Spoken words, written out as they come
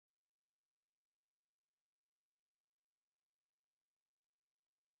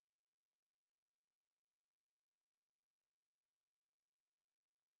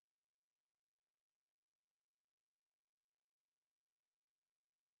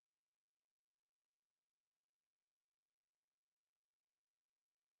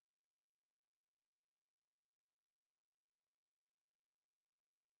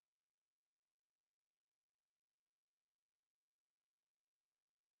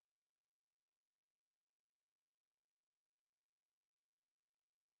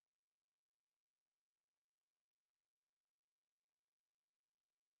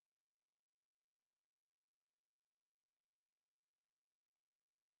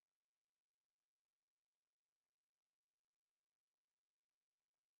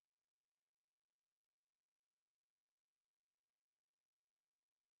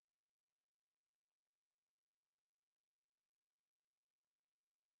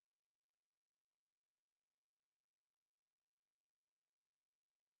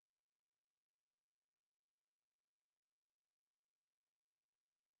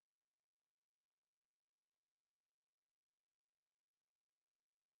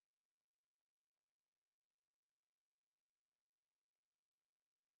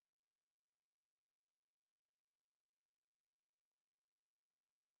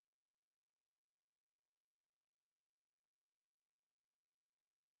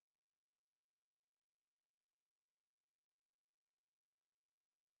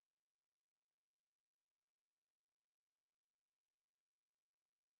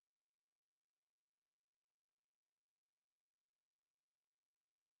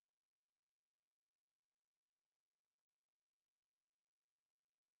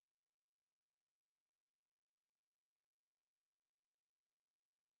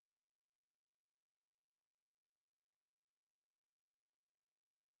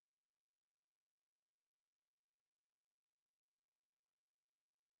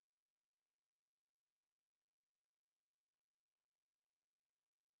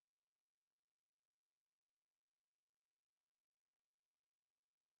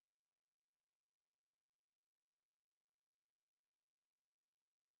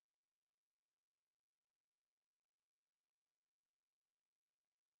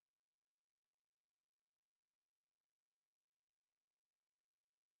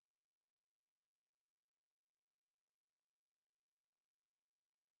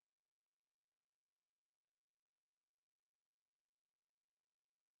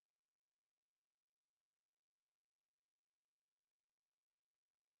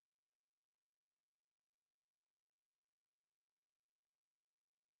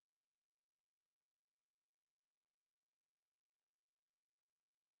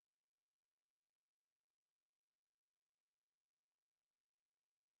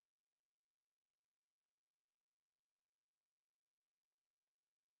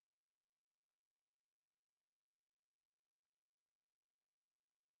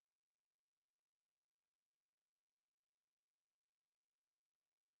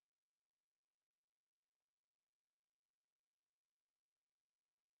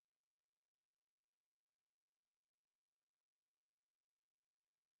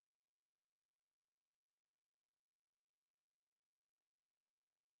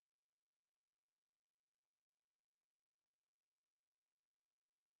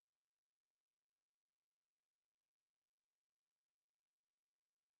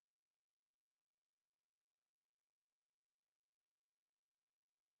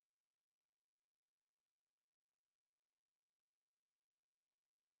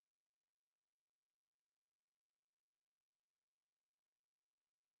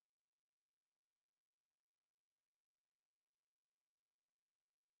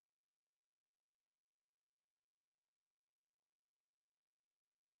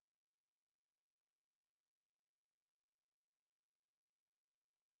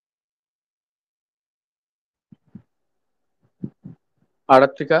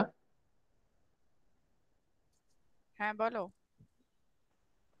আরাত্রিকা, হ্যাঁ, বলো।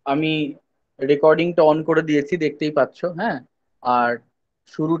 আমি রেকর্ডিংটা অন করে দিয়েছি, দেখতেই পাচ্ছ। হ্যাঁ, আর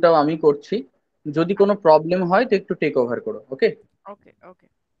শুরুটাও আমি করছি। যদি কোনো প্রবলেম হয় তো একটু টেক ওভার করো, ওকে? ওকে, ওকে।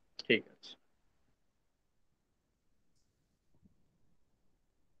 ঠিক আছে।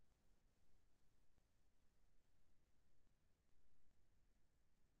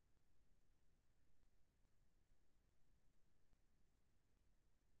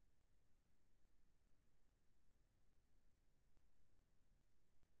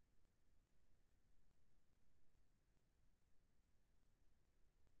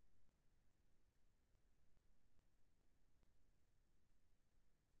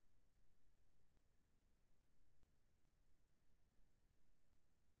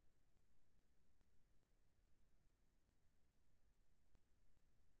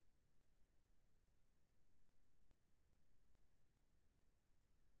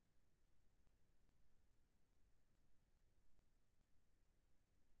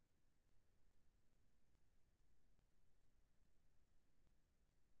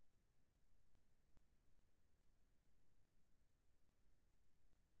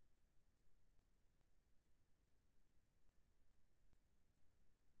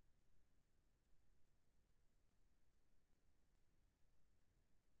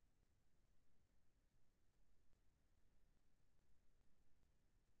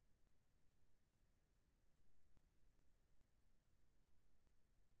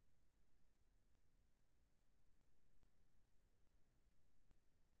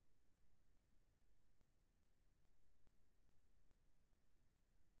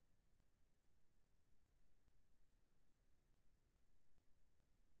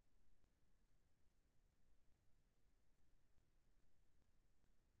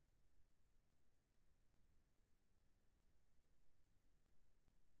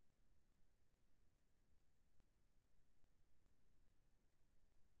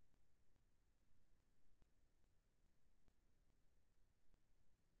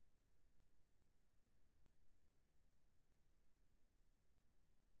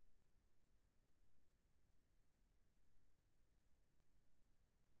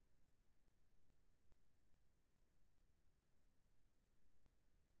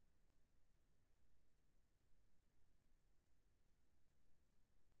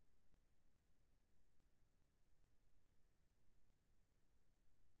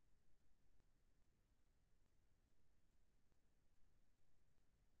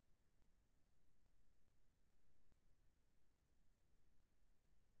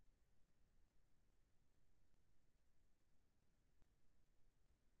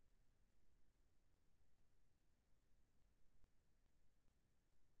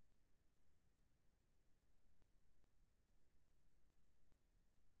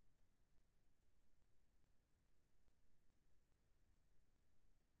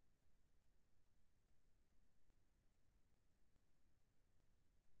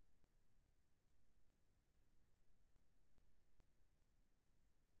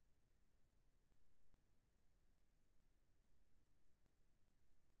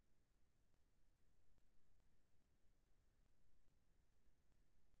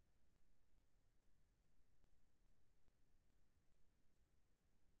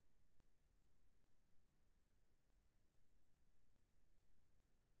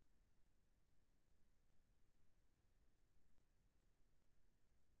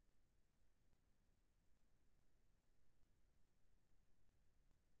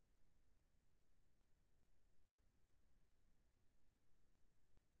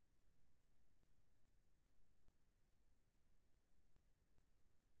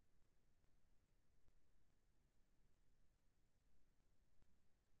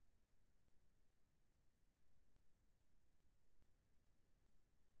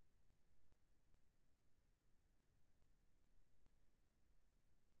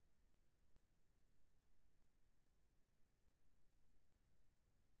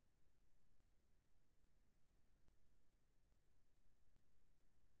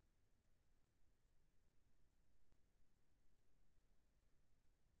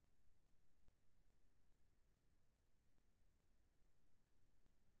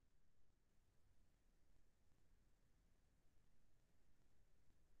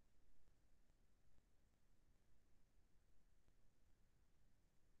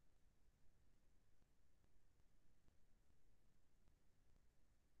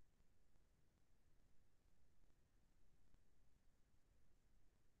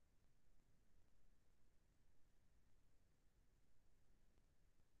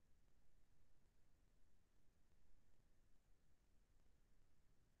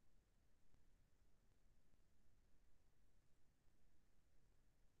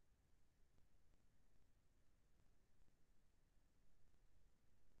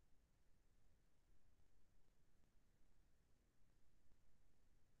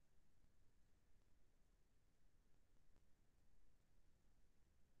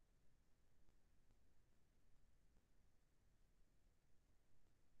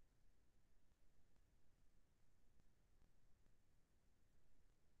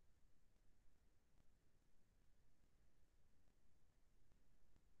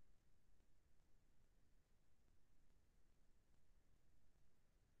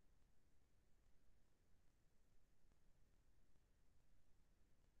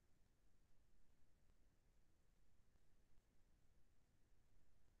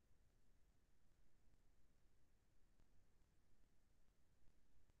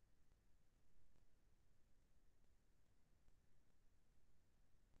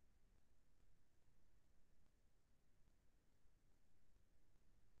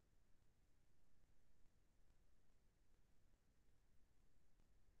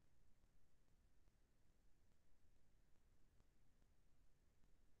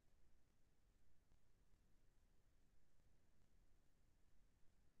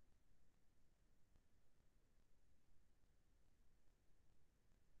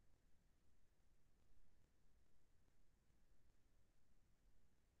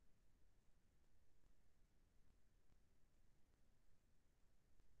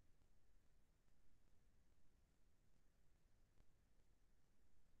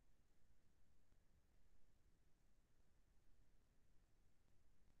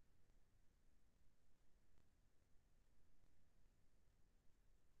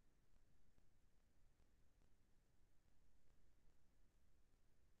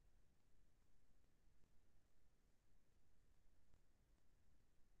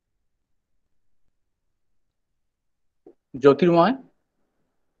 জ্যোতির্ময়,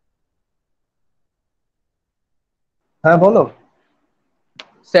 হ্যাঁ বলো।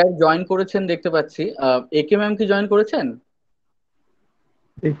 স্যার জয়েন করেছেন দেখতে পাচ্ছি। একে ম্যাম কি জয়েন করেছেন?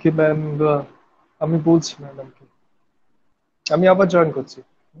 একে ম্যাম, আমি বলছি ম্যাডামকে, আমি আবার জয়েন করছি।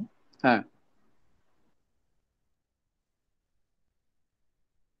 হ্যাঁ।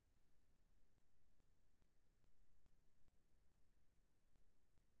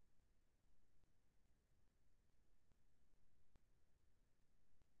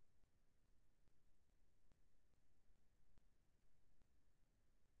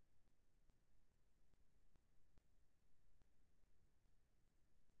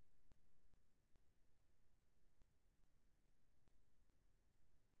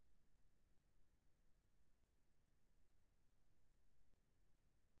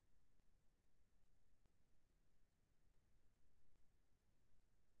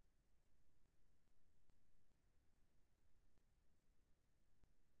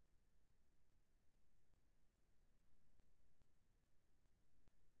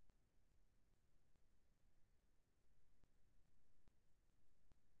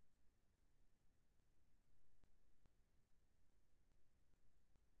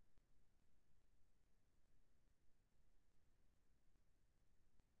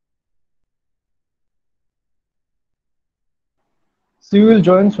 So you will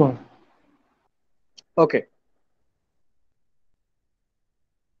join soon. Okay.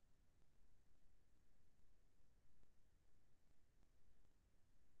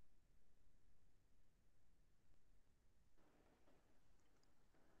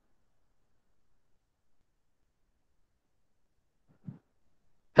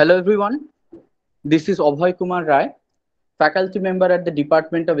 Hello everyone, this is Abhay Kumar Rai, faculty member at the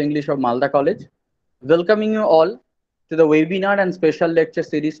Department of English of Malda College, welcoming you all to the webinar and special lecture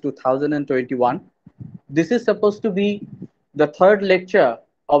series 2021. This is supposed to be the third lecture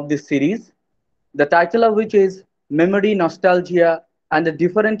of this series, the title of which is Memory, Nostalgia, and the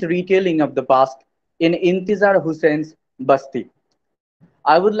Different Retelling of the Past in Intizar Husain's Basti.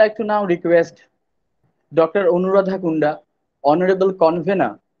 I would like to now request Dr. Anuradha Kunda, Honorable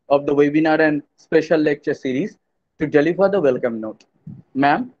Convener of the webinar and special lecture series, to deliver the welcome note.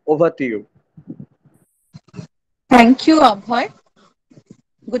 Ma'am, over to you. Thank you, Abhay.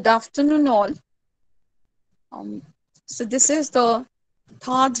 Good afternoon, all. Um, so this is the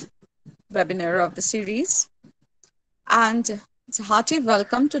third webinar of the series, and it's a hearty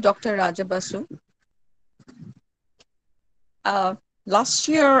welcome to Dr. Raja Basu. Last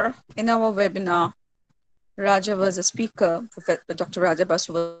year in our webinar, Raja was a speaker, Dr. Raja Basu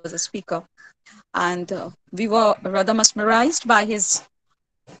was a speaker, and we were rather mesmerized by his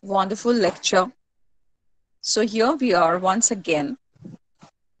wonderful lecture. So here we are once again.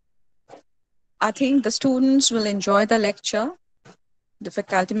 I think the students will enjoy the lecture. The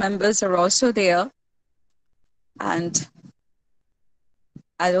faculty members are also there. And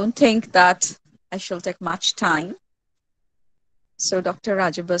I don't think that I shall take much time. So, Dr.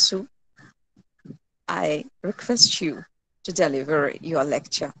 Rajabasu, I request you to deliver your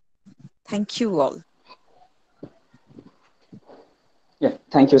lecture. Thank you all. Yeah,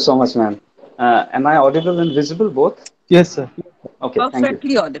 thank you so much, ma'am. Am I audible and visible both? Yes, sir. Okay, thank you.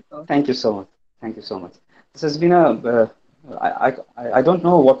 Perfectly audible. Thank you so much. Thank you so much. This has been a, I don't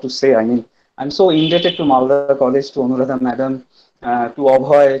know what to say. I mean, I'm so indebted to Malda College, to Anuradha Madam, to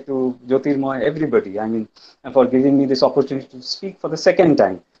Abhay, to Jyotirmoy, everybody. I mean, for giving me this opportunity to speak for the second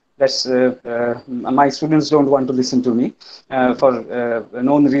time. That's my students don't want to listen to me for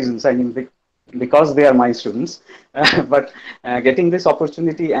known reasons. I mean, because they are my students. But getting this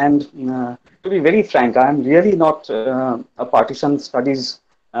opportunity and to be very frank, I'm really not a partition studies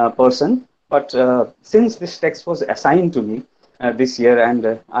person. But since this text was assigned to me this year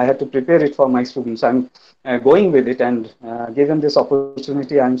and I had to prepare it for my students, I'm going with it. And given this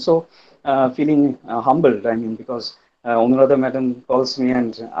opportunity, I'm so feeling humbled. I mean, because Anuradha Madam calls me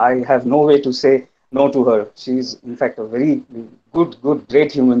and I have no way to say no to her. She's in fact a very good,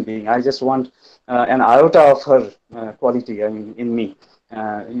 great human being. I just want an iota of her quality. I mean, in me.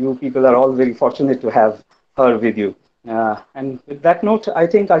 You people are all very fortunate to have her with you. And with that note, I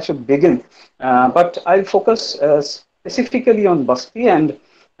think I should begin. But I'll focus specifically on Basti and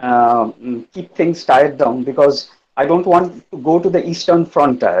keep things tied down because I don't want to go to the Eastern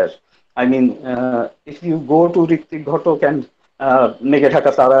Frontier. I mean, if you go to Ritwik Ghotok and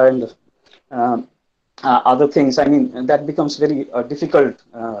Meghe Tara and um, other things, I mean, that becomes very difficult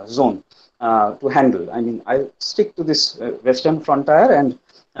zone to handle. I mean, I stick to this Western Frontier and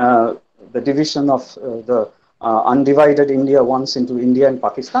the division of the undivided India once into India and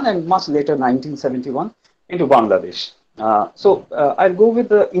Pakistan, and much later 1971 into Bangladesh. I'll go with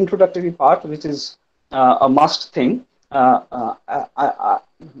the introductory part, which is a must thing. The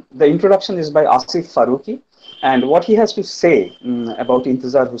introduction is by Asif Faruqi, and what he has to say about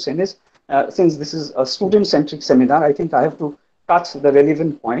Intizar Husain is, since this is a student-centric seminar, I think I have to touch the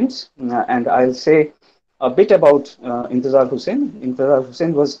relevant points, and I'll say a bit about Intizar Husain. Intizar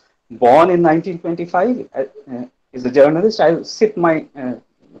Husain was born in 1925. Is a journalist. I'll sip my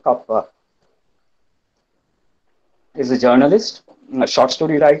cup. Is a journalist, a short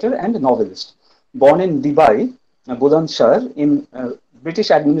story writer, and a novelist. Born in Dubai, Bulandshahr, in British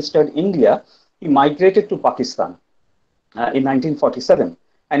administered India, he migrated to Pakistan in 1947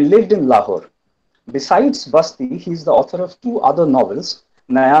 and lived in Lahore. Besides Basti, he is the author of two other novels,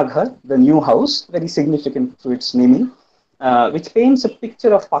 Naya Ghar, The New House, very significant to its naming, which paints a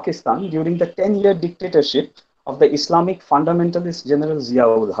picture of Pakistan during the 10-year dictatorship of the Islamic fundamentalist General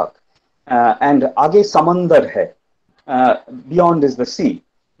Ziaul Haq, and Aage Samandar Hai, Beyond is the Sea,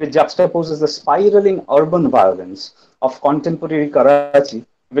 which juxtaposes the spiraling urban violence of contemporary Karachi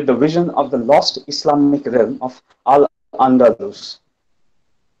with the vision of the lost Islamic realm of Al-Andalus.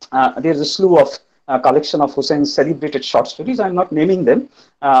 There's a slew of collection of Husain's celebrated short stories. I'm not naming them,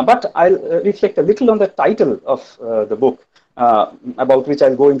 but I'll reflect a little on the title of the book, about which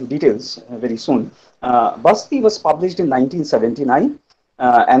I'll go into details very soon. Basti was published in 1979,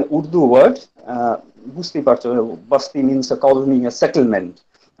 an Urdu word. Basti means a colony, a settlement.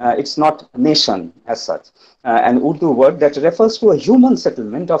 It's not a nation as such. An Urdu word that refers to a human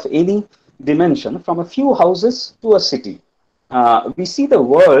settlement of any dimension, from a few houses to a city. We see the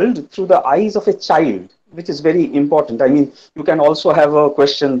world through the eyes of a child, which is very important. I mean, you can also have a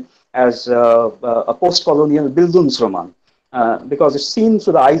question as a post-colonial Bildungsroman, because it's seen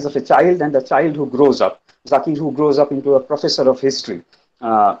through the eyes of a child, and a child who grows up, Zakir, who grows up into a professor of history.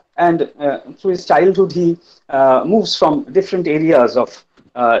 And through his childhood, he moves from different areas of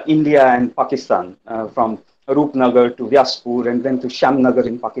India and Pakistan, from Roopnagar to Vyaspur, and then to Shamnagar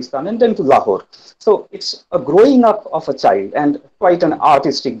in Pakistan, and then to Lahore. So it's a growing up of a child, and quite an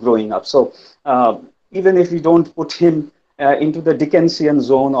artistic growing up. So even if we don't put him into the Dickensian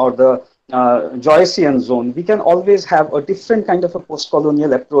zone or the Joycean zone, we can always have a different kind of a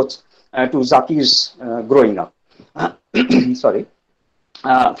post-colonial approach to Zakir's growing up. Sorry.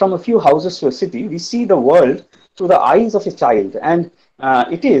 From a few houses to a city, we see the world through the eyes of a child, and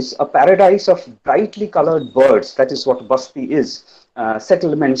it is a paradise of brightly colored birds. That is what Basti is.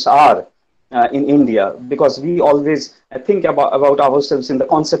 Settlements are in India, because we always think about ourselves in the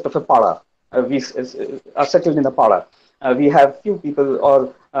concept of a para. We are settled in a para. We have few people,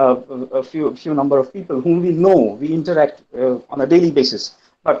 or a few number of people whom we know, we interact on a daily basis.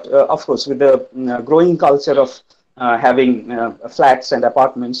 But of course, with the growing culture of having flats and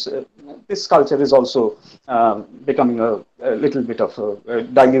apartments, this culture is also becoming a little bit of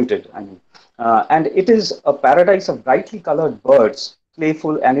diluted. I mean, and it is a paradise of brightly colored birds,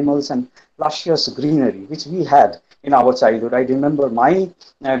 playful animals, and luscious greenery, which we had in our childhood. I remember my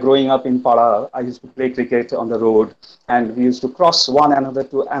growing up in Para. I used to play cricket on the road, and we used to cross one another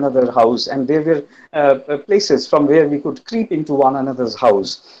to another house, and there were places from where we could creep into one another's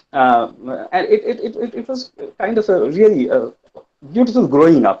house. And it was kind of a really beautiful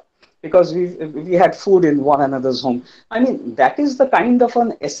growing up, because we had food in one another's home. I mean, that is the kind of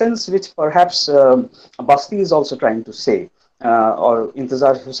an essence which perhaps Basti is also trying to say, or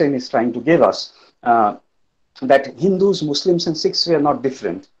Intizar Husain is trying to give us, that Hindus, Muslims, and Sikhs were not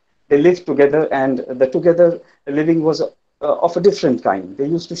different. They lived together, and the together living was of a different kind. They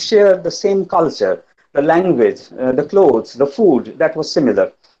used to share the same culture, the language, the clothes, the food that was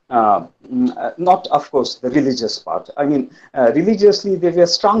similar. Not, of course, the religious part. I mean, religiously they were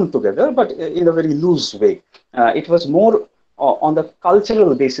strung together, but in a very loose way. It was more on the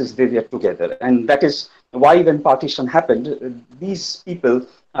cultural basis they were together, and that is why when partition happened, these people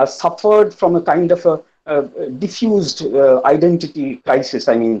suffered from a kind of a diffused identity crisis.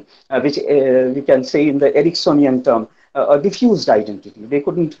 I mean, which we can say in the Ericksonian term, a diffused identity. They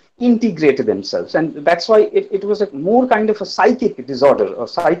couldn't integrate themselves, and that's why it was a more kind of a psychic disorder or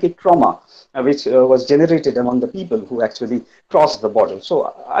psychic trauma, which was generated among the people who actually crossed the border.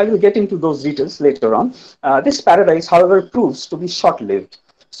 So I will get into those details later on. This paradise, however, proves to be short-lived.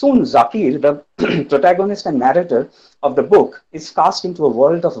 Soon Zakir, the protagonist and narrator of the book, is cast into a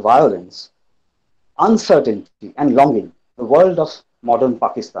world of violence, uncertainty, and longing, the world of modern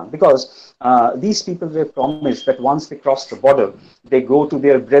Pakistan, because these people were promised that once they cross the border, they go to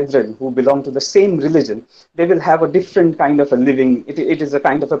their brethren who belong to the same religion, they will have a different kind of a living. It is a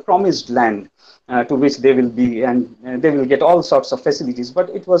kind of a promised land to which they will be, and they will get all sorts of facilities. But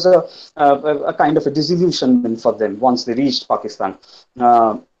it was a kind of a disillusionment for them once they reached Pakistan.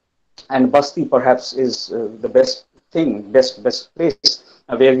 Uh, and Basti perhaps is the best thing, best place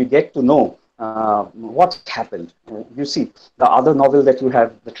where we get to know what happened. You see, the other novel that you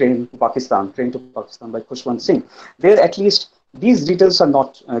have, The Train to Pakistan by Khushwant Singh, there at least these details are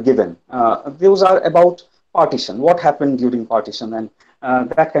not given. Those are about partition, what happened during partition, and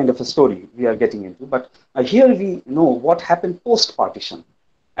that kind of a story we are getting into. But here we know what happened post-partition.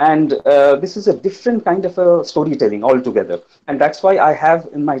 And this is a different kind of a storytelling altogether. And that's why I have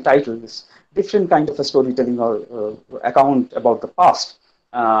in my title this different kind of a storytelling or account about the past,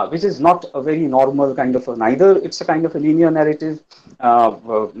 which is not a very normal kind of a, neither it's a kind of a linear narrative,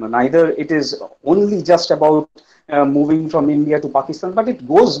 neither it is only just about moving from India to Pakistan, but it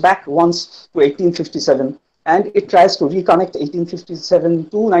goes back once to 1857, and it tries to reconnect 1857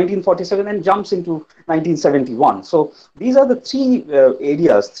 to 1947 and jumps into 1971. So these are the three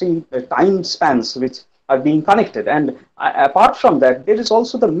areas, three time spans which are being connected. And apart from that, there is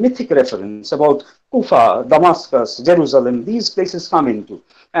also the mythic reference about Kufa, Damascus, Jerusalem. These places come into.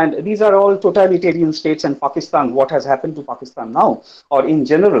 And these are all totalitarian states, and Pakistan, what has happened to Pakistan now, or in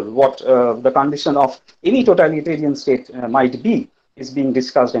general, what the condition of any totalitarian state might be, is being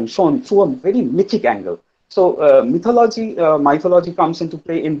discussed and shown through a very mythic angle. So mythology comes into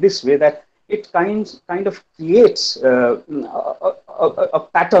play in this way, that it kind of creates a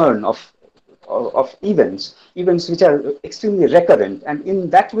pattern of events which are extremely recurrent, and in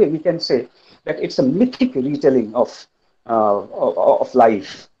that way we can say that it's a mythic retelling of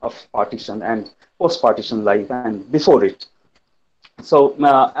life, of partition and post-partition life and before it. So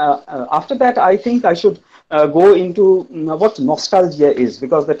after that, I think I should go into what nostalgia is,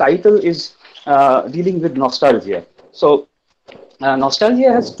 because the title is dealing with nostalgia. So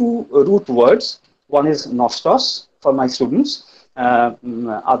nostalgia has two root words. One is nostos for my students.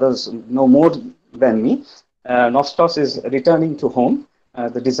 Others know more than me. Nostos is returning to home,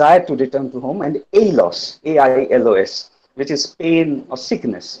 the desire to return to home, and ailos, A-I-L-O-S, which is pain or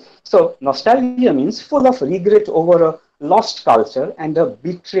sickness. So nostalgia means full of regret over a lost culture and a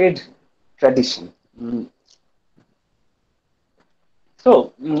betrayed tradition.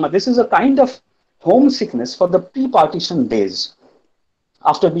 So this is a kind of homesickness for the pre-partition days,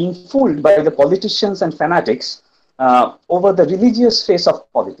 after being fooled by the politicians and fanatics over the religious face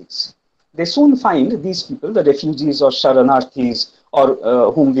of politics. They soon find these people, the refugees or sharanarthis,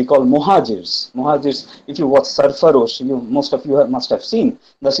 or whom we call muhajirs. Muhajirs, if you watch Sarfarosh, most of you must have seen,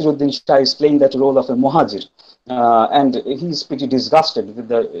 Nasiruddin Shah is playing that role of a muhajir. And he's pretty disgusted with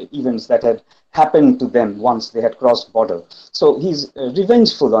the events that had happened to them once they had crossed border. So he's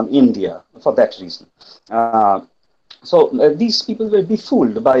revengeful on India for that reason. So these people were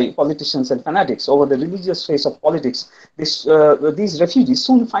befooled by politicians and fanatics over the religious face of politics. These refugees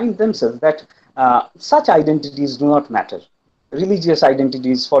soon find themselves that such identities do not matter. Religious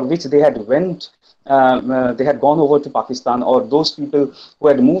identities for which they had they had gone over to Pakistan, or those people who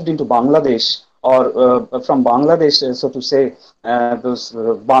had moved into Bangladesh, or from Bangladesh, so to say, those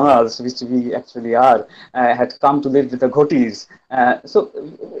Bangals, which we actually are, had come to live with the Ghotis. So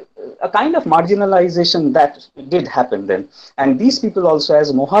a kind of marginalization that did happen then. And these people also,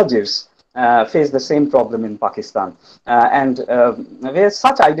 as muhajirs, face the same problem in Pakistan. And where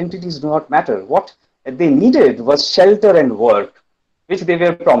such identities do not matter, what they needed was shelter and work, which they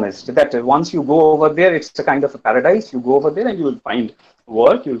were promised, that once you go over there, it's a kind of a paradise. You go over there and you will find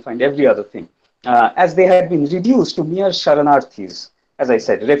work, you will find every other thing. As they had been reduced to mere sharanarthis, as I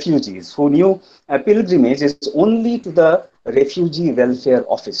said, refugees, who knew pilgrimage is only to the refugee welfare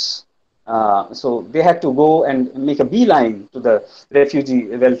office. So they had to go and make a beeline to the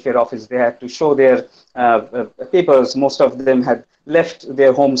refugee welfare office. They had to show their papers. Most of them had left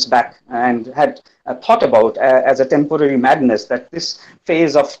their homes back and had thought about as a temporary madness that this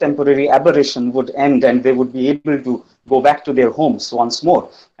phase of temporary aberration would end and they would be able to go back to their homes once more.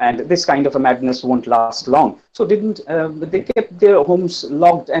 And this kind of a madness won't last long. So they kept their homes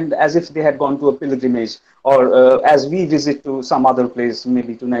locked, and as if they had gone to a pilgrimage, or as we visit to some other place,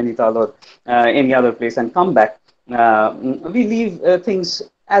 maybe to Nainital or any other place, and come back. We leave things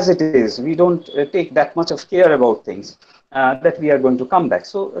as it is. We don't take that much of care about things. That we are going to come back.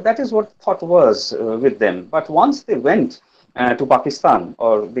 So that is what thought was with them. But once they went to Pakistan,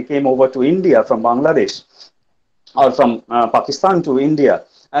 or they came over to India from Bangladesh, or from Pakistan to India,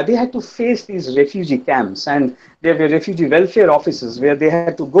 they had to face these refugee camps, and there were refugee welfare offices where they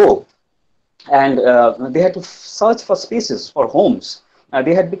had to go, and they had to search for spaces for homes.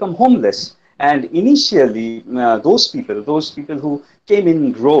 They had become homeless, and initially those people who came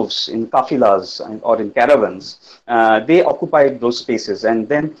in droves in kafilas or in caravans, they occupied those spaces, and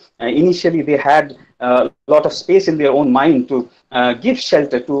then initially they had a lot of space in their own mind to give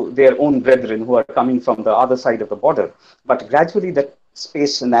shelter to their own brethren who are coming from the other side of the border. But gradually that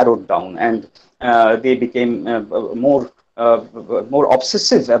space narrowed down, and they became more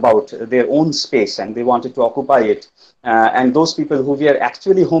obsessive about their own space, and they wanted to occupy it. And those people who were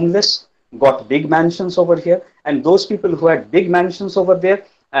actually homeless got big mansions over here, and those people who had big mansions over there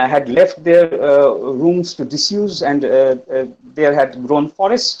had left their rooms to disuse, and there had grown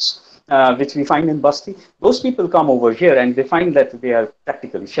forests, which we find in Basti. Those people come over here and they find that they are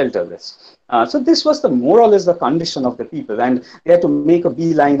practically shelterless. So this was the more or less the condition of the people, and they had to make a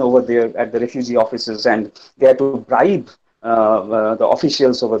beeline over there at the refugee offices, and they had to bribe the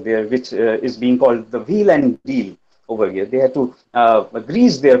officials over there, which is being called the wheel and deal over here. They had to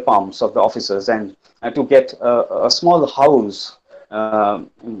grease their palms of the officers, and to get a small house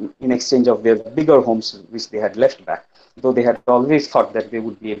in exchange of their bigger homes, which they had left back, though they had always thought that they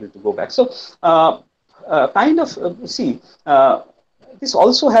would be able to go back. So kind of see, this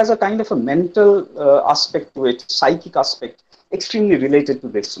also has a kind of a mental aspect to it, psychic aspect, extremely related to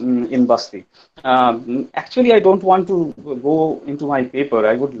this in Basti. Actually, I don't want to go into my paper.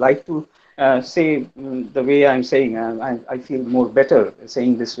 I would like to say the way I'm saying. I feel more better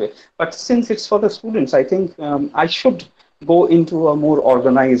saying this way. But since it's for the students, I think I should go into a more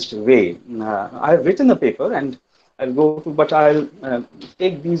organized way. I've written a paper, and I'll go to, but I'll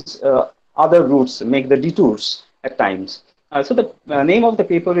take these other routes, make the detours at times. So the name of the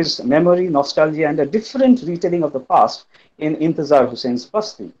paper is Memory, Nostalgia, and a Different Retelling of the Past in Intizar Husain's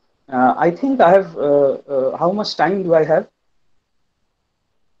Basti. I think I have, how much time do I have?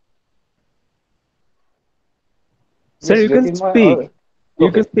 Sir, Yes, you can Jyotirmoy, speak. You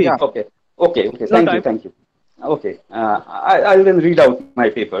okay, can speak. Yeah. okay, No thank you, time. thank you. Okay, I will then read out my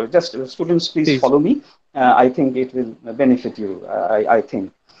paper. Just students, please Please. follow me. I think it will benefit you, I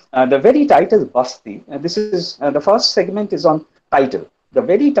think. The very title Basti, this is, the first segment is on title. The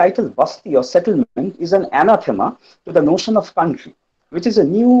very title Basti or settlement is an anathema to the notion of country, which is a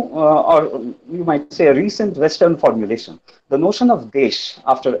new, or you might say a recent Western formulation. The notion of Desh,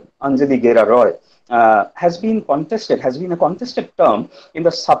 after Anjali Gera Roy, has been a contested term in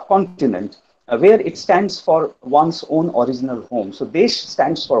the subcontinent, where it stands for one's own original home. So Desh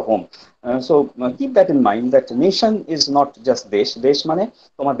stands for home. So keep that in mind, that nation is not just Desh. Desh mane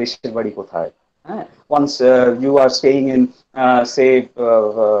tomar desher badi kothay. Once you are staying in, say,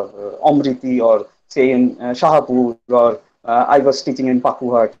 Amriti, or say in Shahapur, or I was teaching in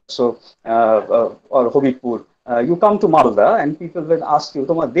Pakuhat, so or Hobitpur. You come to Malda, and people will ask you,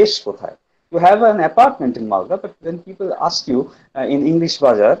 "Tomar desh kothay?" You have an apartment in Malda, but when people ask you in English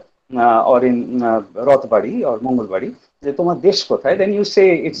Bazaar or in Rothbadi or Mongolbadi, "Tomar desh kothay?" then you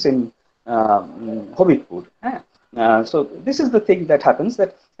say it's in Hobitpur. So this is the thing that happens,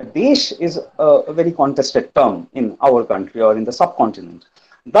 that desh is a very contested term in our country or in the subcontinent.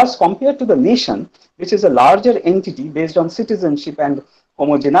 Thus, compared to the nation, which is a larger entity based on citizenship and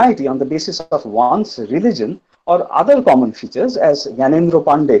homogeneity on the basis of one's religion or other common features, as Gyanendra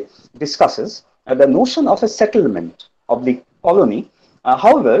Pandey discusses, the notion of a settlement of the colony,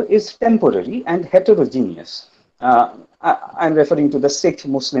 however, is temporary and heterogeneous. I'm referring to the Sikh,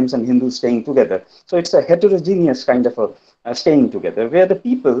 Muslims, and Hindus staying together. So it's a heterogeneous kind of a staying together, where the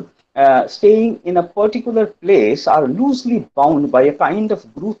people staying in a particular place are loosely bound by a kind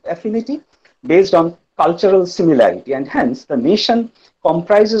of group affinity based on cultural similarity, and hence the nation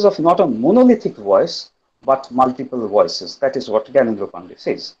comprises of not a monolithic voice but multiple voices. That is what Gyanendra Pandey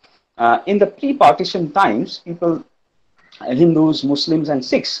says. In the pre-partition times, people, Hindus, Muslims, and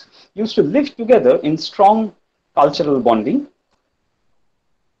Sikhs used to live together in strong cultural bonding,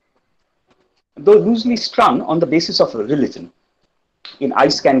 though loosely strung on the basis of religion. In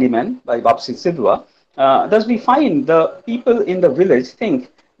Ice Candy Man by Bapsi Sidhwa, thus we find the people in the village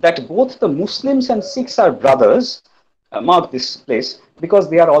think that both the Muslims and Sikhs are brothers, mark this place, because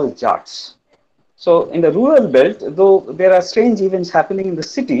they are all Jats. So in the rural belt, though there are strange events happening in the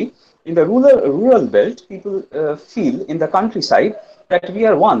city, in the rural belt, people feel in the countryside that we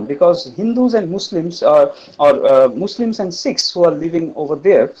are one, because Hindus and Muslims, or Muslims and Sikhs who are living over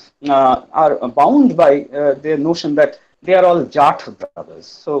there, are bound by their notion that they are all Jat brothers.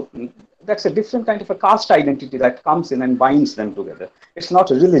 So that's a different kind of a caste identity that comes in and binds them together. It's not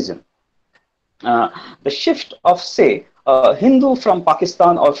a religion. uh, the shift of, say, a Hindu from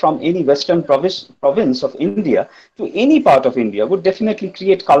Pakistan or from any western province of India to any part of India would definitely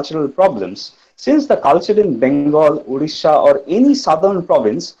create cultural problems. Since the culture in Bengal, Odisha, or any southern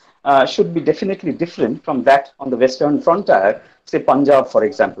province should be definitely different from that on the western frontier, say Punjab, for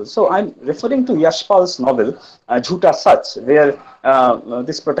example. So I'm referring to Yashpal's novel, Jhuta Sach, where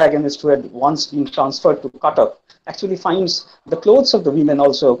this protagonist who had once been transferred to Cuttack actually finds the clothes of the women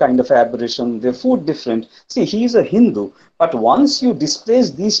also kind of aberration, their food different. See, he is a Hindu, but once you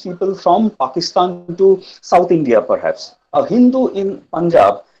displace these people from Pakistan to South India, perhaps, a Hindu in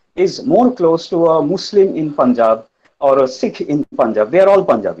Punjab is more close to a Muslim in Punjab or a Sikh in Punjab. They are all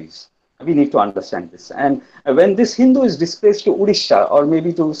Punjabis. We need to understand this. And when this Hindu is displaced to Odisha or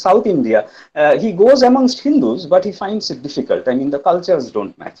maybe to South India, he goes amongst Hindus, but he finds it difficult. I mean, the cultures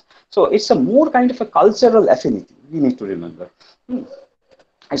don't match. So it's a more kind of a cultural affinity, we need to remember.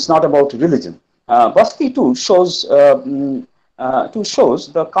 It's not about religion. Basti too shows the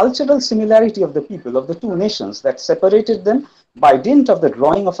cultural similarity of the people of the two nations that separated them by dint of the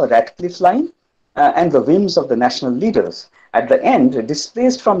drawing of a Radcliffe line and the whims of the national leaders. At the end,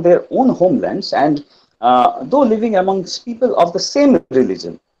 displaced from their own homelands and though living amongst people of the same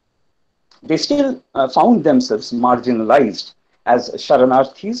religion, they still found themselves marginalized as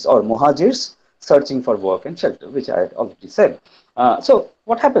Sharanarthis or Muhajirs searching for work and shelter, which I had already said. So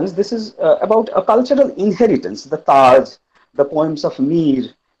what happens, this is about a cultural inheritance. The Taj, the poems of Mir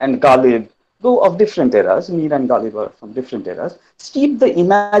and Ghalib, though of different eras, Mir and Ghalib are from different eras, steep the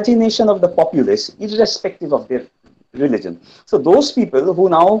imagination of the populace irrespective of their religion. So those people who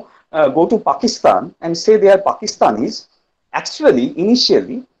now go to Pakistan and say they are Pakistanis, actually,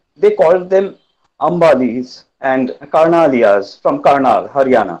 initially, they called them Ambalis and Karnalias from Karnal,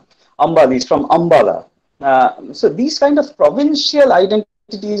 Haryana, Ambalis from Ambala. So these kind of provincial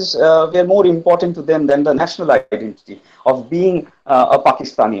identities were more important to them than the national identity of being a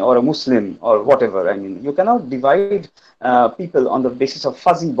Pakistani or a Muslim or whatever. I mean, you cannot divide people on the basis of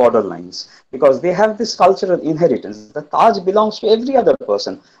fuzzy borderlines because they have this cultural inheritance. The Taj belongs to every other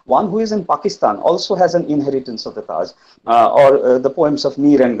person. One who is in Pakistan also has an inheritance of the Taj or the poems of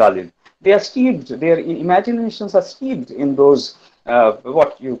Mir and Ghalib. They are steeped, their imaginations are steeped in those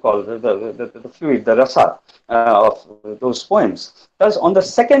what you call the fluid, the rasa of those poems. Thus, on the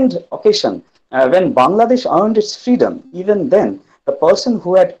second occasion, when Bangladesh earned its freedom, even then, the person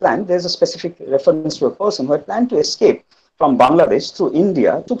who had planned, there's a specific reference to a person who had planned to escape from Bangladesh through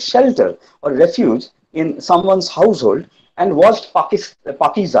India, took shelter or refuge in someone's household and watched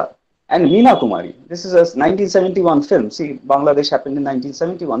Pakiza and Meena Kumari. This is a 1971 film. See, Bangladesh happened in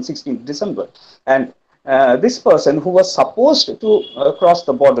 1971, 16th December. And this person who was supposed to cross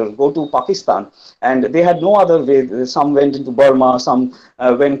the border, go to Pakistan, and they had no other way. Some went into Burma, some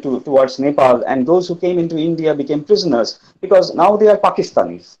went towards Nepal, and those who came into India became prisoners because now they are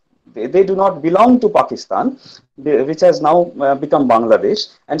Pakistanis. They do not belong to Pakistan, which has now become Bangladesh.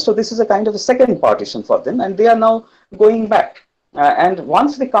 And so this is a kind of a second partition for them, and they are now going back. And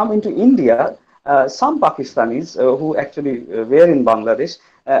once they come into India, some Pakistanis who actually were in Bangladesh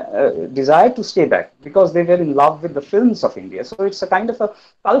desired to stay back because they were in love with the films of India. So it's a kind of a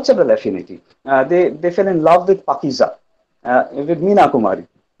cultural affinity. They fell in love with Pakiza, with Meena Kumari,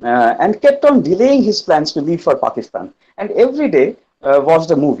 and kept on delaying his plans to leave for Pakistan. And every day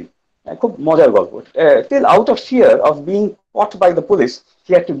watched a movie. খুব মজার গল্প till out of fear of being caught by the police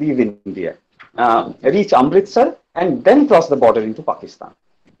he had to leave India, reach Amritsar and then cross the border into Pakistan.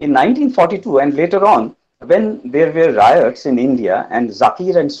 In 1942 and later on, when there were riots in India and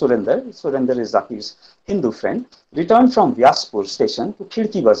Zakir and Surinder is Zakir's Hindu friend, returned from Vyaspur station to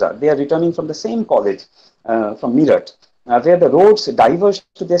Khirki Bazar. They are returning from the same college from Meerut, where the roads diverged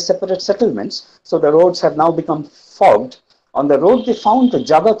to their separate settlements. So the roads have now become fogged. On the road, they found the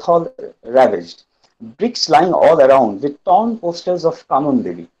Jagat Hall ravaged, bricks lying all around with torn posters of Kanun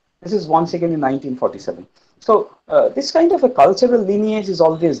Devi. This is once again in 1947. So this kind of a cultural lineage is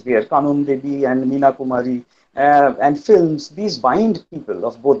always there. Kanun Devi and Meena Kumari and films, these bind people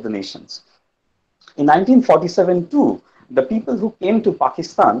of both the nations. In 1947 too, the people who came to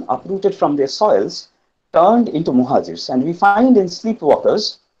Pakistan, uprooted from their soils, turned into Muhajirs. And we find in Sleepwalkers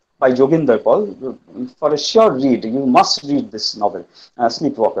by Joginder Paul, for a sure read, you must read this novel,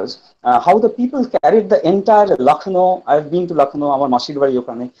 Sleepwalkers, how the people carried the entire Lucknow. I've been to Lucknow, our Mashir Bari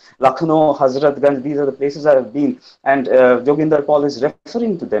Yokane, Lucknow, Hazratganj, these are the places I have been, and Joginder Paul is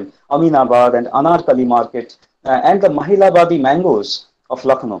referring to them, Aminabad and Anarkali Market, and the Mahilabadi mangoes of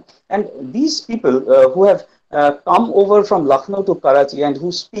Lucknow. And these people who have come over from Lucknow to Karachi and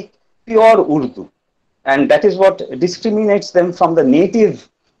who speak pure Urdu, and that is what discriminates them from the native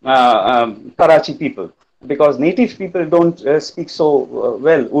Karachi people, because native people don't speak so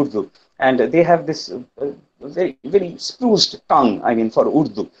well Urdu, and they have this very spruced tongue. I mean, for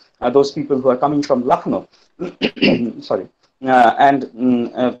Urdu, those people who are coming from Lucknow, sorry, and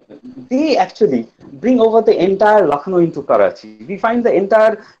they actually bring over the entire Lucknow into Karachi. We find the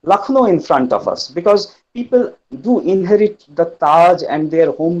entire Lucknow in front of us because people do inherit the Taj and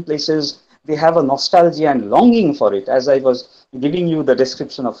their home places. They have a nostalgia and longing for it. As I was giving you the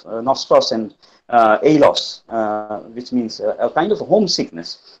description of nostros and alos, which means a kind of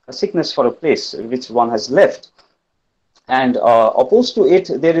homesickness, a sickness for a place which one has left. And opposed to it,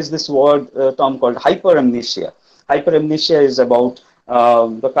 there is this word term called hyperamnesia. Hyperamnesia is about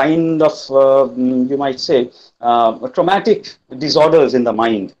the kind of, you might say, traumatic disorders in the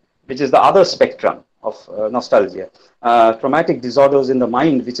mind, which is the other spectrum of nostalgia. Traumatic disorders in the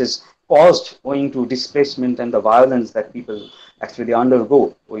mind, which is caused owing to displacement and the violence that people actually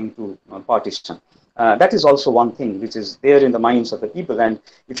undergo owing to partition. That is also one thing which is there in the minds of the people. And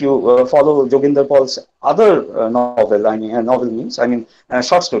if you follow Joginder Paul's other novel, I mean, novel means, I mean,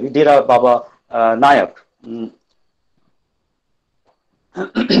 short story, Dera Baba Nayak.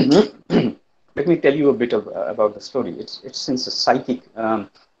 Let me tell you a bit about the story. It's since a psychic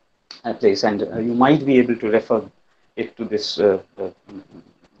place, and you might be able to refer it to this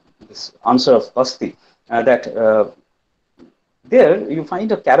answer of Basti, that there you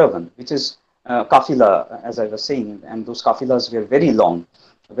find a caravan, which is kafila, as I was saying, and those kafilas were very long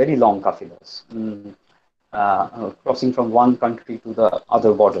kafilas, crossing from one country to the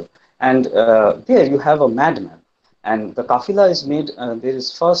other border. And there you have a madman, and the kafila is made. There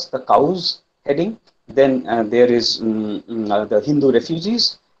is first the cows heading, then there is the Hindu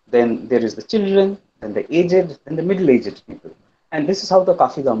refugees, then there is the children, then the aged, then the middle-aged people, and this is how the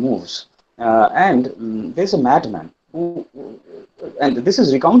kafila moves. And there's a madman who, and this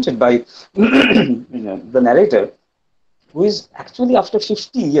is recounted by the narrator, who is actually after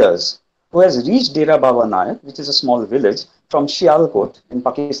 50 years, who has reached Dera Baba Nayak, which is a small village from Sialkot in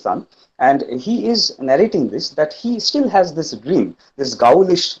Pakistan. And he is narrating this, that he still has this dream, this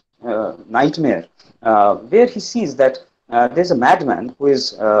ghoulish nightmare, where he sees that there's a madman who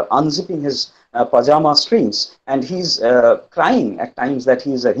is unzipping his pajama strings, and he's crying at times that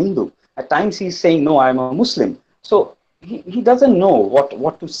he is a Hindu. At times he's saying, no, I'm a Muslim. So he doesn't know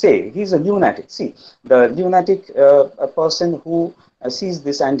what to say. He's a lunatic. See, the lunatic a person who sees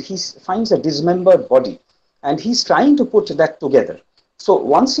this, and he finds a dismembered body, and he's trying to put that together. So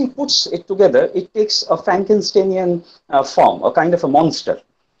once he puts it together, it takes a Frankensteinian form, a kind of a monster.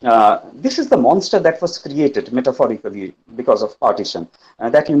 This is the monster that was created metaphorically because of partition,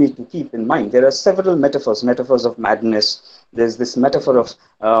 that you need to keep in mind. There are several metaphors of madness. There's this metaphor of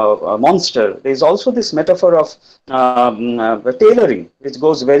a monster. There's also this metaphor of tailoring, which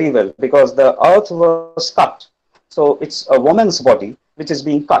goes very well because the earth was cut. So it's a woman's body which is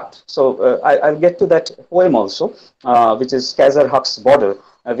being cut. So I'll get to that poem also, which is Kaiser Huck's Border,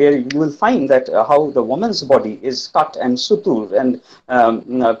 where you will find that how the woman's body is cut and sutured, and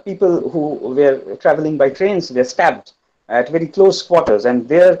people who were traveling by trains were stabbed at very close quarters, and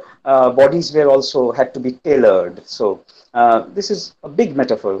their bodies were also had to be tailored. So this is a big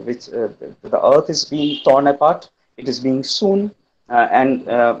metaphor, which the earth is being torn apart, it is being sewn, and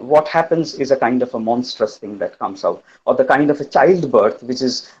what happens is a kind of a monstrous thing that comes out, or the kind of a childbirth which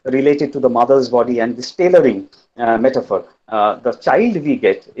is related to the mother's body, and this tailoring metaphor. The child we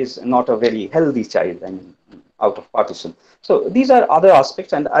get is not a very healthy child, I mean, out of partition. So these are other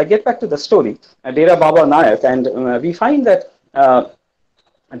aspects, and I get back to the story, Dera Baba Nayak, and we find that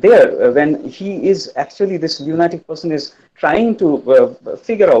there, when he is actually, this lunatic person is trying to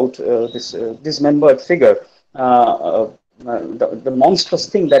figure out this dismembered figure, the monstrous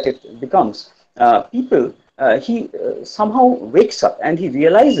thing that it becomes, he somehow wakes up and he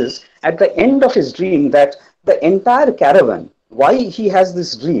realizes at the end of his dream that the entire caravan, why he has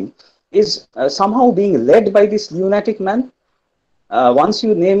this dream, is somehow being led by this lunatic man. Once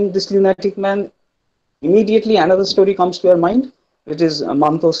you name this lunatic man, immediately another story comes to your mind, which is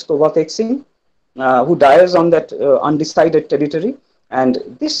Mantos Tovatek Singh, who dies on that undecided territory. And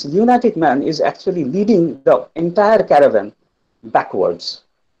this lunatic man is actually leading the entire caravan backwards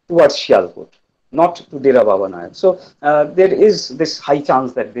towards Sialkot, not to Dera Baba Nayak. So there is this high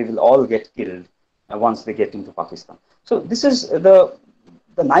chance that they will all get killed once they get into Pakistan. So this is the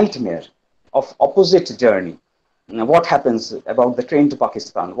nightmare of opposite journey. What happens about the train to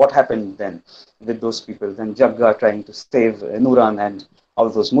Pakistan? What happened then with those people? Then Jagga trying to save Nuran and all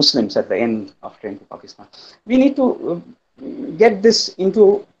those Muslims at the end of train to Pakistan. We need to get this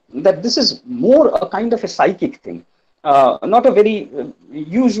into that this is more a kind of a psychic thing. not a very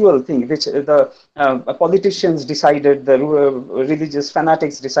usual thing, which the politicians decided, the religious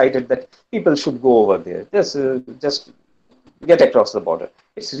fanatics decided that people should go over there. Just get across the border.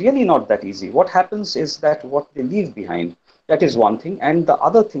 It's really not that easy. What happens is that what they leave behind, that is one thing. And the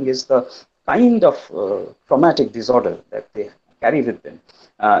other thing is the kind of traumatic disorder that they carry with them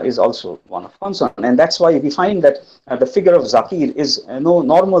is also one of concern. And that's why we find that the figure of Zakir is no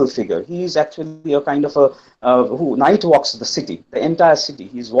normal figure. He is actually a kind of a who night walks the city, the entire city.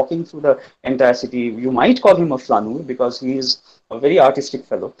 He's walking through the entire city. You might call him a flaneur because he is a very artistic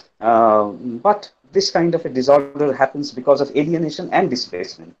fellow. But this kind of a disorder happens because of alienation and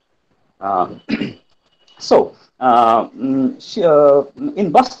displacement. Uh, so, in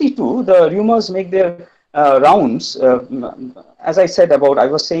Basti too, the rumors make their rounds. As I said about, I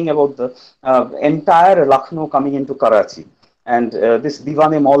was saying about the entire Lucknow coming into Karachi. And this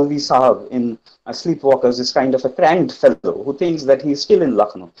Diwane Maulvi Sahab in Sleepwalkers is kind of a cranked fellow who thinks that he is still in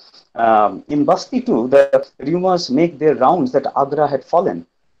Lucknow. In Basti too, the rumors make their rounds that Agra had fallen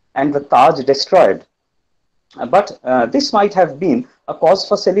and the Taj destroyed. But this might have been a cause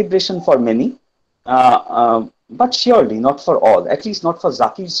for celebration for many, but surely not for all, at least not for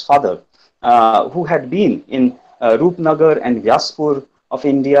Zakir's father, who had been in Rupnagar and Vyaspur of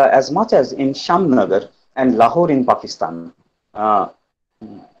India as much as in Shamnagar and Lahore in Pakistan. Am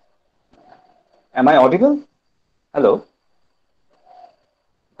I audible? Hello?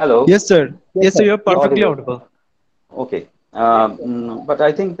 Hello? Yes, sir. Yes, sir. You're perfectly Audible. audible. Okay. But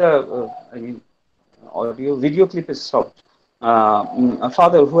I think I mean, audio video clip is stopped. A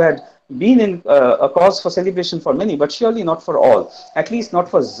father who had been in a cause for celebration for many, but surely not for all, at least not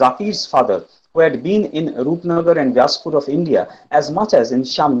for Zakir's father, who had been in Rupnagar and Vyaspur of India as much as in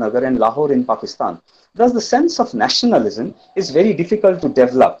Shamnagar and Lahore in Pakistan. Thus, the sense of nationalism is very difficult to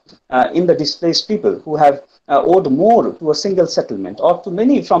develop in the displaced people who have owed more to a single settlement or to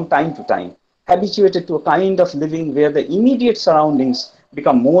many from time to time, habituated to a kind of living where the immediate surroundings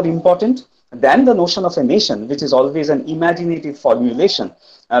become more important than the notion of a nation, which is always an imaginative formulation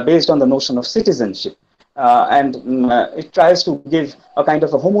based on the notion of citizenship. It tries to give a kind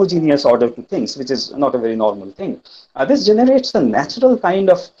of a homogeneous order to things, which is not a very normal thing. This generates a natural kind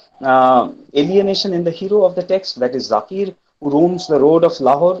of alienation in the hero of the text, that is Zakir, who roams the road of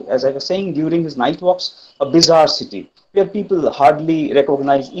Lahore, as I was saying, during his night walks, a bizarre city where people hardly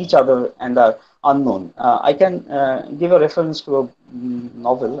recognize each other and are unknown. I can give a reference to a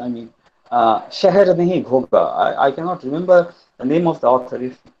novel. I mean, Sheher Nahi Ghoga. I cannot remember the name of the author.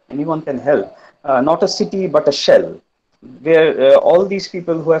 If anyone can help, not a city but a shell, where all these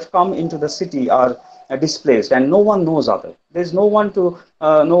people who have come into the city are displaced, and no one knows other. There's no one to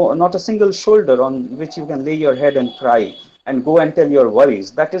know, not a single shoulder on which you can lay your head and cry and go and tell your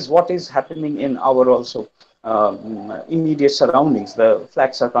worries. That is what is happening in our also immediate surroundings. The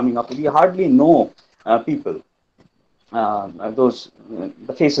flags are coming up. We hardly know people,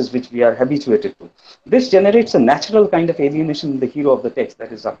 the faces which we are habituated to. This generates a natural kind of alienation in the hero of the text,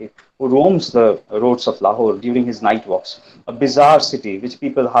 that is Zakir, who roams the roads of Lahore during his night walks, a bizarre city which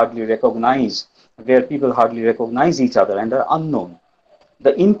people hardly recognize, where people hardly recognize each other and are unknown.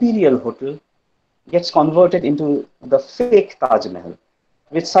 The Imperial Hotel gets converted into the fake Taj Mahal,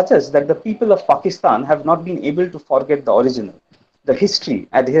 which suggests that the people of Pakistan have not been able to forget the original. The history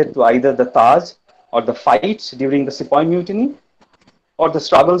adhered to either the Taj or the fights during the Sepoy Mutiny or the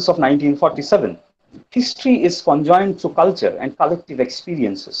struggles of 1947. History is conjoined through culture and collective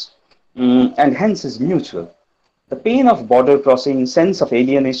experiences, and hence is mutual. The pain of border crossing, sense of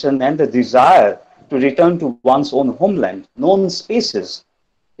alienation, and the desire to return to one's own homeland, known spaces,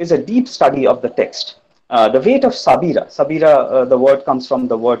 is a deep study of the text. The weight of Sabira, the word comes from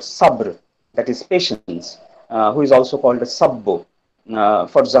the word sabr, that is patience, who is also called a sabbo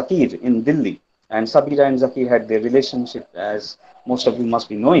for Zakir in Delhi. And Sabira and Zakir had their relationship, as most of you must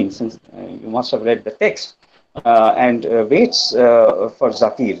be knowing, since you must have read the text. Waits for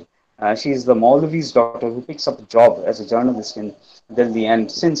Zakir. She is the Maulvi's daughter who picks up a job as a journalist in Delhi.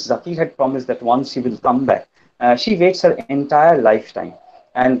 And since Zakir had promised that once she will come back, she waits her entire lifetime.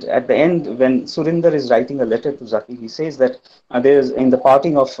 And at the end, when Surinder is writing a letter to Zakir, he says that there's in the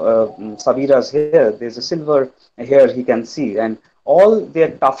parting of Sabira's hair, there's a silver hair he can see, and all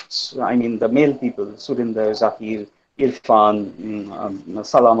their tufts, I mean the male people, Surinder, Zakir, Irfan,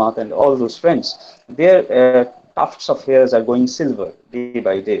 Salamat, and all those friends, their tufts of hairs are going silver day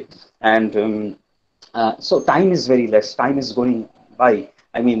by day. And so time is very less, time is going by.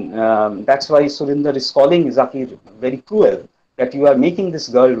 I mean, that's why Surinder is calling Zakir very cruel, that you are making this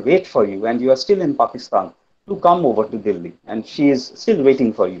girl wait for you and you are still in Pakistan to come over to Delhi and she is still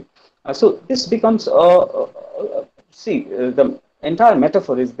waiting for you. So this becomes a see, the entire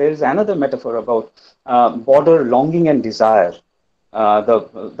metaphor is there is another metaphor about border longing and desire.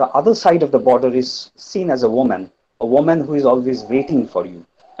 The other side of the border is seen as a woman who is always waiting for you,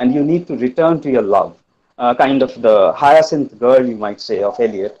 and you need to return to your love. Kind of the hyacinth girl, you might say, of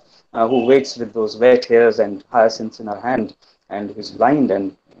Eliot, who waits with those wet hairs and hyacinths in her hand, and who's blind,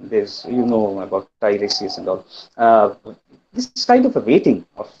 and there's, you know, about Tiresias and all. This kind of a waiting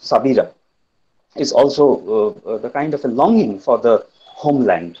of Sabira is also the kind of a longing for the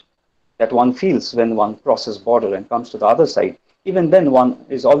homeland that one feels when one crosses border and comes to the other side. Even then, one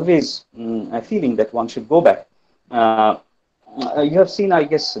is always feeling that one should go back. Uh, you have seen, I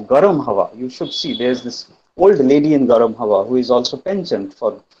guess, Garam Hawa. You should see. There's this old lady in Garam Hawa who is also pensioned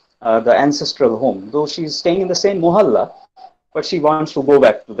for the ancestral home. Though she's staying in the same mohalla, but she wants to go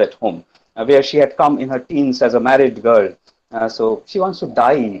back to that home where she had come in her teens as a married girl. So she wants to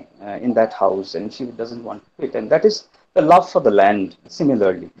die in that house, and she doesn't want to quit. And that is the love for the land.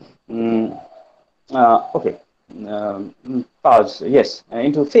 Similarly, mm, okay. Taj, yes,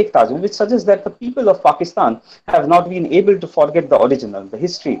 into fake Taj, which suggests that the people of Pakistan have not been able to forget the original, the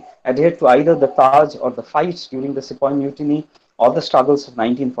history adhered to either the Taj or the fights during the Sepoy Mutiny or the struggles of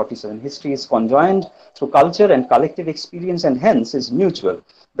 1947. History is conjoined through culture and collective experience, and hence is mutual.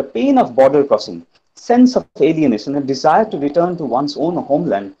 The pain of border crossing, sense of alienation, and desire to return to one's own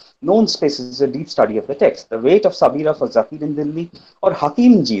homeland, known space is a deep study of the text. The weight of Sabira for Zakir in Delhi, or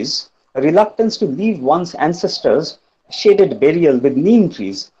Hakimji's reluctance to leave one's ancestors' shaded burial with neem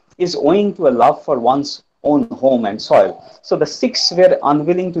trees, is owing to a love for one's own home and soil. So the Sikhs were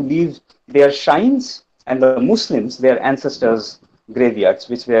unwilling to leave their shrines, and the Muslims their ancestors' graveyards,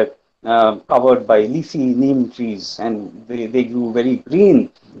 which were covered by leafy neem trees, and they grew very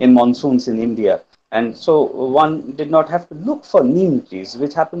green in monsoons in India. And so one did not have to look for neem trees,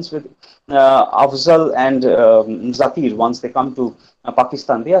 which happens with Afzal and Zakir. Once they come to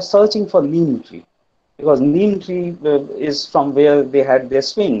Pakistan, they are searching for neem tree, because neem tree is from where they had their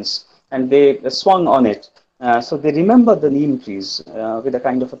swings, and they swung on it. So they remember the neem trees with a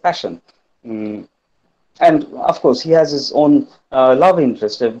kind of a passion. Mm. And of course, he has his own love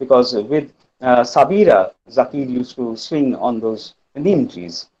interest, because with Sabira, Zakir used to swing on those neem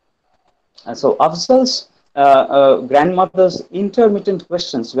trees. And so Afzal's grandmother's intermittent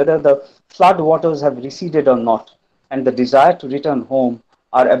questions whether the flood waters have receded or not, and the desire to return home,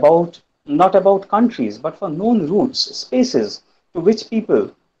 are about not about countries, but for known routes, spaces to which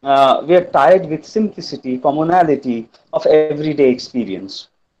people were tied with simplicity, commonality of everyday experience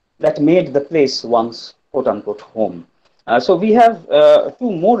that made the place one's quote unquote home. So we have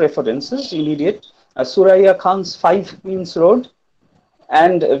two more references immediate. Suraya Khan's Five Queens Road,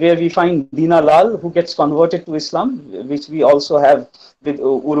 and where we find Dina Lal, who gets converted to Islam, which we also have with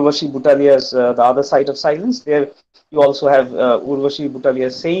Urvashi Butalia's The Other Side of Silence. There you also have Urvashi Butalia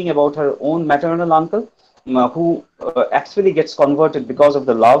saying about her own maternal uncle, who actually gets converted because of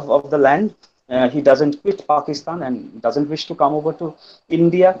the love of the land. He doesn't quit Pakistan and doesn't wish to come over to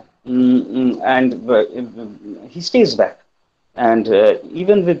India, and he stays back. And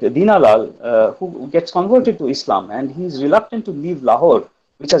even with Dina Lal, who gets converted to Islam, and he's reluctant to leave Lahore,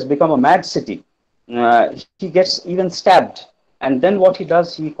 which has become a mad city. He gets even stabbed. And then what he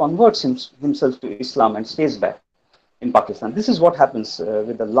does, he converts himself to Islam and stays back in Pakistan. This is what happens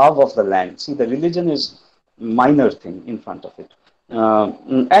with the love of the land. See, the religion is minor thing in front of it.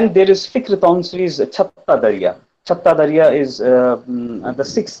 And there is Fikr Tonsri's Chatta Darya. Chatta Darya is the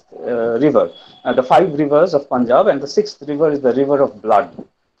sixth river, the five rivers of Punjab, and the sixth river is the river of blood.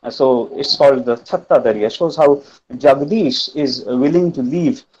 So it's called the Chatta Darya. Shows how Jagdish is willing to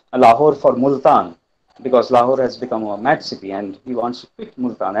leave Lahore for Multan, because Lahore has become a mad city, and he wants to quit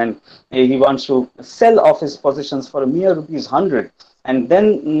Multan, and he wants to sell off his possessions for a mere rupees 100. And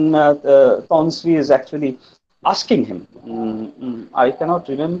then Tonsri is actually asking him, I cannot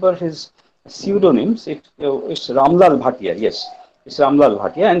remember his pseudonyms, it's Ramlal Bhatia, yes, it's Ramlal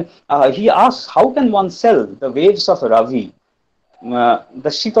Bhatia, and he asks, how can one sell the waves of Ravi, the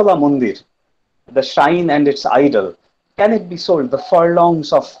Shitala Mandir, the shrine and its idol? Can it be sold? The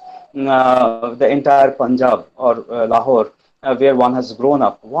furlongs of the entire Punjab or Lahore, where one has grown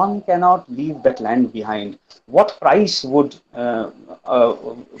up. One cannot leave that land behind. What price would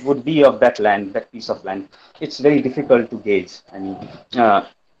be of that land, that piece of land? It's very difficult to gauge. I mean,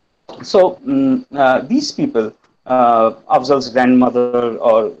 these people, Afzal's grandmother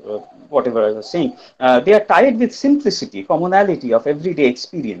or whatever I was saying, they are tied with simplicity, commonality of everyday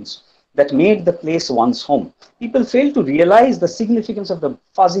experience that made the place one's home. People fail to realize the significance of the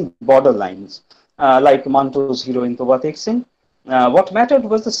fuzzy borderlines, like Manto's heroine Toba Tek Singh. What mattered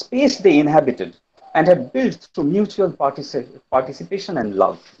was the space they inhabited, and had built through mutual participation and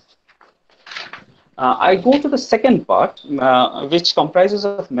love. I go to the second part, which comprises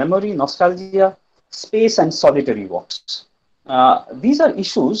of memory, nostalgia, space, and solitary walks. These are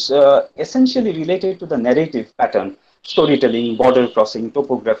issues essentially related to the narrative pattern, storytelling, border crossing,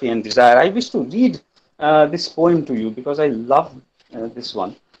 topography, and desire. I wish to read this poem to you because I love this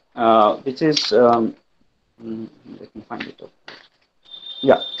one, which is, let me find it.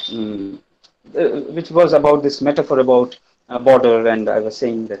 Yeah, which was about this metaphor about border, and I was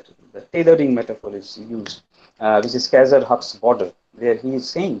saying that the tailoring metaphor is used, which is Kaiser Huck's Border, where he is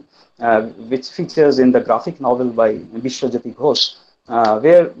saying, which features in the graphic novel by Vishwajyoti Ghosh,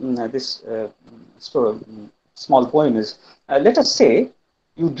 where this small poem is, let us say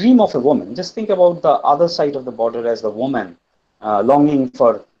you dream of a woman. Just think about the other side of the border as the woman longing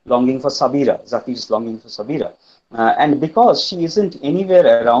for Sabira. Zakir's longing for Sabira, and because she isn't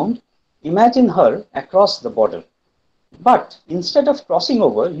anywhere around, imagine her across the border. But instead of crossing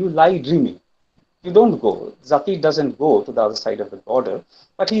over, you lie dreaming. You don't go. Zakir doesn't go to the other side of the border,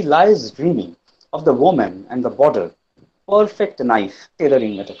 but he lies dreaming of the woman and the border. Perfect knife,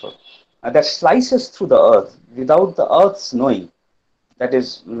 tailoring metaphor, that slices through the earth without the earth's knowing. That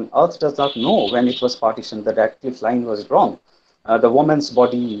is, Earth does not know when it was partitioned that Radcliffe line was wrong. The woman's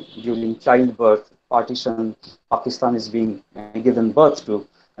body during childbirth, partition, Pakistan is being given birth to,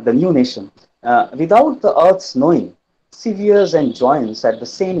 the new nation. Without the Earth's knowing, severes and joins at the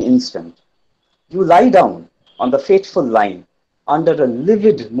same instant. You lie down on the fateful line under a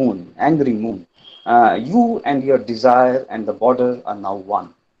livid moon, angry moon. You and your desire and the border are now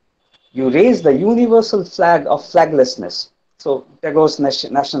one. You raise the universal flag of flaglessness. So Tagore's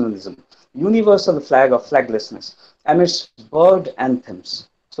nationalism, universal flag of flaglessness amidst bird anthems.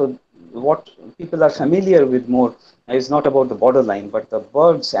 So what people are familiar with more is not about the borderline, but the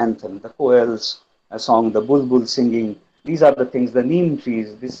bird's anthem, the koel's song, the bulbul singing. These are the things, the neem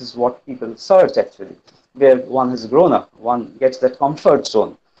trees. This is what people search actually, where one has grown up, one gets that comfort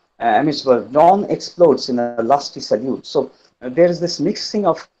zone. Amidst the dawn explodes in a lusty salute. So there is this mixing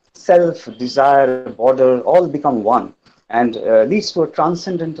of self, desire, border, all become one, and leads to a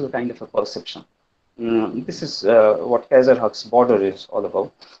transcendental kind of a perception. This is what Kaiser Huck's Border is all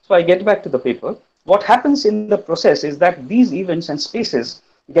about. So I get back to the paper. What happens in the process is that these events and spaces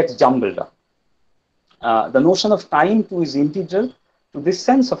get jumbled up. The notion of time too is integral to this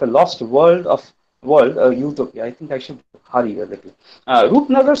sense of a lost world, utopia. I think I should hurry a little.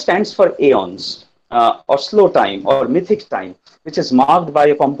 Rupnagar stands for aeons, or slow time, or mythic time, which is marked by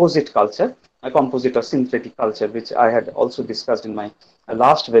a composite culture, a composite or synthetic culture, which I had also discussed in my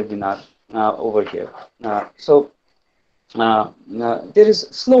last webinar over here. There is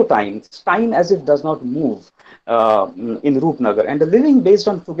slow time, time as if does not move in Rupnagar, and the living based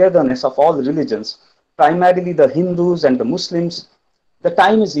on togetherness of all religions, primarily the Hindus and the Muslims, the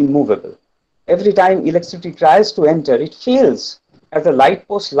time is immovable. Every time electricity tries to enter, it fails as the light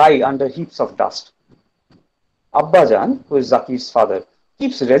posts lie under heaps of dust. Abbajan, who is Zakir's father,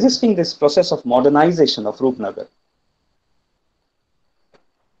 keeps resisting this process of modernization of Rupnagar.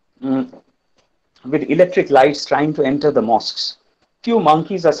 With electric lights trying to enter the mosques. Few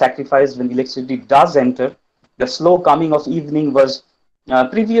monkeys are sacrificed when electricity does enter. The slow coming of evening was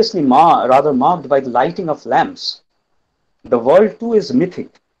previously rather marked by the lighting of lamps. The world too is mythic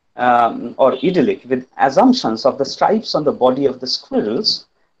or idyllic, with assumptions of the stripes on the body of the squirrels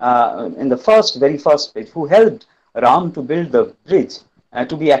in the very first page, who helped Ram to build the bridge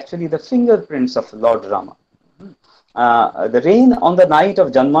to be actually the fingerprints of Lord Rama. The rain on the night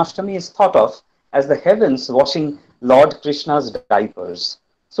of Janmashtami is thought of as the heavens washing Lord Krishna's diapers.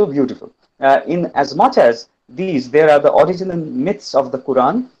 So beautiful. In as much as these, there are the original myths of the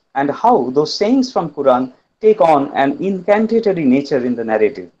Quran and how those sayings from Quran take on an incantatory nature in the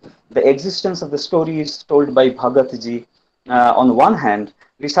narrative. The existence of the stories told by Bhagat ji, on one hand,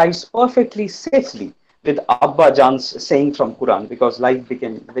 recites perfectly safely with Abba Jan's saying from Quran, because life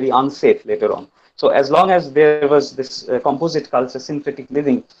became very unsafe later on. So as long as there was this composite culture, synthetic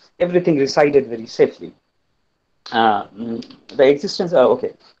living, everything resided very safely. The existence,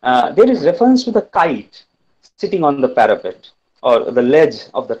 there is reference to the kite sitting on the parapet or the ledge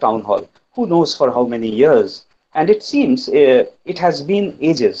of the town hall, who knows for how many years. And it seems it has been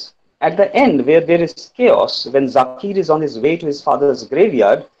ages. At the end, where there is chaos, when Zakir is on his way to his father's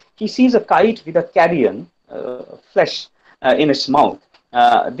graveyard, he sees a kite with a carrion, flesh in its mouth.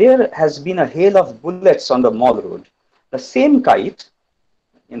 There has been a hail of bullets on the mall road. The same kite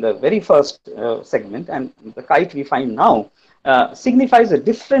in the very first segment and the kite we find now signifies a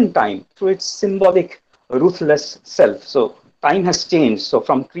different time through its symbolic ruthless self. So time has changed. So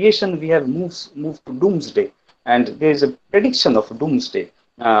from creation, we have moved to doomsday, and there is a prediction of doomsday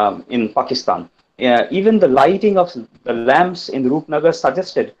in Pakistan. Even the lighting of the lamps in Rupnagar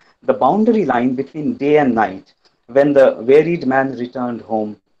suggested the boundary line between day and night. When the wearied man returned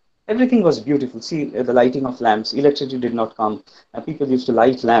home, everything was beautiful. See, the lighting of lamps, electricity did not come. People used to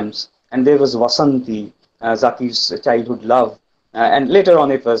light lamps, and there was Vasanti, Zakir's childhood love, and later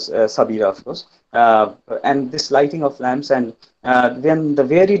on it was Sabira, of course. And this lighting of lamps, and when the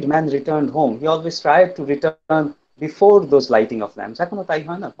wearied man returned home, he always tried to return before those lighting of lamps. এখনো তাই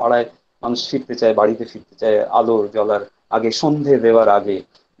হয় না, পাড়ায় মানুষ ফিরতে চায়, বাড়িতে ফিরতে চায় আলোর জ্বলার আগে, সন্ধে দেওয়ার আগে,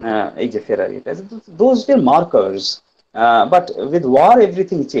 এই যে ফেরার এটা, those were markers. But with war,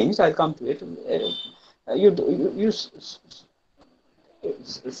 everything changed. I'll come to it. You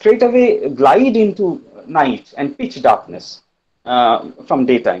straight away glide into night and pitch darkness from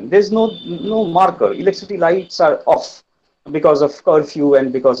daytime. There's no marker. Electricity lights are off because of curfew and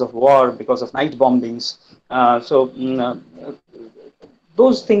because of war, because of night bombings.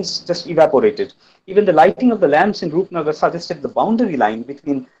 Those things just evaporated. Even the lighting of the lamps in Rupnagar suggested the boundary line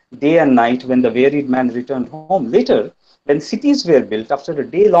between day and night when the wearied man returned home. Later, when cities were built after a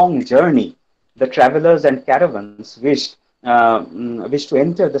day-long journey, the travelers and caravans wished to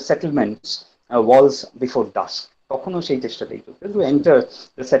enter the settlements walls before dusk. To enter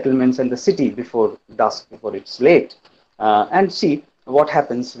the settlements and the city before dusk, before it's late. And see what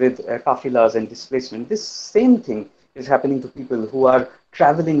happens with kafilas and displacement. This same thing is happening to people who are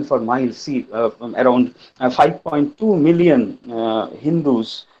traveling for miles. See, around 5.2 million Hindus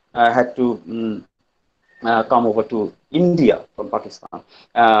had to come over to India from Pakistan,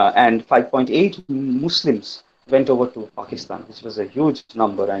 and 5.8 Muslims went over to Pakistan, which was a huge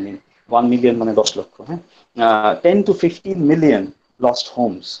number. I mean, 1 million mane 10 lakh, 10 to 15 million lost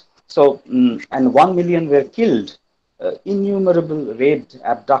homes. So, and 1 million were killed, innumerable raped,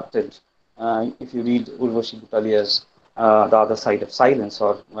 abducted. If you read Urvashi Butalia's The Other Side of Silence,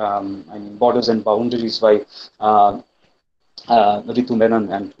 or I mean, Borders and Boundaries by Ritu Menon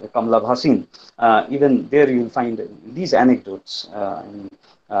and Kamla Bhasin, even there you'll find these anecdotes,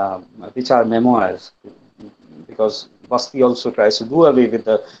 which are memoirs, because Basti also tries to do away with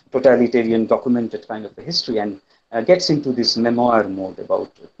the totalitarian documented kind of a history and gets into this memoir mode about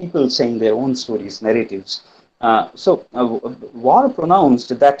people saying their own stories, narratives. War pronounced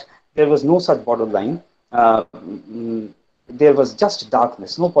that there was no such borderline. There was just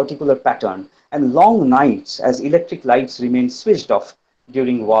darkness, no particular pattern, and long nights as electric lights remained switched off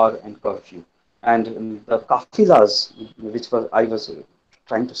during war and curfew. And the kafilas, which I was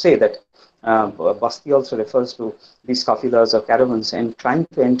trying to say that Basti also refers to these kafilas or caravans and trying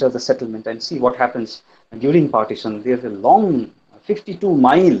to enter the settlement and see what happens during partition. There's a long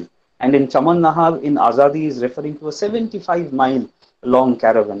 52-mile, and in Chaman Nahar in Azadi is referring to a 75-mile long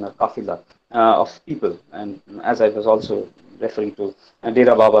caravan or kafila of people. And as I was also referring to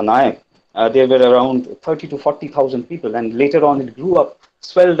Dera Baba Naik, there were around 30 to 40,000 people, and later on it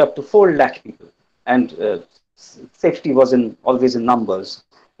swelled up to 4 lakh people. And safety was always in numbers,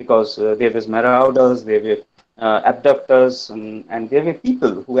 because there was marauders, there were abductors, and there were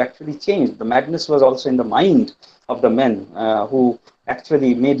people who actually changed. The madness was also in the mind of the men who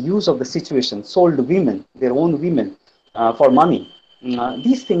actually made use of the situation, sold women, their own women, for money.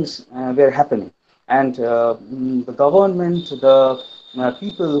 These things were happening. And the government, the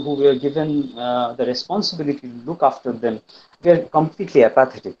people who were given the responsibility to look after them, were completely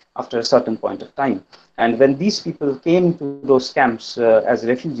apathetic after a certain point of time. And when these people came to those camps as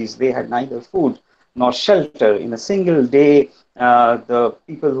refugees, they had neither food nor shelter. In a single day, the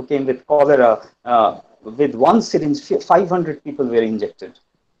people who came with cholera, with one syringe, 500 people were injected.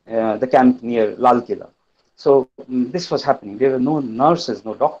 The camp near Lal Killa. So this was happening. There were no nurses,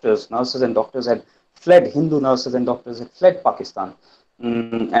 no doctors. Nurses and doctors had fled. Hindu nurses and doctors had fled Pakistan.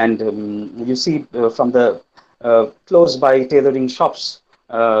 You see from the close by tailoring shops,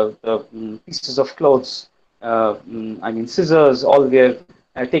 the pieces of clothes, I mean scissors, all were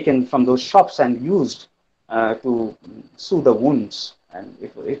taken from those shops and used to sew the wounds. And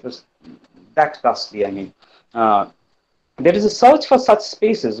it was that costly. I mean, there is a search for such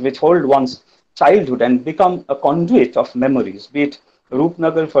spaces which hold one's childhood and become a conduit of memories, be it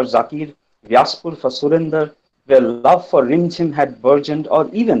Rupnagar for Zakir, Vyaspur for Surinder, where love for Rimchim had burgeoned, or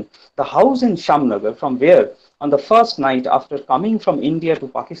even the house in Shamnagar, from where, on the first night after coming from India to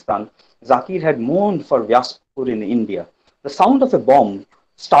Pakistan, Zakir had mourned for Vyaspur in India. The sound of a bomb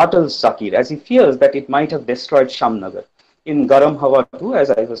startles Zakir as he fears that it might have destroyed Shamnagar. In Garam Hawa too,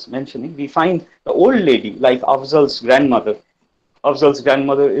 as I was mentioning, we find the old lady like Afzal's grandmother. Afzal's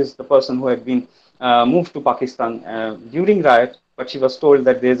grandmother is the person who had been moved to Pakistan during riot, but she was told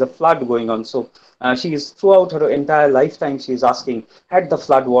that there is a flood going on. So she is throughout her entire lifetime, she is asking, had the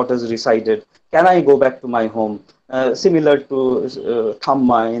flood waters receded? Can I go back to my home? Similar to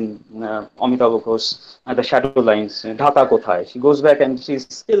Thamma in Amitabh Ghosh, The Shadow Lines, Dhaka Kothay. She goes back and she's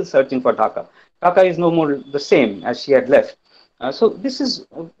still searching for Dhaka. Dhaka is no more the same as she had left. So this is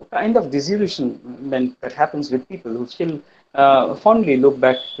a kind of disillusionment that happens with people who still fondly look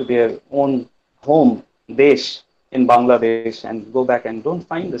back to their own home, Desh in Bangladesh, and go back and don't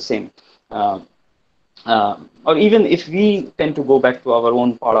find the same. Uh, or even if we tend to go back to our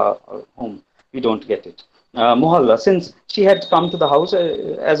own para or home, we don't get it. Mohalla, since she had come to the house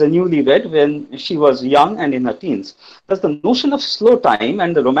as a newlywed when she was young and in her teens, thus the notion of slow time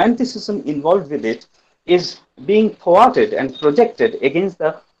and the romanticism involved with it is being thwarted and projected against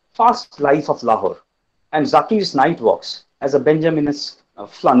the fast life of Lahore and Zakir's night walks as a Benjaminesque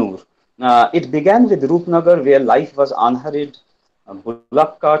flaneur. It began with Rupnagar, where life was unhurried.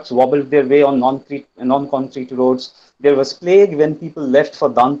 Bullock carts wobbled their way on non-concrete roads. There was plague when people left for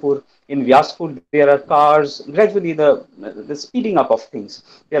Danpur. In Vyaspur, there are cars. Gradually, the speeding up of things.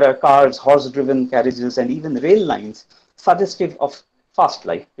 There are cars, horse-driven carriages, and even rail lines, suggestive of fast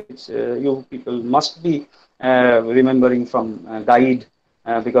life, which you people must be remembering from Guide,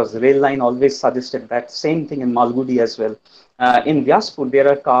 because the rail line always suggested that same thing in Malgudi as well. In Vyaspur, there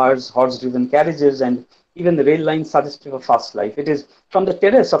are cars, horse-driven carriages, and even the rail line suggestive of fast life. It is from the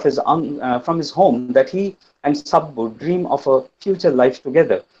terrace of from his home that he and Sabbu dream of a future life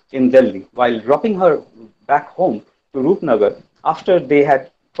together in Delhi, while dropping her back home to Rupnagar after they had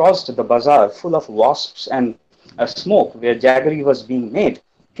crossed the bazaar full of wasps and smoke where jaggery was being made.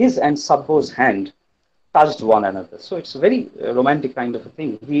 His and Sabbo's hand touched one another. So it's a very romantic kind of a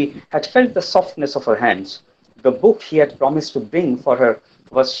thing. He had felt the softness of her hands. The book he had promised to bring for her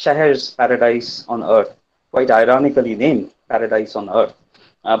was Shaher's Paradise on Earth, quite ironically named Paradise on Earth.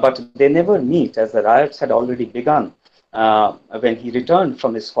 But they never meet as the riots had already begun when he returned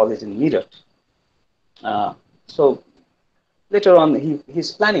from his college in Meerut. So later on,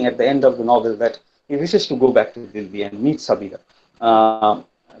 he's planning at the end of the novel that he wishes to go back to Delhi and meet Sabira.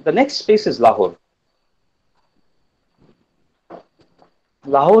 The next space is Lahore.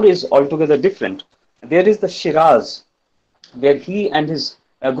 Lahore is altogether different. There is the Shiraz, where he and his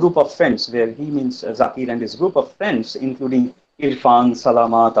group of friends, where he means Zakir and his group of friends, including Irfan,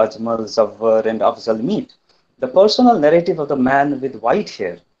 Salamat, Ajmal, Zawar, and Afzal meet. The personal narrative of the man with white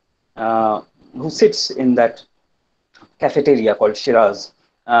hair who sits in that cafeteria called Shiraz,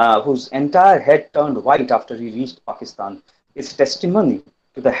 whose entire head turned white after he reached Pakistan, is testimony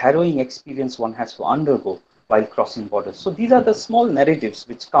to the harrowing experience one has to undergo while crossing borders. So these are the small narratives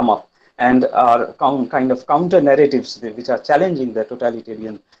which come up and are kind of counter narratives which are challenging the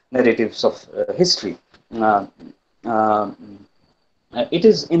totalitarian narratives of history. Uh, uh, it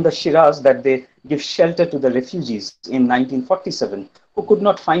is in the Shiraz that they give shelter to the refugees in 1947 who could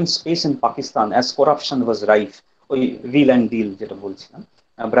not find space in Pakistan as corruption was rife. Wheel and deal,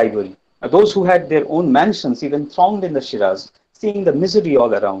 bribery. Those who had their own mansions even thronged in the Shiraz, seeing the misery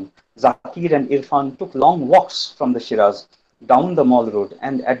all around. Zakir and Irfan took long walks from the Shiraz down the Mall Road,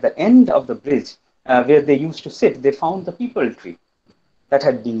 and at the end of the bridge where they used to sit, they found the peepal tree that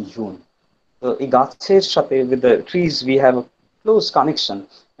had been hewn. So, with the trees, we have a close connection,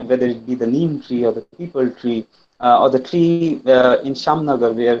 and whether it be the neem tree or the peepal tree or the tree in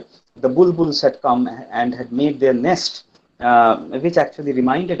Shamnagar where the bulbuls had come and had made their nest, which actually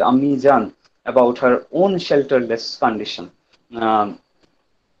reminded Ammi Jan about her own shelterless condition. Um,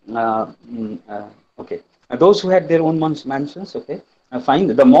 okay. Those who had their own mansions, okay, find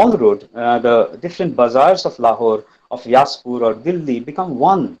the Mall Road, the different bazaars of Lahore, of Yaspur or Delhi become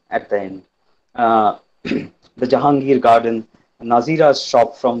one at the end. The Jahangir Garden, Nazira's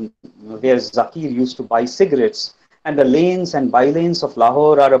shop from where Zakir used to buy cigarettes, and the lanes and bylanes of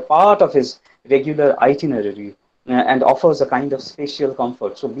Lahore are a part of his regular itinerary and offers a kind of spatial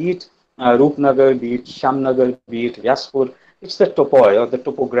comfort. So be it Rupnagar, be it Shamnagar, be it Vyaspur, it's the topoi or the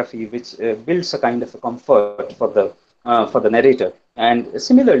topography which builds a kind of a comfort for the narrator. And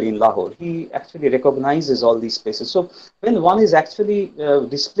similarly in Lahore, he actually recognizes all these places. So when one is actually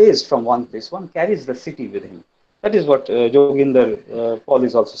displaced from one place, one carries the city with him. That is what Joginder Paul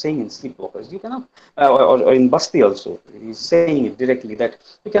is also saying in Sleepwalkers. You cannot, or in Basti also, he's saying it directly that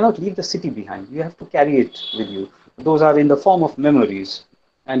you cannot leave the city behind. You have to carry it with you. Those are in the form of memories,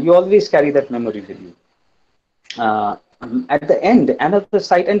 and you always carry that memory with you. At the end, another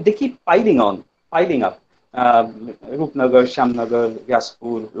site, and they keep piling up. Rupnagar, Shamnagar,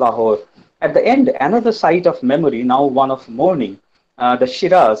 Yaspur, Lahore. At the end, another site of memory, now one of mourning, the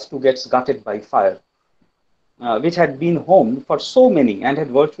Shiraz too gets gutted by fire, which had been home for so many and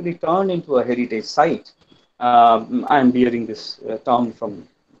had virtually turned into a heritage site. I'm bearing this term from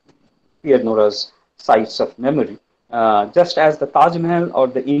Pierre Nora's sites of memory. Just as the Taj Mahal or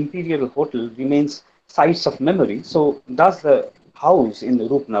the Imperial Hotel remains sites of memory, so does the house in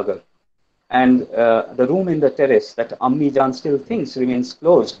Rupnagar. And the room in the terrace that Ammi Jan still thinks remains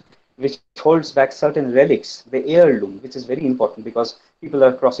closed, which holds back certain relics, the heirloom, which is very important because people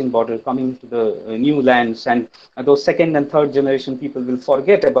are crossing border, coming to the new lands, and those second and third generation people will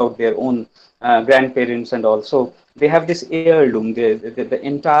forget about their own grandparents and all. So they have this heirloom, the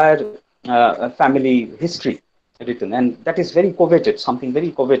entire family history written, and that is very coveted, something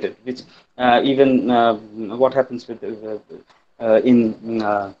very coveted, which even what happens with in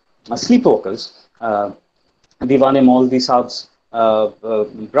sleepwalkers. Divane Maulvi Saab's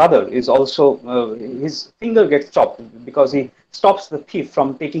brother is also, his finger gets chopped because he stops the thief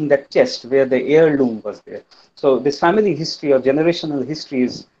from taking that chest where the heirloom was there. So this family history or generational history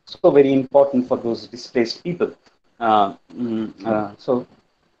is so very important for those displaced people. So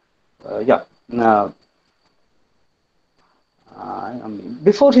yeah.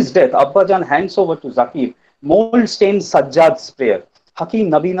 Before his death, Abbajan hands over to Zakir mold-stained Sajjad's prayer, Hakim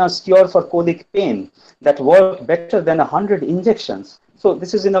Nabina's cure for colic pain that worked better than 100 injections. So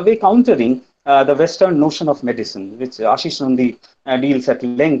this is in a way countering the Western notion of medicine, which Ashish Nundi deals at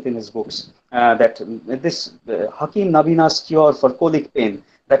length in his books, that this Hakim Nabina's cure for colic pain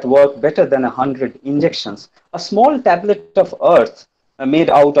that worked better than 100 injections, a small tablet of earth made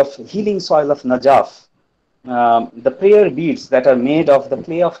out of healing soil of Najaf, the prayer beads that are made of the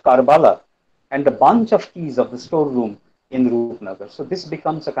clay of Karbala, and the bunch of keys of the storeroom in Rupnagar. So this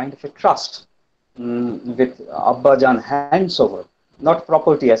becomes a kind of a trust with Abbajan hands over, not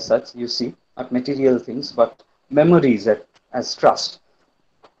property as such, you see, not material things, but memories as trust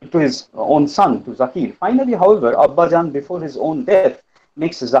to his own son, to Zakir. Finally, however, Abbajan, before his own death,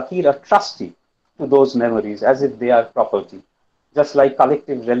 makes Zakir a trustee to those memories as if they are property. Just like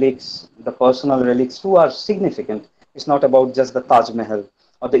collective relics, the personal relics too are significant. It's not about just the Taj Mahal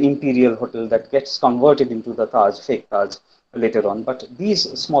or the Imperial Hotel that gets converted into the Taj, fake Taj later on. But these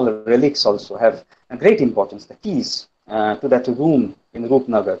smaller relics also have a great importance. The keys to that room in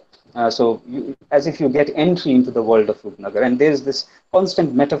Rupnagar. So as if you get entry into the world of Rupnagar. And there's this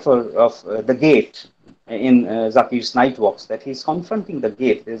constant metaphor of the gate in Zakir's night walks, that he's confronting the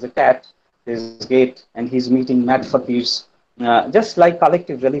gate. There's a cat, there's gate, and he's meeting mad fakirs. Just like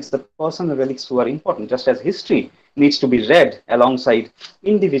collective relics, the personal relics too are important, just as history needs to be read alongside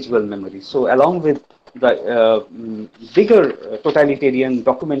individual memories. So along with the bigger totalitarian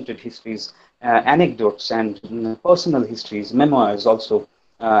documented histories, anecdotes and personal histories, memoirs also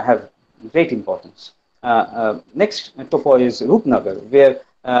have great importance. Next topo is Rupnagar, where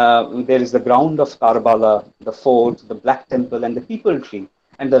there is the ground of Karbala, the fort, the Black Temple, and the People Tree,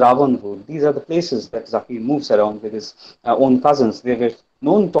 and the Ravan Wood. These are the places that Zakir moves around with his own cousins. There were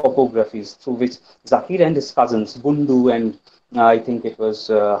known topographies through which Zakir and his cousins, Bundu and I think it was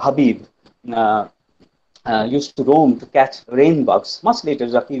Habib, uh, used to roam to catch rain bugs. Much later,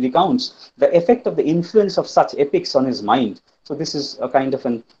 Zakir recounts the effect of the influence of such epics on his mind. So this is a kind of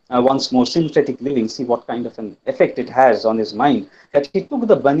an once more synthetic living. See what kind of an effect it has on his mind. That he took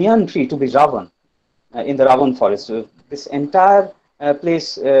the banyan tree to be Ravan in the Ravan forest. This entire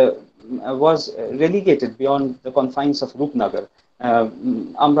place was relegated beyond the confines of Rupnagar.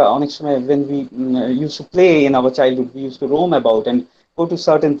 আমরা অনেক সময় when we used to play in our childhood, we used to roam about and go to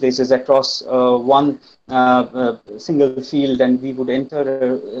certain places across one single field, and we would enter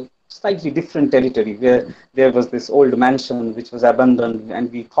a slightly different territory where there was this old mansion which was abandoned, and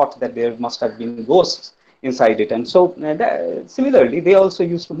we thought that there must have been ghosts inside it. And so similarly, they also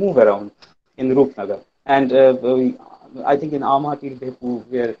used to move around in Rupnagar. And I think in Amhatir Bhepu,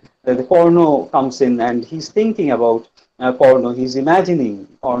 where the Korno comes in and he's thinking about Korno, he's imagining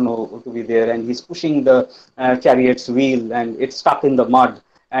Korno to be there, and he's pushing the chariot's wheel and it's stuck in the mud.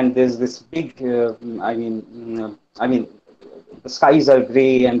 And there's this big, I mean, the skies are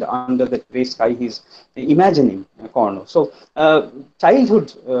gray, and under the gray sky, he's imagining Korno. So childhood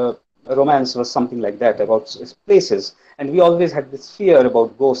romance was something like that, about places. And we always had this fear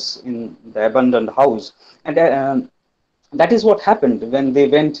about ghosts in the abandoned house. And that is what happened when they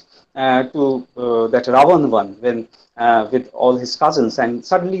went to that Ravan one, when with all his cousins, and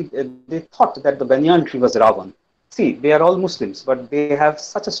suddenly they thought that the banyan tree was Ravan. See, they are all Muslims, but they have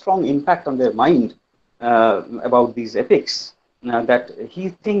such a strong impact on their mind about these epics that he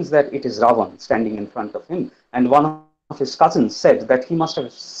thinks that it is Ravan standing in front of him. And one of his cousins said that he must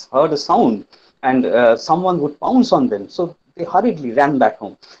have heard a sound and someone would pounce on them. So they They hurriedly ran back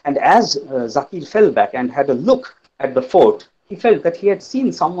home. And as Zakir fell back and had a look at the fort, he felt that he had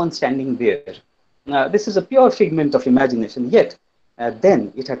seen someone standing there. This is a pure figment of imagination, yet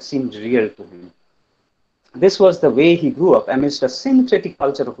then it had seemed real to him. This was the way he grew up amidst a syncretic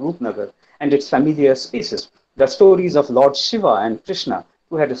culture of Rupnagar and its familiar spaces. The stories of Lord Shiva and Krishna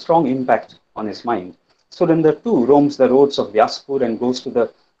who had a strong impact on his mind. Surinder too roams the roads of Vyaspur and goes to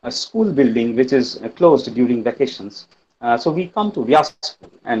the school building which is closed during vacations. So we come to Vyaspur,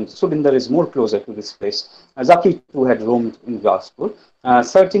 and Surinder is more closer to this place. Zaki too had roamed in Vyaspur,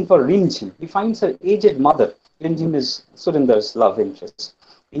 searching for Rimjim. He finds her aged mother. Rimjim is Surinder's love interest.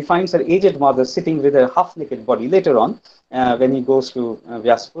 He finds her aged mother sitting with her half-naked body. Later on, when he goes to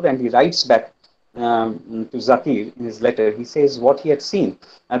Vyaspur and he writes back to Zakir in his letter, he says what he had seen.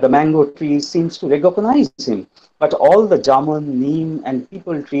 The mango tree seems to recognize him, but all the jamun, neem, and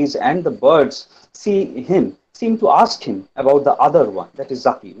people trees and the birds seem to ask him about the other one. That is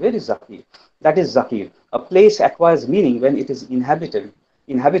Zakir. Where is Zakir? That is Zakir. A place acquires meaning when it is inhabited,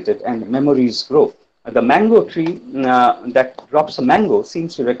 and memories grow. The mango tree that drops a mango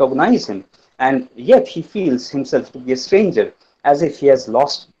seems to recognize him, and yet he feels himself to be a stranger, as if he has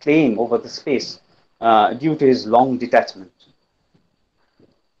lost claim over the space due to his long detachment.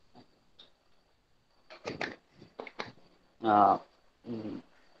 Uh,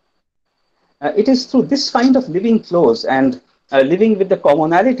 it is through this kind of living close and living with the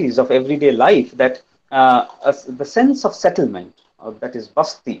commonalities of everyday life that the sense of settlement, that is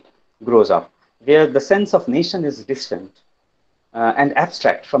Basti, grows up, where the sense of nation is distant and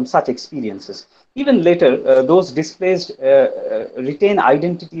abstract from such experiences. Even later, those displaced retain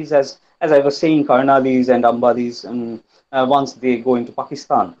identities as I was saying, Karnalis and Ambalis, once they go into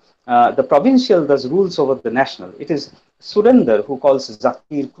Pakistan. The provincial thus rules over the national. It is Surinder who calls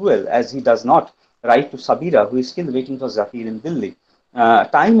Zakir cruel, as he does not write to Sabira, who is still waiting for Zakir in Delhi.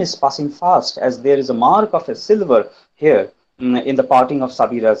 Time is passing fast, as there is a mark of a silver here in the parting of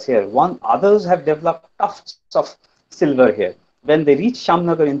Sabira's hair. Others have developed tufts of silver here. When they reach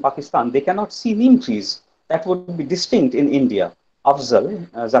Shamnagar in Pakistan, they cannot see neem trees that would be distinct in India. Afzal,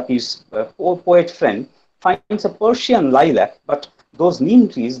 Zakir's poet friend, finds a Persian lilac, but those neem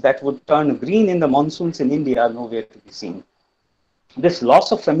trees that would turn green in the monsoons in India are nowhere to be seen. This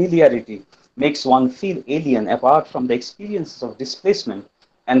loss of familiarity makes one feel alien apart from the experiences of displacement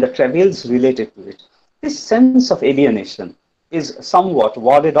and the travails related to it. This sense of alienation is somewhat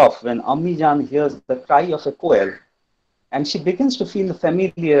warded off when Ammi Jan hears the cry of a koel, and she begins to feel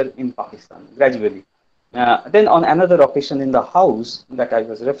familiar in Pakistan gradually. Then on another occasion in the house that I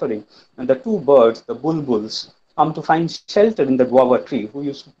was referring, the two birds, the bulbuls, come to find shelter in the guava tree, who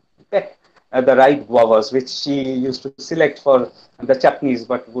used to peck the ripe guavas, which she used to select for the chutneys,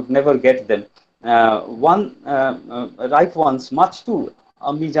 but would never get them. One ripe ones, much to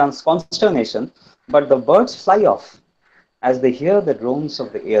Ammi Jan's consternation, but the birds fly off as they hear the drones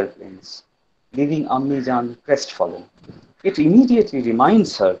of the airplanes, leaving Ammi Jan crestfallen. It immediately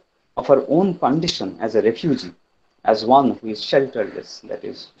reminds her of her own condition as a refugee, as one who is shelterless, that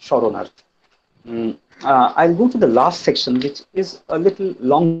is, Shoronar. I'll go to the last section, which is a little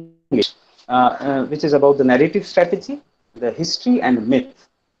longish, which is about the narrative strategy, the history and myth.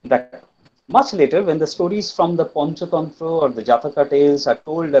 That much later, when the stories from the Panchatantra or the Jataka tales are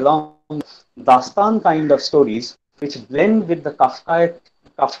told along Dastan kind of stories, which blend with the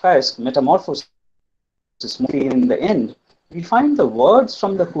Kafkaesque metamorphosis, in the end, we find the words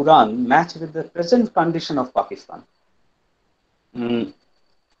from the Quran match with the present condition of Pakistan.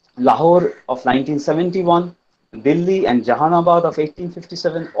 Lahore of 1971, Delhi and Jahanabad of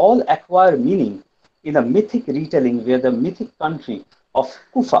 1857 all acquire meaning in a mythic retelling where the mythic country of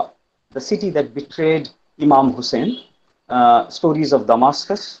Kufa, the city that betrayed Imam Husain, stories of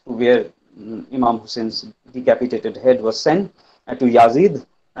Damascus, where Imam Husain's decapitated head was sent, to Yazid,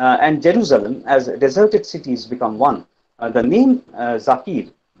 and Jerusalem as deserted cities become one. The name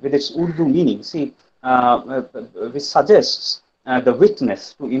Zakir, with its Urdu meaning, which suggests the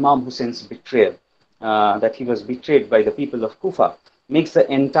witness to Imam Husain's betrayal, that he was betrayed by the people of Kufa, makes the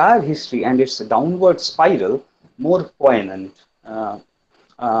entire history and its downward spiral more poignant.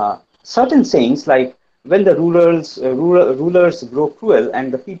 Certain sayings like, when the rulers grow cruel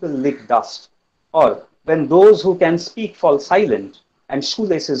and the people lick dust, or when those who can speak fall silent and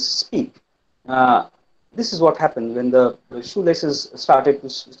shoelaces speak. This is what happened when the shoelaces start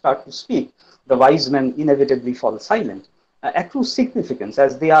to speak. The wise men inevitably fall silent. Accrue significance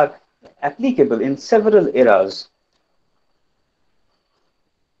as they are applicable in several eras.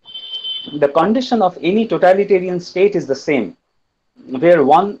 The condition of any totalitarian state is the same, where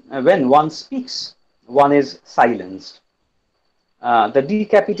when one speaks, one is silenced. The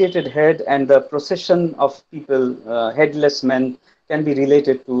decapitated head and the procession of people, headless men, can be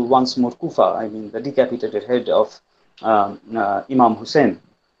related to once more Kufa. I mean, the decapitated head of Imam Husain,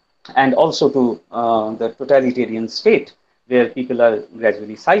 and also to the totalitarian state where people are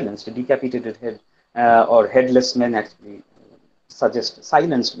gradually silenced. A decapitated head or headless men actually suggest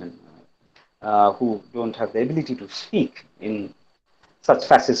silenced men who don't have the ability to speak in such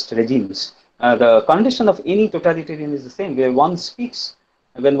fascist regimes. The condition of any totalitarian is the same, where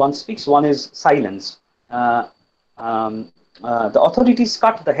when one speaks, one is silenced. Uh, the authorities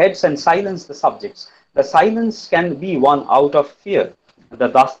cut the heads and silence the subjects. The silence can be one out of fear. The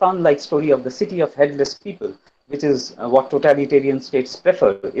Dastan-like story of the city of headless people, which is what totalitarian states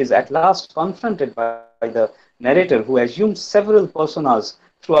prefer, is at last confronted by the narrator, who assumes several personas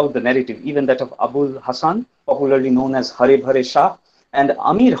throughout the narrative, even that of Abul Hasan, popularly known as Hare Bhare Shah, and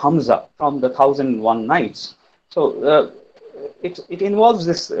Amir Hamza from the Thousand and One Nights. So it involves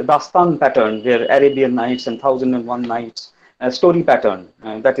this Dastan pattern, where Arabian Nights and Thousand and One Nights story pattern,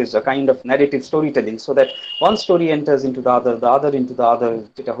 that is a kind of narrative storytelling, so that one story enters into the other into the other,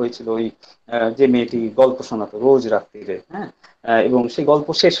 যেটা হয়েছিল ওই যে মেয়েটি গল্প শোনাতো রোজ রাত্রিরে, হ্যাঁ, এবং সেই গল্প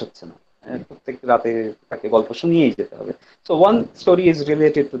শেষ হচ্ছে না, প্রত্যেক রাতে তাকে গল্প শুনিয়েই যেতে হবে. So one story is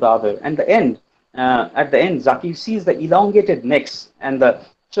related to the other, and at the end, Zakir sees the elongated necks and the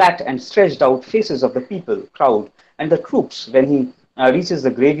flat and stretched out faces of the people, crowd, and the troops when he reaches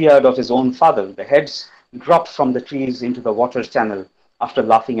the graveyard of his own father. The heads drop from the trees into the water channel after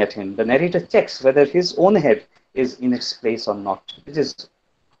laughing at him. The narrator checks whether his own head is in its place or not, which is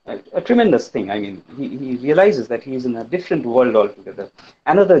a tremendous thing. I mean, he realizes that he is in a different world altogether.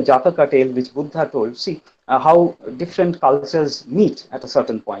 Another Jataka tale which Buddha told, see how different cultures meet at a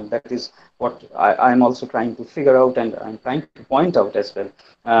certain point. That is what I am also trying to figure out, and I'm trying to point out as well,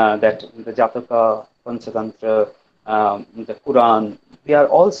 that the Jataka, Panchatantra, the Quran, they are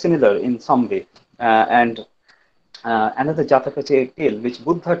all similar in some way. And another Jataka tale which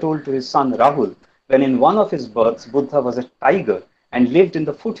Buddha told to his son Rahul, when in one of his births Buddha was a tiger and lived in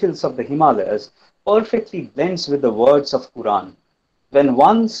the foothills of the Himalayas, perfectly blends with the words of Quran. When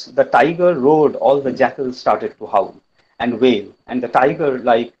once the tiger roared, all the jackals started to howl and wail, and the tiger,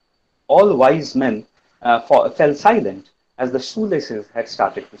 like all wise men, fell silent as the shoelaces had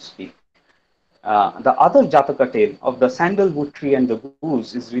started to speak. The other Jataka tale of the sandalwood tree and the goose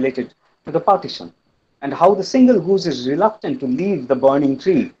is related to the partition, and how the single goose is reluctant to leave the burning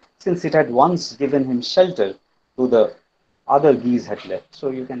tree since it had once given him shelter to the other geese had left. So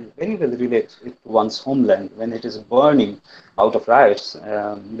you can very well relate it to one's homeland when it is burning out of riots.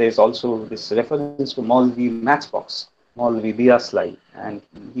 There's also this reference to Maulvi Matchbox, Maulvi Diaslai, and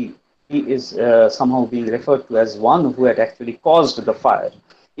he is somehow being referred to as one who had actually caused the fire,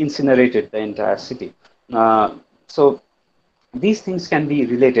 incinerated the entire city. So these things can be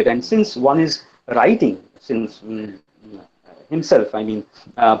related, and since one is writing, since himself, I mean,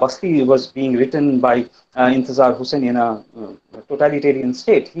 Basti was being written by Intizar Husain in a totalitarian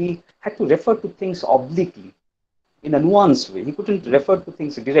state, he had to refer to things obliquely, in a nuanced way. He couldn't refer to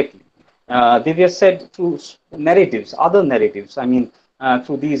things directly. They were said through narratives, other narratives, I mean,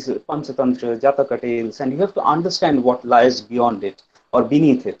 through these Panchatantra, Jataka tales, and you have to understand what lies beyond it or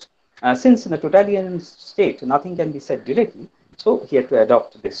beneath it. Since in a totalitarian state, nothing can be said directly, so he had to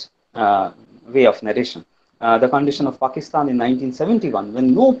adopt this way of narration. The condition of Pakistan in 1971,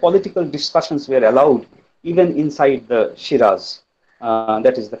 when no political discussions were allowed, even inside the Shiraz,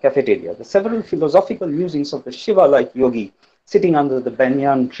 that is the cafeteria. The several philosophical musings of the Shiva-like yogi sitting under the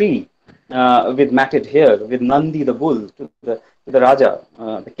banyan tree with matted hair, with Nandi the bull, to the Raja,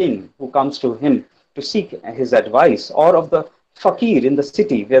 the king, who comes to him to seek his advice, or of the fakir in the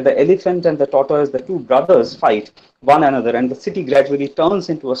city where the elephant and the tortoise, the two brothers, fight one another, and the city gradually turns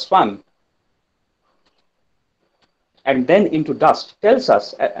into a swamp and then into dust, tells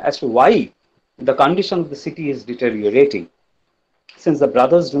us as to why the condition of the city is deteriorating, since the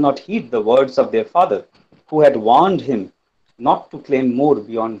brothers do not heed the words of their father, who had warned him not to claim more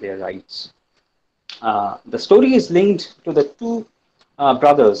beyond their rights. The story is linked to the two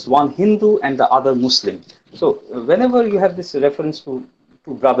brothers, one Hindu and the other Muslim. So whenever you have this reference to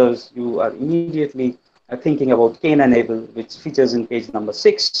two brothers, you are immediately thinking about Cain and Abel, which features in page number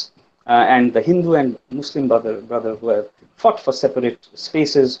 6, and the Hindu and Muslim brother who have fought for separate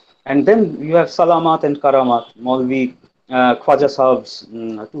spaces. And then you have Salamat and Karamat, Maulvi Khwaja Sahib's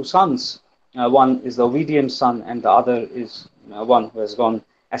two sons. One is the obedient son, and the other is one who has gone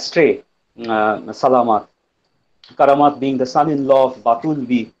astray, Salamat. Karamat being the son-in-law of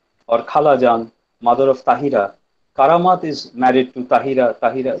Batulbi or Khalajan, mother of Tahira. Karamat is married to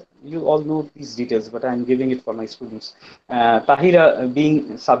Tahira. you all know these details, but I'm giving it for my students. Tahira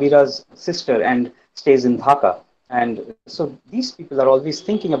being Sabira's sister and stays in Dhaka. And so these people are always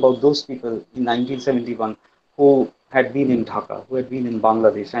thinking about those people in 1971 who had been in Dhaka, who had been in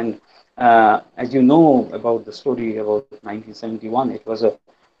Bangladesh. And as you know about the story about 1971, it was a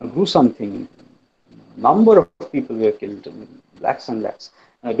gruesome thing. Number of people were killed, lakhs and lakhs.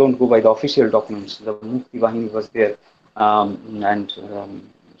 Don't go by the official documents. The Mukti Bahini was there, and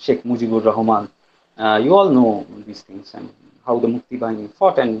Sheikh Mujibur Rahman. You all know these things and how the Mukti Bahini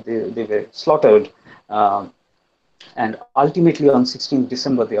fought, and they were slaughtered. And ultimately, on 16th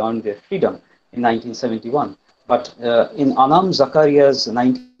December, they earned their freedom in 1971. But in Anam Zakaria's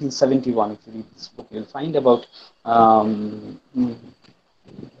 1971, if you read this book, you'll find about um,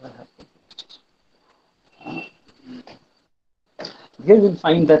 here we'll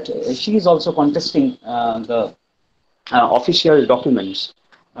find that she is also contesting the official documents.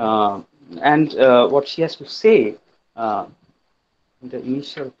 And what she has to say in the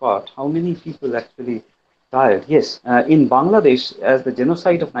initial part, how many people actually died? Yes, in Bangladesh, as the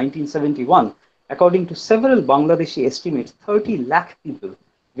genocide of 1971, according to several Bangladeshi estimates, 30 lakh people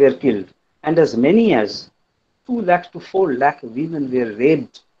were killed, and as many as 2 lakh to 4 lakh women were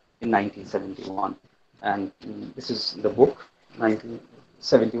raped in 1971. And this is the book,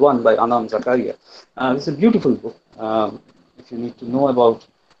 1971 by Anam Zakaria. It's a beautiful book. If you need to know about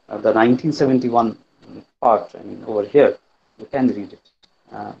the 1971 part, I mean, over here, you can read it.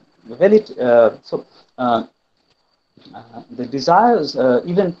 When it the desires,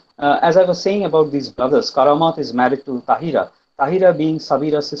 even as I was saying about these brothers, Karamat is married to Tahira. Tahira being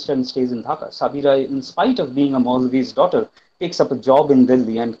Sabira's sister and stays in Dhaka. Sabira, in spite of being a Maulvi's daughter, takes up a job in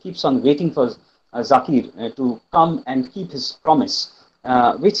Delhi and keeps on waiting for Zakir to come and keep his promise,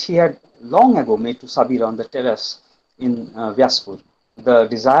 which he had long ago made to Sabira on the terrace in Vyaspur. The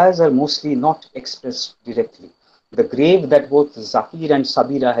desires are mostly not expressed directly. The grave that both Zakir and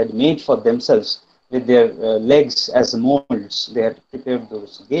Sabira had made for themselves with their legs as molds, they had prepared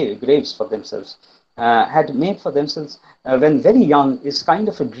those graves for themselves, had made for themselves when very young is kind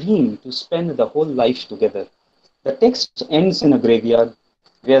of a dream to spend the whole life together. The text ends in a graveyard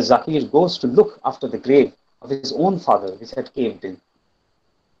where Zakir goes to look after the grave of his own father, which had caved in.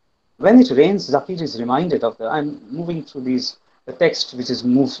 When it rains, Zakir is reminded of the. I'm moving through these the text, which is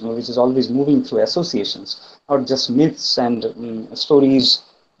always moving through associations, not just myths and stories,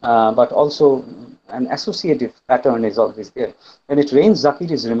 but also an associative pattern is always there. When it rains, Zakir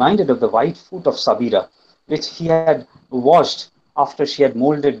is reminded of the white foot of Sabira, which he had washed after she had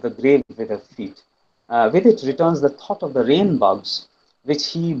molded the grave with her feet. With it returns the thought of the rain bugs, which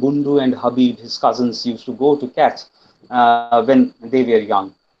he, Bundu, and Habib, his cousins, used to go to catch when they were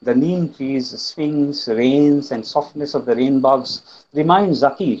young. The neem trees, swings, rains, and softness of the rain bugs remind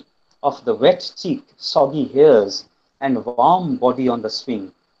Zakir of the wet cheek, soggy hairs, and warm body on the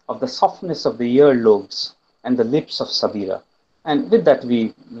swing, of the softness of the earlobes and the lips of Sabira. And with that,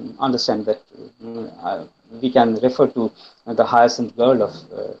 we understand that we can refer to the Hyacinth Girl of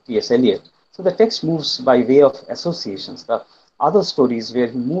T.S. Eliot. So the text moves by way of associations. The other stories where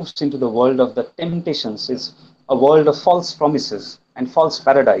he moves into the world of the temptations is a world of false promises and false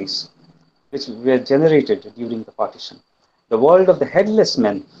paradise, which were generated during the partition. The world of the headless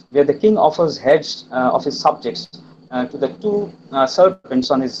men, where the king offers heads of his subjects to the two serpents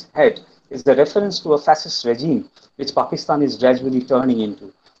on his head, is the reference to a fascist regime which Pakistan is gradually turning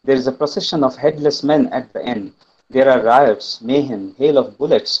into. There is a procession of headless men at the end. There are riots, mayhem, hail of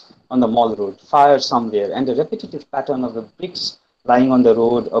bullets on the mall road, fire somewhere, and a repetitive pattern of the bricks lying on the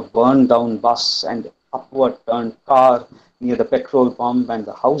road, a burned down bus, and upward turned car near the petrol pump, and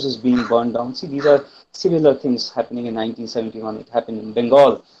the houses being burned down. See, these are similar things happening in 1971. It happened in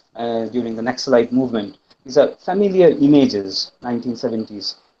Bengal during the Naxalite movement. These are familiar images,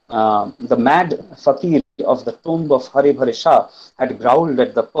 1970s. The mad fakir of the tomb of Hare Bhare Shah had growled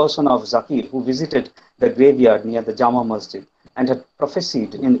at the person of Zakir, who visited the graveyard near the Jama Masjid, and had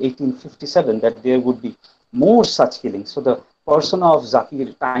prophesied in 1857 that there would be more such killings. So the persona of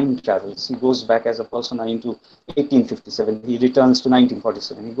Zakir time travels. He goes back as a persona into 1857. He returns to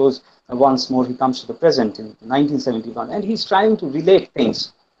 1947. He goes once more, he comes to the present in 1971, and he's trying to relate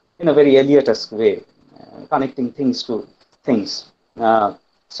things in a very Eliot-esque way, connecting things to things.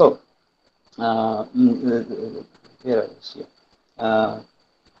 So, here I was,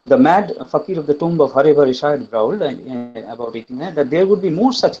 the mad fakir of the tomb of Hare Bhare Shah had growled about 1800 that there would be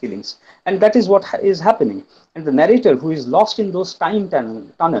more such killings, and that is what is happening. And the narrator, who is lost in those time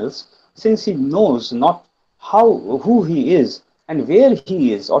tunnels, since he knows not who he is and where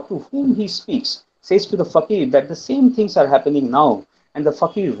he is or to whom he speaks, says to the fakir that the same things are happening now and the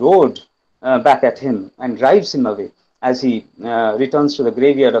fakir roared back at him and drives him away as he returns to the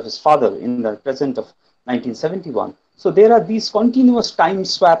graveyard of his father in the present of 1971. So there are these continuous time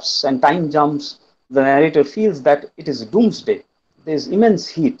swaps and time jumps. The narrator feels that it is doomsday. There is immense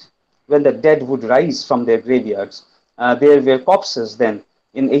heat when the dead would rise from their graveyards. There were corpses then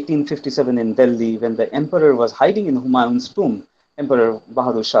in 1857 in Delhi when the emperor was hiding in Humayun's tomb, Emperor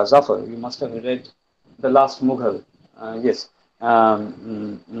Bahadur Shah Zafar. You must have read The Last Mughal. Yes,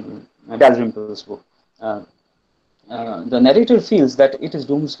 Dalrymple's book. The narrator feels that it is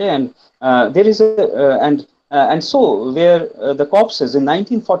doomsday, and there is a and so where the corpses in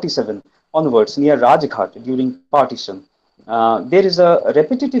 1947 onwards near Rajghat during partition, there is a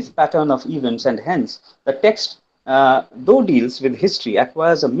repetitive pattern of events, and hence the text, though deals with history,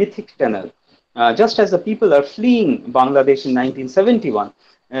 acquires a mythic tenor. Just as the people are fleeing Bangladesh in 1971,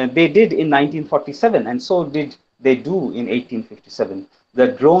 they did in 1947, and so did they do in 1857. The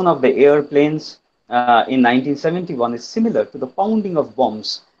drone of the airplanes in 1971 is similar to the pounding of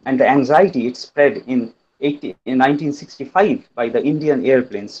bombs and the anxiety it spread in 1965 by the Indian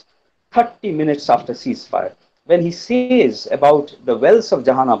airplanes 30 minutes after ceasefire. When he says about the wells of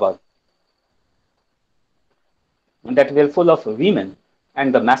Jahanabad that were full of women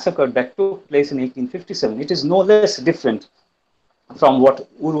and the massacre that took place in 1857, it is no less different from what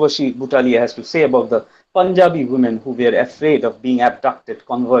Urvashi Butalia has to say about the Punjabi women who were afraid of being abducted,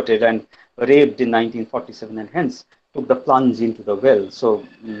 converted, and raped in 1947, and hence took the plunge into the well. So,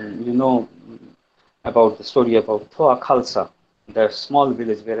 you know about the story about Thoa Khalsa, the small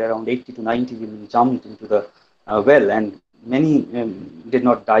village where around 80 to 90 women jumped into the well, and many did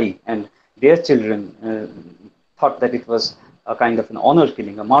not die, and their children thought that it was a kind of an honor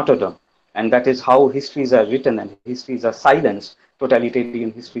killing, a martyrdom. And that is how histories are written and histories are silenced.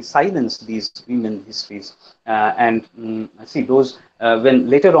 Totalitarian history silenced these women histories. See, those, when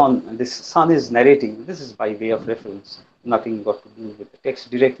later on this son is narrating, this is by way of reference, nothing got to do with the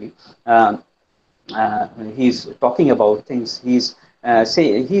text directly. He's talking about things. He's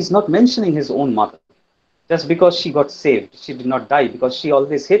not mentioning his own mother. Just because she got saved, she did not die because she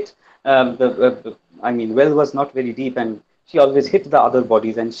always hit I mean, well was not very deep, and she always hit the other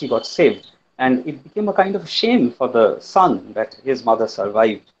bodies, and she got saved. And it became a kind of shame for the son that his mother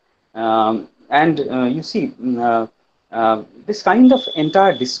survived. You see, this kind of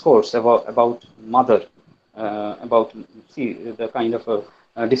entire discourse about mother, about see the kind of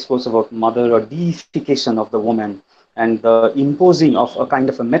a discourse about mother or deification of the woman, and the imposing of a kind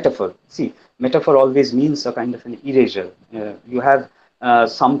of a metaphor. See, metaphor always means a kind of an erasure. You have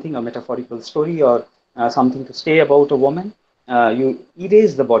something, a metaphorical story, or something to say about a woman. You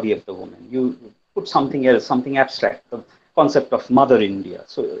erase the body of the woman. You put something else, something abstract, the concept of Mother India.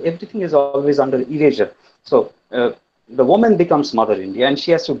 So everything is always under erasure. So the woman becomes Mother India, and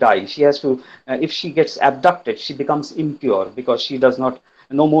she has to die. She has to, if she gets abducted, she becomes impure because she does not,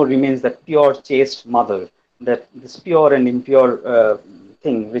 no more remains that pure, chaste mother, that this pure and impure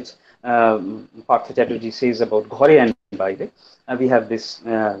thing, which Partha Chatterjee says about Ghore and Baire. We have this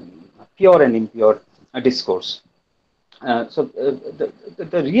pure and impure discourse.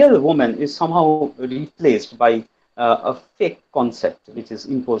 The real woman is somehow replaced by a fake concept which is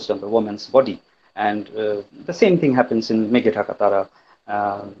imposed on the woman's body. And the same thing happens in Meghe Katara,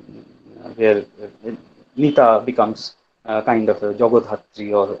 where Nita becomes kind of a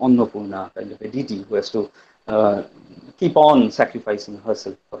Jagodhatri or Annapurna, kind of a deity who has to keep on sacrificing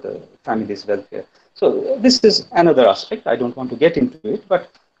herself for the family's welfare. So this is another aspect. I don't want to get into it, but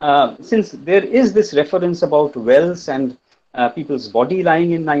since there is this reference about wells and people's body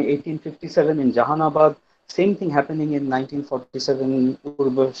lying in 1857 in Jahanabad, same thing happening in 1947,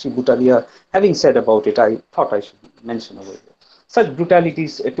 Urvashi Butalia having said about it, I thought I should mention over here. Such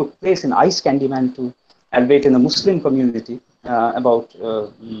brutalities took place in Ice Candyman too, albeit in the Muslim community, about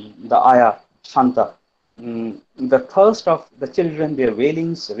the Aya Shanta. The thirst of the children, their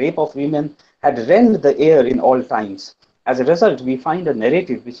wailings, rape of women had rent the air in all times. As a result, we find a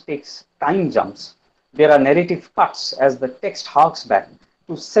narrative which takes time jumps. There are narrative cuts as the text harks back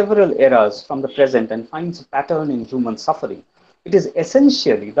to several eras from the present and finds a pattern in human suffering. It is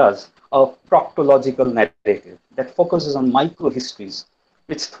essentially, thus, a proctological narrative that focuses on micro-histories,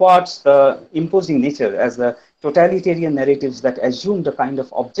 which thwarts the imposing nature as the totalitarian narratives that assumed a kind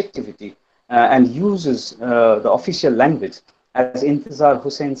of objectivity and uses the official language, as Intizar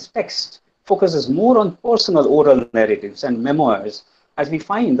Husain's text focuses more on personal oral narratives and memoirs, as we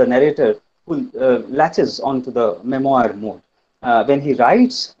find the narrator who latches onto the memoir mode. When he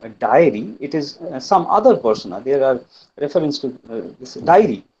writes a diary, it is some other persona. There are reference to this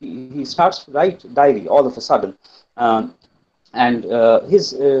diary. He starts to write diary all of a sudden. And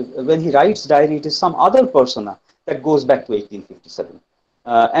his when he writes diary, it is some other persona that goes back to 1857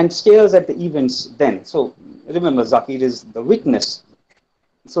 and stares at the events then. So remember, Zakir is the witness,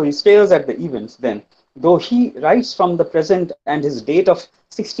 so he stares at the events then, though he writes from the present, and his date of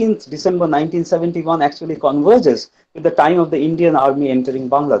 16th December 1971 actually converges with the time of the Indian army entering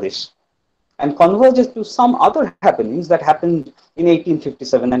Bangladesh, and converges to some other happenings that happened in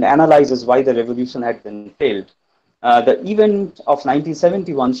 1857, and analyzes why the revolution had then failed. The event of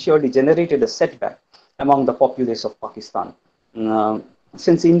 1971 surely generated a setback among the populace of Pakistan. Uh,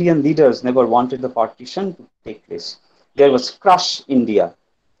 since Indian leaders never wanted the partition to take place, there was Crush India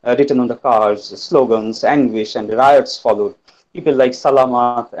written on the cars, slogans, anguish, and riots followed. People like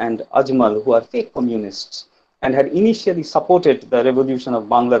Salamat and Ajmal, who are fake communists and had initially supported the revolution of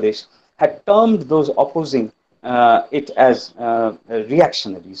Bangladesh, had termed those opposing it as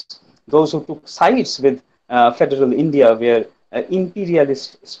reactionaries. Those who took sides with federal India were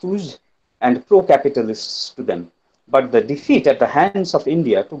imperialist stooges and pro-capitalists to them. But the defeat at the hands of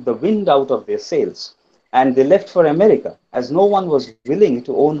India took the wind out of their sails, and they left for America, as no one was willing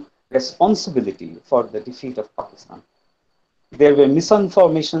to own responsibility for the defeat of Pakistan. There were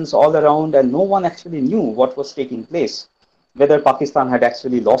misinformations all around, and no one actually knew what was taking place. Whether Pakistan had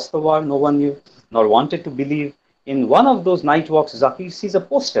actually lost the war, no one knew, nor wanted to believe. In one of those night walks, Zakir sees a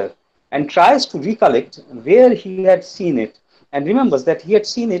poster and tries to recollect where he had seen it, and remembers that he had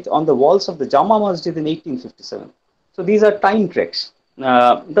seen it on the walls of the Jama Masjid in 1857. So these are time treks.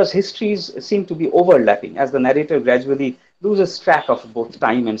 Thus, histories seem to be overlapping as the narrator gradually loses track of both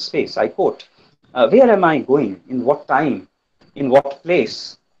time and space. I quote, where am I going? In what time? In what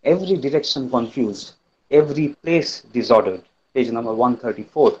place? Every direction confused, every place disordered. Page number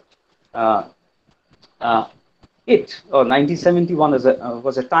 134. Uh, uh, 1971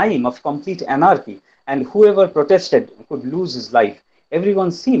 was a time of complete anarchy, and whoever protested could lose his life.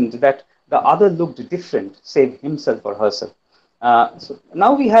 Everyone seemed that the other looked different, save himself or herself. So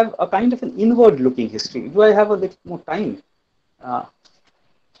now we have a kind of an inward-looking history. Do I have a little more time? Uh,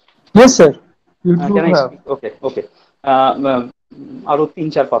 Yes, sir. You do can I have. speak? Okay, okay. আরো তিন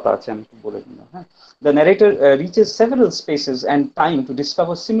চার পাতা আছে আমি একটু বলে দিলাম হ্যাঁ The narrator reaches several spaces and time to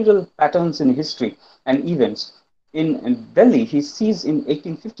discover similar patterns in history and events. In Delhi, he sees in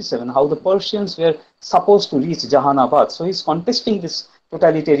 1857 how the Persians were supposed to reach Jahanabad. So he's contesting this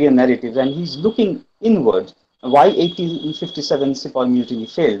totalitarian narrative, and he's looking inward why 1857 Sepoy mutiny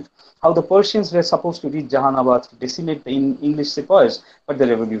failed, how the Persians were supposed to reach Jahanabad to decimate the English sepoys, but the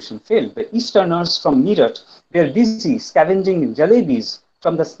revolution failed. The Easterners from Meerut were busy scavenging jalebis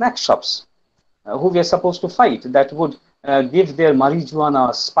from the snack shops, who were supposed to fight, that would give their marijuana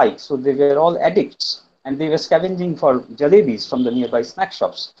a spike. So they were all addicts, and they were scavenging for jalebis from the nearby snack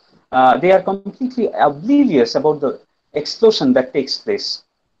shops. They are completely oblivious about the explosion that takes place.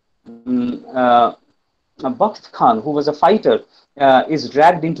 Mm, Bakht Khan, who was a fighter, is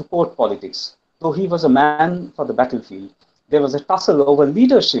dragged into court politics. Though he was a man for the battlefield, there was a tussle over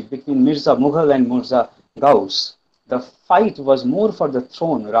leadership between Mirza Mughal and Mirza Gauss. The fight was more for the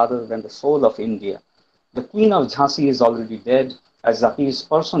throne rather than the soul of India. The Queen of Jhansi is already dead, as Zakir's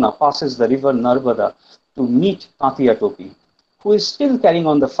persona passes the river Narmada to meet Tatia Topi, who is still carrying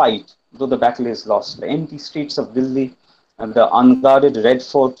on the fight, though the battle is lost. The empty streets of Delhi and the unguarded Red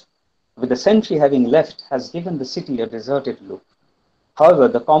Fort, with the sentry having left, has given the city a deserted look. However,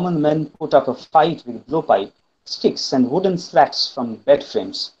 the common men put up a fight with blowpipe, sticks, and wooden slats from bed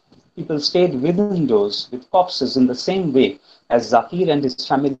frames. People stayed within doors with corpses in the same way as Zakir and his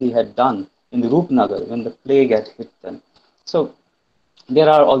family had done in Rupnagar when the plague had hit them. So there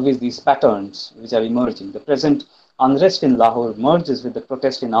are always these patterns which are emerging. The present unrest in Lahore merges with the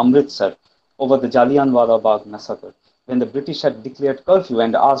protest in Amritsar over the Jallianwala Bagh massacre, when the British had declared curfew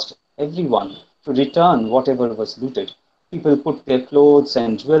and asked everyone to return whatever was looted. People put their clothes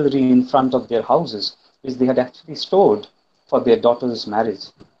and jewelry in front of their houses, which they had actually stored for their daughter's marriage,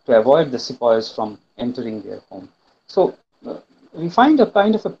 to avoid the sepoys from entering their home. So we find a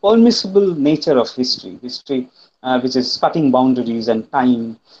kind of a permissible nature of history which is cutting boundaries and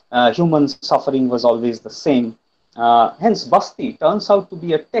time. Human suffering was always the same. Hence, Basti turns out to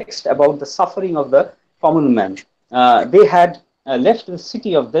be a text about the suffering of the common man. They had left the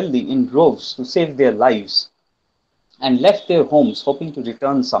city of Delhi in droves to save their lives, and left their homes hoping to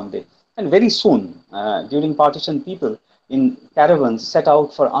return someday. And very soon, during partition, people in caravans set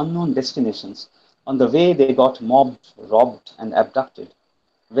out for unknown destinations. On the way, they got mobbed, robbed, and abducted.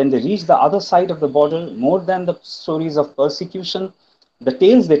 When they reached the other side of the border, more than the stories of persecution, the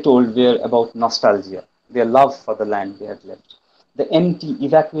tales they told were about nostalgia, their love for the land they had left. The empty,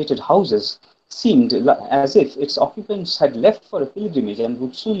 evacuated houses seemed as if its occupants had left for a pilgrimage and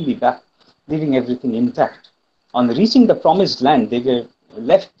would soon be back, leaving everything intact. On reaching the promised land, they were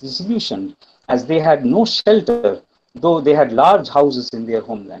left disillusioned as they had no shelter, though they had large houses in their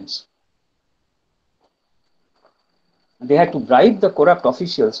homelands. They had to bribe the corrupt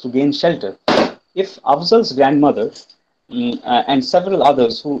officials to gain shelter. If Afzal's grandmother and several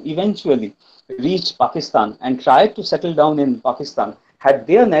others who eventually reached Pakistan and tried to settle down in Pakistan had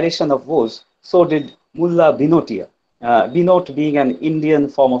their narration of woes, so did Mullah Binotia. Binot being an Indian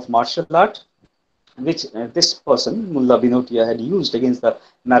form of martial art, which this person, Mullah Binotia, had used against the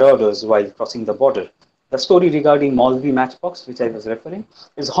marauders while crossing the border. The story regarding Maulvi matchbox, which I was referring,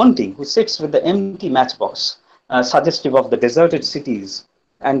 is haunting, who sits with the empty matchbox, suggestive of the deserted cities,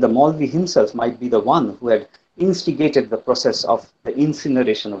 and the Maulvi himself might be the one who had instigated the process of the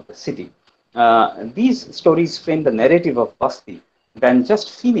incineration of the city. These stories frame the narrative of Basti than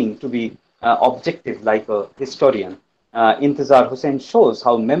just feeling to be objective like a historian. Intizar Husain shows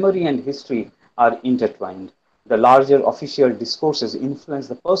how memory and history are intertwined. The larger official discourses influence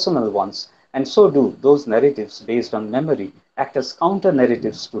the personal ones, and so do those narratives based on memory act as counter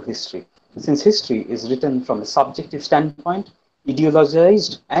narratives to history. Since history is written from a subjective standpoint,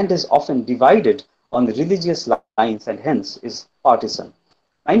 ideologized, and is often divided on religious lines and hence is partisan.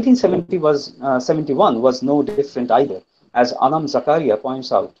 1971 was no different either, as Anam Zakaria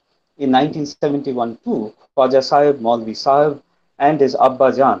points out. In 1971 too, Khwaja Sahib, Maulvi Sahib, and his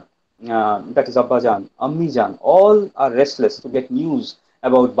Abba Jan, that is Abba Jan, Ammi Jan, all are restless to get news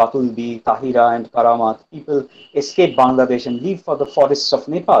about Batulbi, Tahira, and Karamat. People escape Bangladesh and leave for the forests of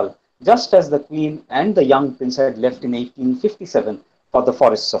Nepal, just as the Queen and the young prince had left in 1857 for the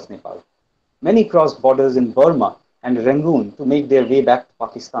forests of Nepal. Many crossed borders in Burma and Rangoon to make their way back to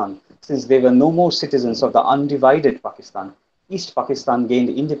Pakistan, since they were no more citizens of the undivided Pakistan. East Pakistan gained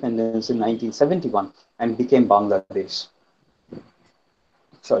independence in 1971 and became Bangladesh.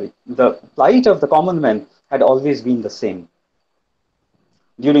 Sorry, the plight of the common man had always been the same.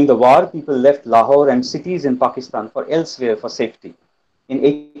 During the war, people left Lahore and cities in Pakistan for elsewhere for safety. In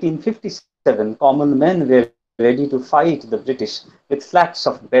 1857, common men were ready to fight the British with slats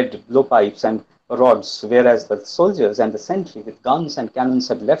of bed, blowpipes, and rods, whereas the soldiers and the sentry with guns and cannons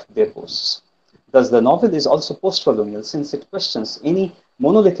had left their posts. Thus, the novel is also post-colonial since it questions any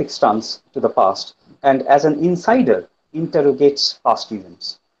monolithic stance to the past and, as an insider, interrogates past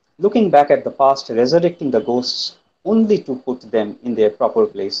events. Looking back at the past, resurrecting the ghosts only to put them in their proper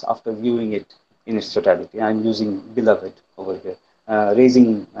place after viewing it in its totality. I'm using beloved over here,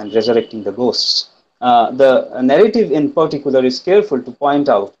 raising and resurrecting the ghosts. The narrative in particular is careful to point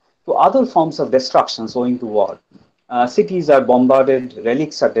out to other forms of destructions owing to war. Cities are bombarded,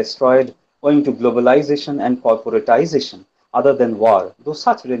 relics are destroyed owing to globalization and corporatization other than war, though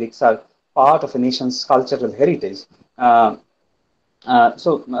such relics are part of a nation's cultural heritage.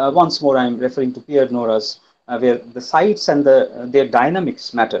 Once more, I'm referring to Pierre Nora's, where the sites and their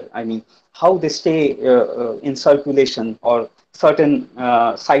dynamics matter. I mean, how they stay in circulation or certain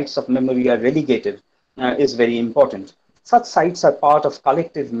sites of memory are relegated is very important. Such sites are part of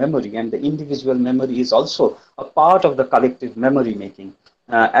collective memory, and the individual memory is also a part of the collective memory making,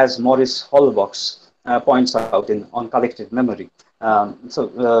 as Maurice Holbox points out on collective memory.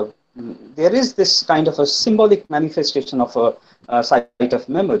 There is this kind of a symbolic manifestation of a site of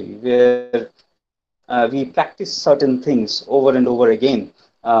memory where we practice certain things over and over again.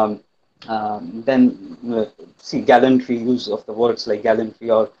 See gallantry, use of the words like gallantry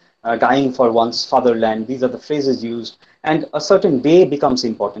or dying for one's fatherland. These are the phrases used, and a certain day becomes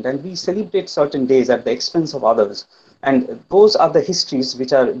important, and we celebrate certain days at the expense of others. And those are the histories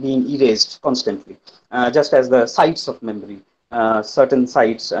which are being erased constantly, just as the sites of memory. Certain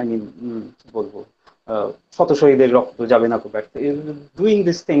sites, I mean, শত শহীদের রক্ত যাবে না খুব একটা, doing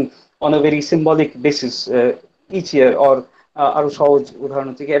this thing on a very symbolic basis each year, or আরো সহজ উদাহরণ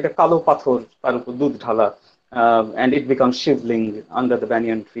হচ্ছে কি একটা কালো পাথর তার উপর দুধ ঢালা, and it becomes shivling under the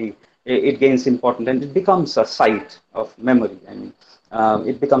banyan tree. It gains importance and it becomes a site of memory. I mean,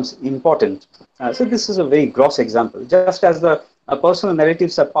 it becomes important. So this is a very gross example. Just as the personal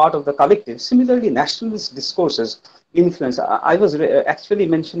narratives are part of the collective, similarly nationalist discourses influence. I was actually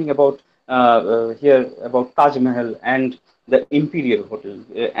mentioning about here about Taj Mahal and the Imperial Hotel,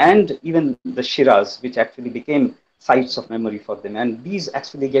 and even the Shiraz, which actually became sites of memory for them. And these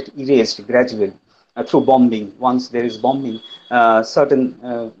actually get erased gradually through bombing. Once there is bombing, certain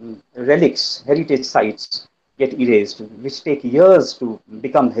relics, heritage sites get erased, which take years to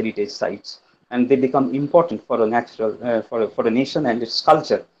become heritage sites, and they become important for a natural, for a nation and its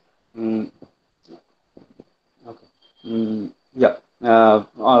culture. Okay. Yeah.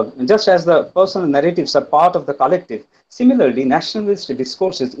 Just as the personal narratives are part of the collective, similarly, nationalist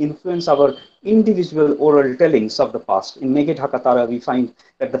discourses influence our individual oral tellings of the past. In Meghe Hakatara, we find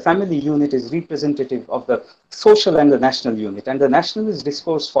that the family unit is representative of the social and the national unit, and the nationalist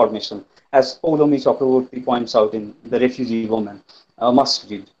discourse formation, as Paulomi Chakraborty points out in The Refugee Woman, must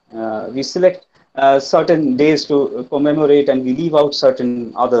read. We select certain days to commemorate and we leave out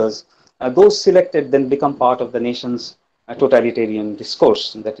certain others. Those selected then become part of the nation's totalitarian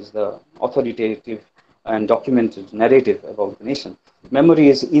discourse, that is the authoritative and documented narrative about the nation. Memory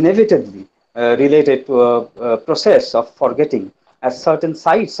is inevitably related to a process of forgetting, as certain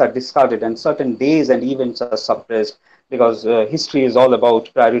sites are discarded and certain days and events are suppressed, because history is all about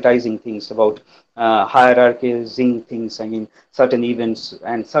prioritizing things, about hierarchizing things. I mean, certain events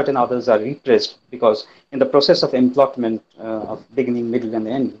and certain others are repressed because in the process of employment of beginning, middle, and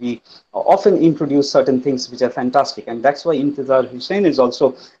end, we often introduce certain things which are fantastic. And that's why Intizar Husain is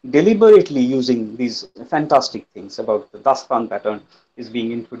also deliberately using these fantastic things about the Dastan pattern is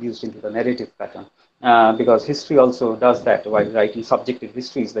being introduced into the narrative pattern. Because history also does that while writing subjective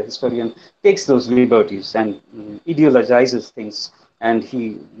histories. The historian takes those liberties and ideologizes things, and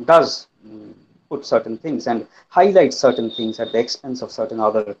he does put certain things and highlight certain things at the expense of certain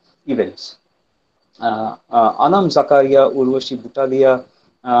other events. Anam Zakaria, Urvashi Butalia.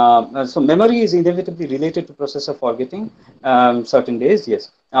 So memory is inevitably related to process of forgetting certain days,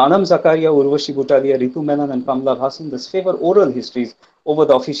 yes. Anam Zakaria, Urvashi Butalia, Ritu Menon, and Kamla Bhasin thus favor oral histories over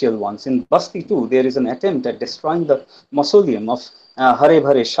the official ones. In Basti too, there is an attempt at destroying the mausoleum of Hare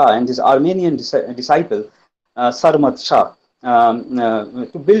Bhare Shah and his Armenian disciple Sarmad Shah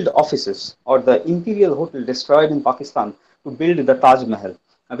to build offices, or the imperial hotel destroyed in Pakistan to build the Taj Mahal,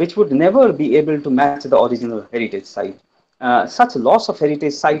 which would never be able to match the original heritage site. Such loss of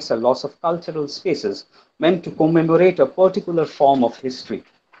heritage sites are loss of cultural spaces meant to commemorate a particular form of history.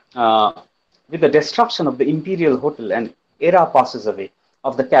 Uh, with the destruction of the imperial hotel, an era passes away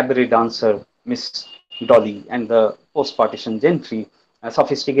of the cabaret dancer Miss Dolly and the post-partition gentry,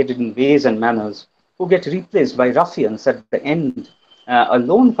 sophisticated in ways and manners, who get replaced by ruffians at the end. A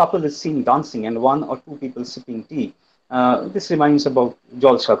lone couple is seen dancing and one or two people sipping tea. This reminds about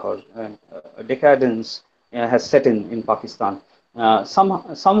Jol Shakhar. Decadence has set in Pakistan.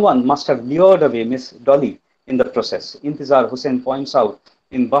 Someone must have lured away Miss Dolly in the process. Intizar Hussain points out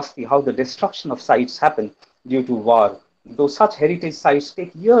in Basti how the destruction of sites happen due to war. Though such heritage sites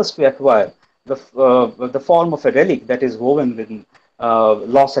take years to acquire, the form of a relic that is woven within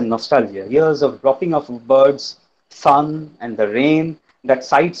loss and nostalgia. Years of dropping of birds, sun, and the rain that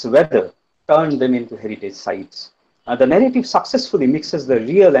sites weather turned them into heritage sites. The narrative successfully mixes the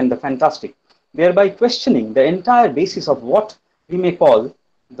real and the fantastic, thereby questioning the entire basis of what we may call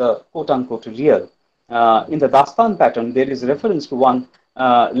the quote unquote real. In the Dastan pattern, there is reference to one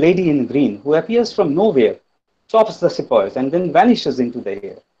lady in green who appears from nowhere, chops the sepoys, and then vanishes into the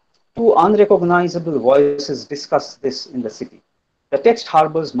air. Two unrecognizable voices discuss this in the city. The text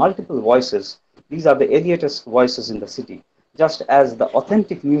harbors multiple voices. These are the Eliotist voices in the city, just as the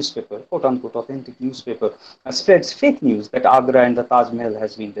authentic newspaper, quote unquote authentic newspaper, spreads fake news that Agra and the Taj Mahal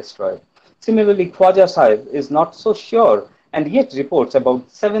has been destroyed. Similarly, Khwaja Sahib is not so sure and yet reports about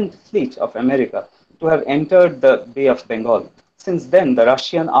 7th Fleet of America to have entered the Bay of Bengal. Since then, the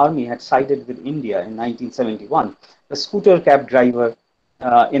Russian army had sided with India in 1971. The scooter cab driver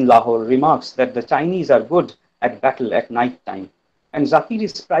in Lahore remarks that the Chinese are good at battle at night time. And Zakir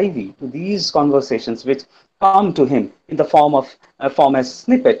is privy to these conversations, which come to him in the form as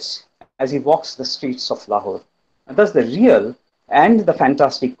snippets as he walks the streets of Lahore. And thus, the real and the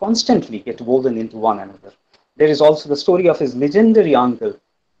fantastic constantly get woven into one another. There is also the story of his legendary uncle,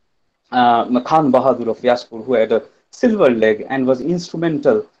 Khan Bahadur of Yaspur, who had a silver leg and was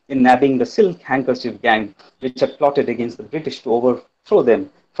instrumental in nabbing the silk handkerchief gang, which had plotted against the British to overthrow them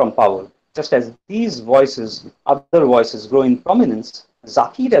from power. Just as these voices, other voices, grow in prominence,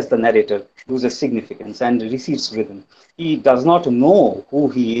 Zakir as the narrator loses significance and recedes rhythm. He does not know who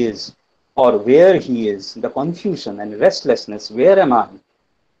he is or where he is. The confusion and restlessness, where am I?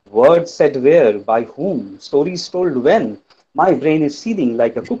 Words said where, by whom, stories told when. My brain is seething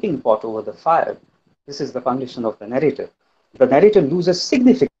like a cooking pot over the fire. This is the condition of the narrator. The narrator loses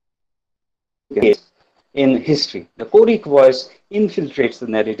significance in history. The choric voice infiltrates the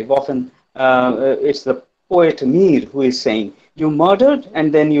narrative. Often it's the poet Mir who is saying, you murdered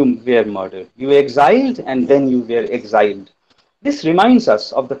and then you were murdered. You exiled and then you were exiled. This reminds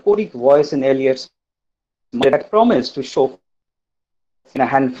us of the choric voice in Eliot's that promised to show in a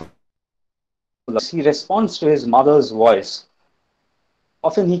handful of he responds to his mother's voice.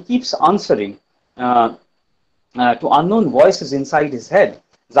 Often he keeps answering To unknown voices inside his head,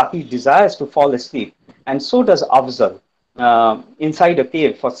 Zakir desires to fall asleep, and so does Afzal inside a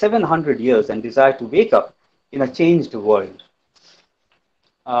cave for 700 years and desire to wake up in a changed world.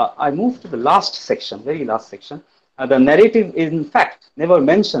 I move to the last section, very last section. The narrative, in fact, never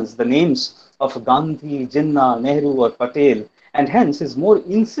mentions the names of Gandhi, Jinnah, Nehru, or Patel, and hence is more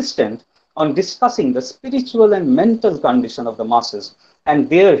insistent on discussing the spiritual and mental condition of the masses and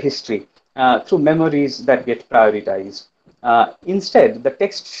their history through memories that get prioritized. Instead, the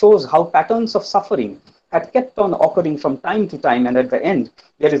text shows how patterns of suffering had kept on occurring from time to time, and at the end,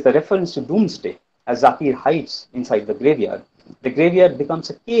 there is the reference to doomsday as Zakir hides inside the graveyard. The graveyard becomes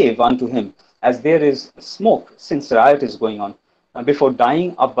a cave unto him, as there is smoke since riot is going on. Before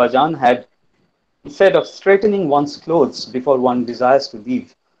dying, Abbajan had said of straightening one's clothes before one desires to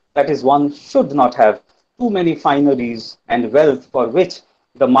leave. That is, one should not have too many fineries and wealth for which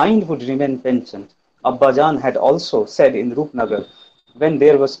the mind would remain penchant. Abbajan had also said in Rupnagar, when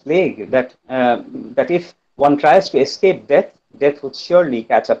there was plague, that if one tries to escape death, death would surely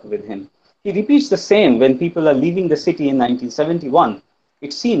catch up with him. He repeats the same when people are leaving the city in 1971.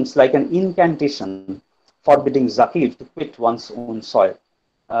 It seems like an incantation forbidding Zakir to quit one's own soil.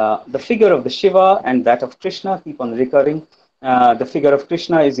 The figure of the Shiva and that of Krishna keep on recurring. The figure of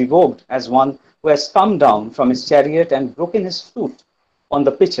Krishna is evoked as one who has come down from his chariot and broken his flute on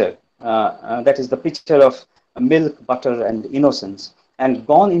the pitcher, that is the pitcher of milk, butter, and innocence, and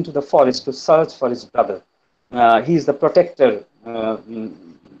gone into the forest to search for his brother. He is the protector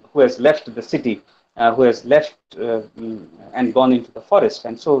who has left the city, who has left and gone into the forest.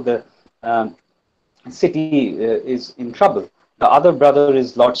 And so the um, city is in trouble. The other brother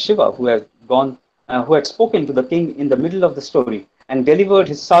is Lord Shiva, who had spoken to the king in the middle of the story and delivered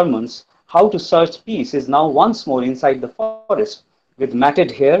his sermons. How to search peace is now once more inside the forest with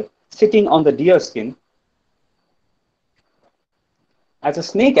matted hair, sitting on the deer skin. As a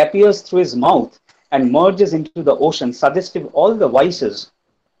snake appears through his mouth and merges into the ocean, suggestive all the vices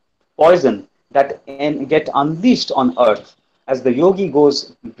poison that get unleashed on earth as the yogi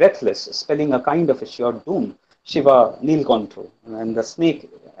goes breathless, spelling a kind of a sure doom. Shiva Nilkantha, and the snake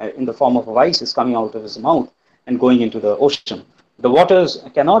in the form of a vice is coming out of his mouth and going into the ocean. The waters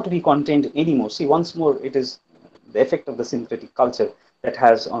cannot be contained anymore. See, once more, it is the effect of the syncretic culture that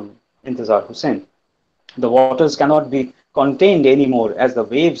has on Intizar Husain. The waters cannot be contained anymore as the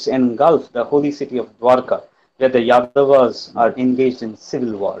waves engulf the holy city of Dwarka, where the Yadavas are engaged in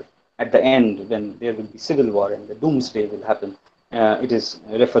civil war. At the end, when there will be civil war and the doomsday will happen, it is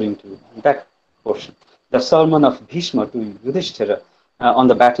referring to that portion. The sermon of Bhishma to Yudhishthira on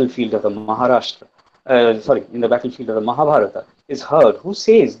the battlefield of the Maharashtra, in the battlefield of the Mahabharata, is heard, who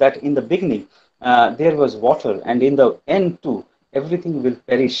says that in the beginning there was water, and in the end too, everything will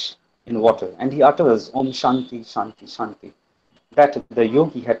perish in water. And he utters Om Shanti, Shanti, Shanti, that the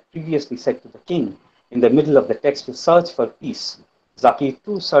yogi had previously said to the king in the middle of the text to search for peace. Zakir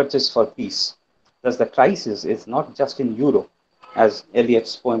too searches for peace. Thus, the crisis is not just in Europe, as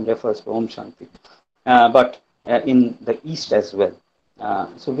Eliot's poem refers to Om Shanti, but in the East as well.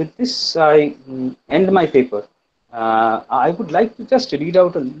 So, with this, I end my paper. I would like to just read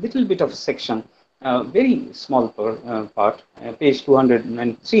out a little bit of section, very small part, page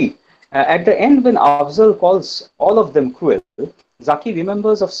 203. At the end, when Afzal calls all of them cruel, Zaki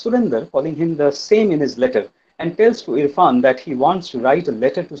remembers of Surender calling him the same in his letter and tells to Irfan that he wants to write a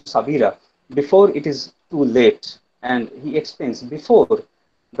letter to Sabira before it is too late. And he explains, before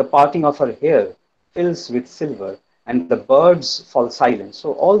the parting of her hair fills with silver and the birds fall silent.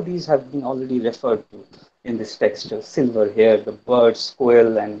 So all these have been already referred to in this text. Silver hair, the birds,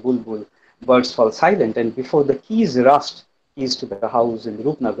 quail and bulbul, birds fall silent. And before the keys rust, keys to the house in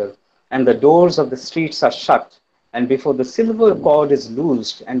Rupnagar, and the doors of the streets are shut, and before the silver cord is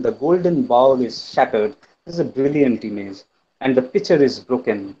loosed and the golden bowl is shattered, this is a brilliant image. And the pitcher is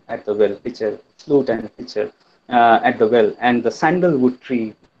broken at the well, pitcher, flute and pitcher at the well, and the sandalwood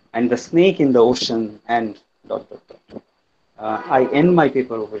tree, and the snake in the ocean, and dot dot dot. I end my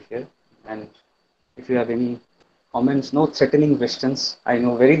paper over here, and if you have any comments, no threatening questions. I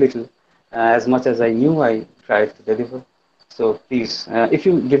know very little. As much as I knew, I tried to deliver. So please, if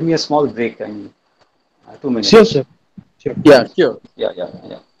you give me a small break, I mean, two Sure, minutes. sir. Sure. Yeah, sure. Yeah, yeah,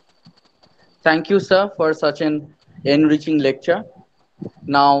 yeah. Thank you, sir, for such an enriching lecture.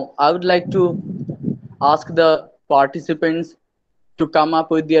 Now, I would like to ask the participants to come up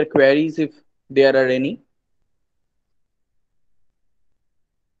with their queries if there are any.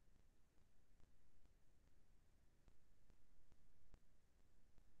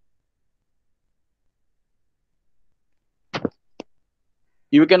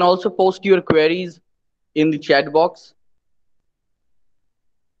 You can also post your queries in the chat box.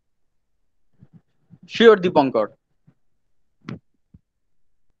 Sure, Dipankar.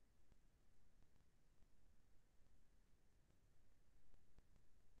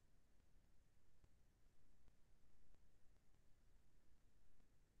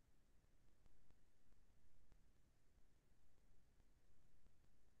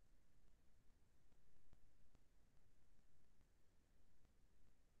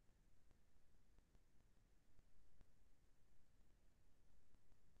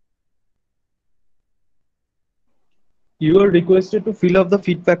 You are requested to fill up the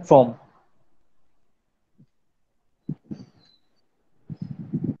feedback form.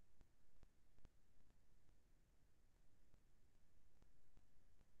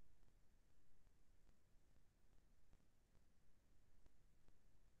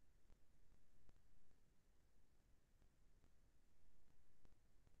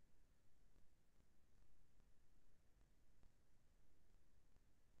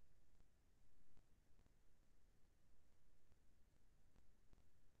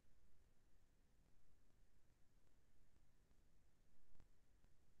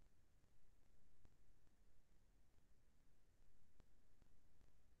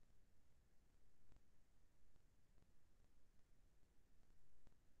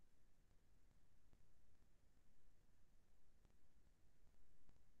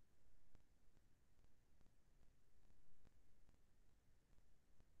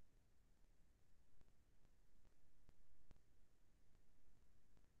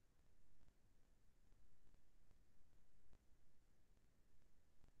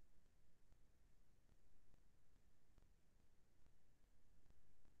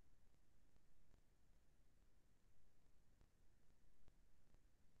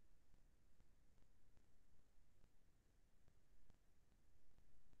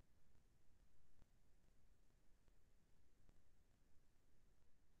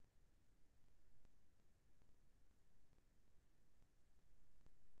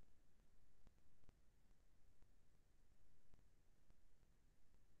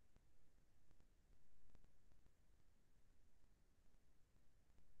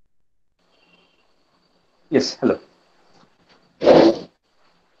 Yes, hello.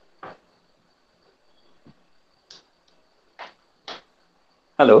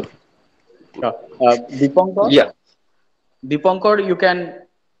 Hello. Sure. Dipankar, Yeah. Dipankar, you can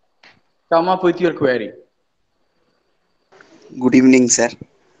come up with your query. Good evening, sir.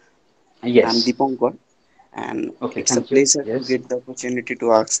 I'm Yes. Deepankar, and Okay, it's a thank you. pleasure to Yes. get the opportunity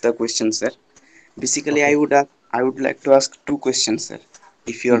to ask the question, sir. Basically, Okay. I would like to ask two questions, sir,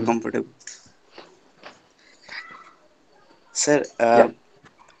 if you are Hmm. comfortable. Sir, Yeah.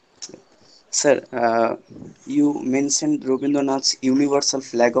 sir, you mentioned Rabindranath's universal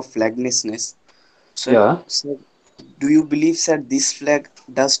flag of flaglessness. Yeah. Sir, do you believe, sir, this flag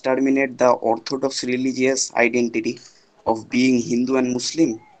does terminate the orthodox religious identity of being Hindu and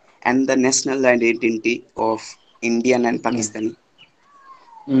Muslim and the national identity of Indian and Hmm. Pakistani?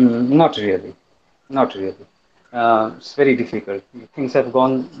 Not really. Not really. It's very difficult. Things have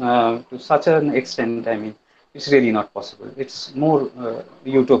gone to such an extent. I mean, it's really not possible. It's more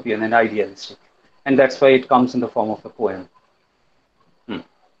utopian and idealistic, and that's why it comes in the form of a poem. Hmm.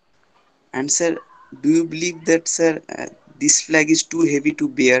 And sir, do you believe that, sir, this flag is too heavy to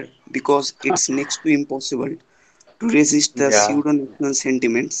bear because it's next to impossible to resist the Yeah. pseudo national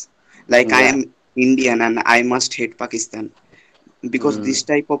sentiments like I Yeah. am Indian and I must hate Pakistan because Mm. this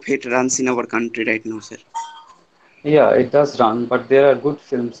type of hate runs in our country right now, sir. Yeah, it does run, but there are good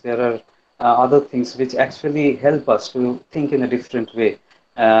films. There are other things which actually help us to think in a different way,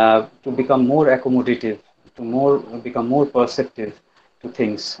 to become more accommodative, to more become more perceptive to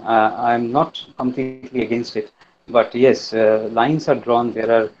things. I'm not completely against it, but yes, lines are drawn.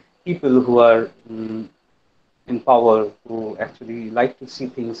 There are people who are in power who actually like to see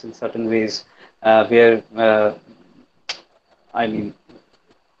things in certain ways, where I mean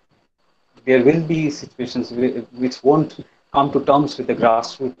there will be situations which won't come to terms with the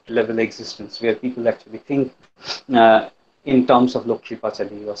grassroots level existence where people actually think uh, in terms of Lokhi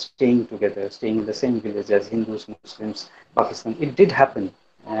Pachali or staying together, staying in the same village as Hindus, Muslims, Pakistan. It did happen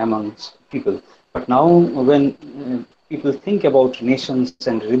amongst people. But now, when people think about nations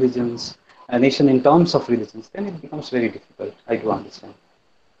and religions, a nation in terms of religions, then it becomes very difficult. I do understand.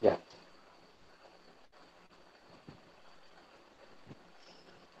 Yeah.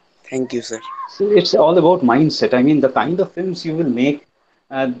 Thank you, sir. So it's all about mindset. I mean, the kind of films you will make,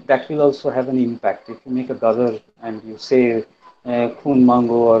 that will also have an impact. If you make a ghazal and you say "Khoon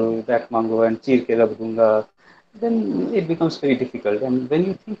mango" or "that mango" and "Cheer ke rab dunga," then it becomes very difficult. And when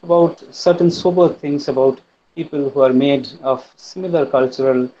you think about certain sober things about people who are made of similar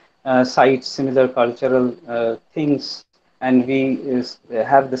cultural sites, similar cultural things, and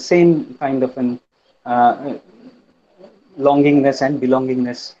have the same kind of an uh, longingness and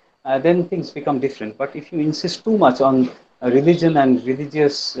belongingness, then things become different. But if you insist too much on religion and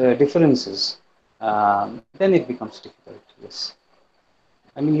religious differences, then it becomes difficult. Yes,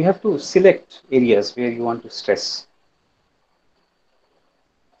 I mean you have to select areas where you want to stress.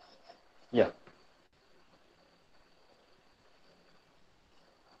 Yeah.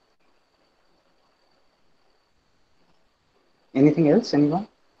 Anything else? Anyone?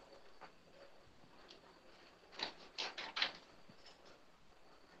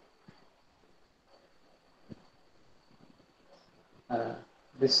 Uh,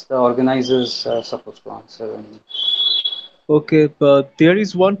 this the organizers are supposed to answer. And Okay, but there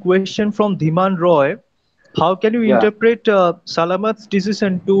is one question from Dhiman Roy. How can you yeah. interpret Salamat's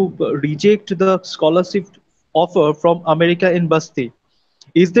decision to reject the scholarship offer from America in Basti?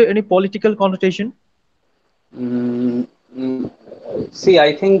 Is there any political connotation? Mm, See,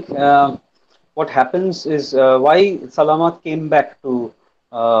 I think what happens is why Salamat came back to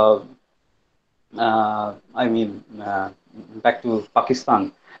uh, I mean, back to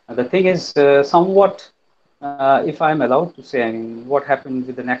Pakistan. The thing is, somewhat, if I'm allowed to say, I mean, what happened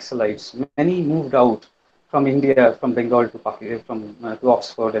with the Naxalites? Many moved out from India, from Bengal to to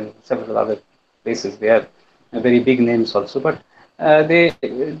Oxford and several other places. They are very big names also, but they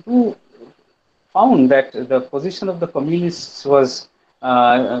do found that the position of the communists was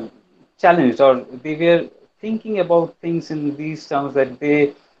uh, challenged, or they were thinking about things in these terms that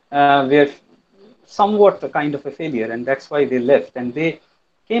they were somewhat a kind of a failure, and that's why they left and they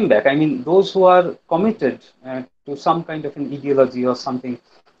came back. I mean, those who are committed to some kind of an ideology or something,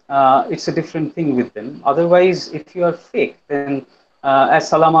 it's a different thing with them. Otherwise, if you are fake, then as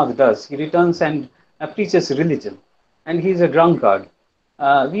Salamat does, he returns and preaches religion, and he's a drunkard.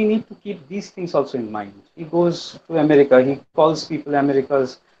 We need to keep these things also in mind. He goes to America, he calls people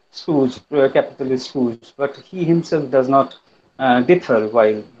America's stooge, capitalist stooge, but he himself does not deter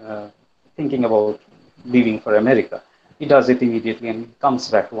while thinking about leaving for America. He does it immediately and comes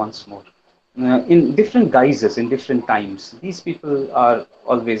back once more. In different guises, in different times. These people are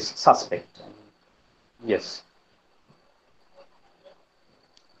always suspect. Yes.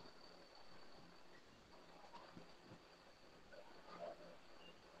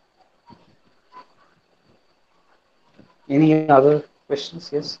 Any other questions?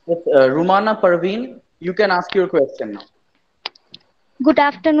 Yes. Yes, Rumana Parveen, you can ask your question now. Good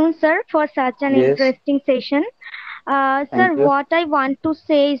afternoon, sir, for such an Yes. interesting session. Thank Sir, you. what I want to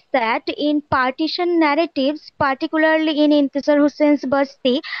say is that in partition narratives, particularly in Intizar Hussein's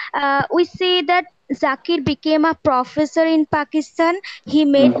Basti, we see that Zakir became a professor in Pakistan. He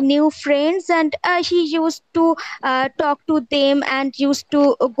made Mm. new friends and he used to talk to them and used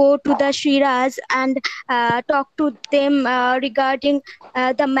to go to the Shiraz and talk to them regarding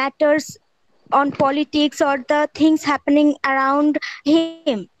the matters on politics or the things happening around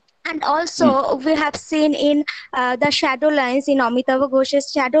him. And Mm. also we have seen in the shadow lines, in Amitabh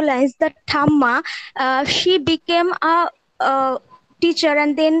Ghosh's shadow lines, the Thamma, she became a teacher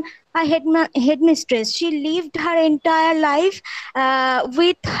and then a headmistress. She lived her entire life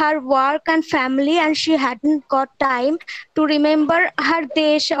with her work and family, and she hadn't got time to remember her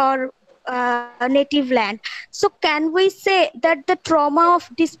desh or native land. So can we say that the trauma of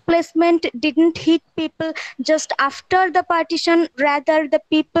displacement didn't hit people just after the partition? Rather, the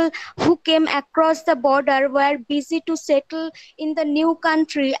people who came across the border were busy to settle in the new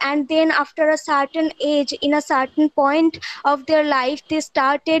country, and then after a certain age, in a certain point of their life, they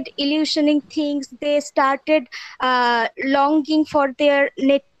started illusioning things. They started longing for their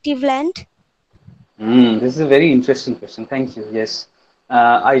native land. This is a very interesting question. Thank you. Yes,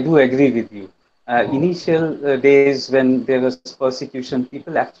 I do agree with you. Initial days when there was persecution,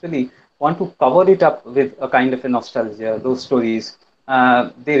 people actually want to cover it up with a kind of a nostalgia, those stories.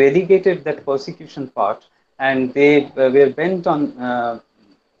 They relegated that persecution part, and they were bent on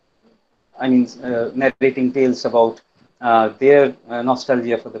narrating tales about their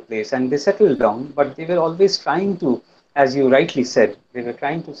nostalgia for the place, and they settled down. But they were always trying to, as you rightly said, they were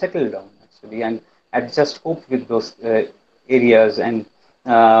trying to settle down actually and adjust cope with those areas, and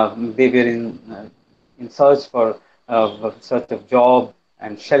they were in search of job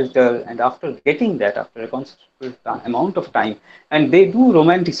and shelter. And after getting that, after a considerable amount of time, and they do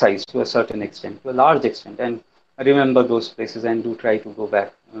romanticize to a certain extent, to a large extent, and remember those places and do try to go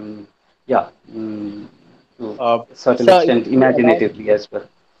back. Yeah, to Uh, a certain sir, if extent, you allow, imaginatively as well.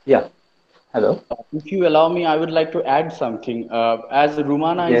 Yeah. Hello. If you allow me, I would like to add something. As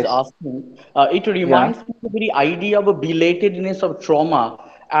Rumana is Yes. asking, it Yeah. reminds me of the very idea of a belatedness of trauma,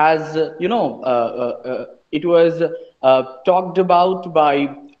 as it was talked about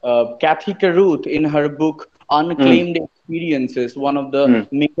by Kathy Caruth in her book Mm, Unclaimed Experiences, one of the mm,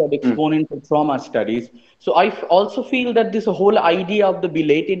 major mm, exponents of trauma studies. So also feel that this whole idea of the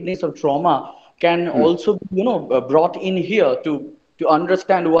belatedness of trauma can mm. also be, brought in here to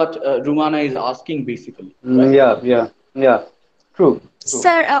understand what Rumana is asking basically, right? Yeah, yeah, yeah. True, true.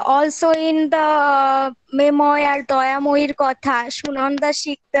 Sir, also in the memoir Doyamoyir Kotha, Sunanda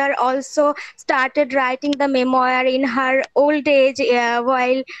Sikdar also started writing the memoir in her old age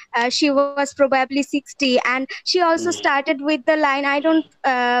while she was probably 60. And she also Mm, started with the line, I don't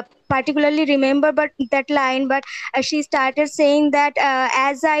particularly remember but that line, but she started saying that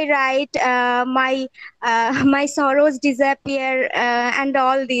as I write, my my sorrows disappear and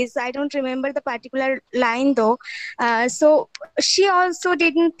all this. I don't remember the particular line though. So she also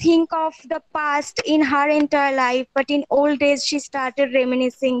didn't think of the past in her entire life, but in old days she started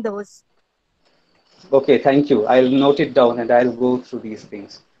reminiscing those. Okay, thank you. I'll note it down and I'll go through these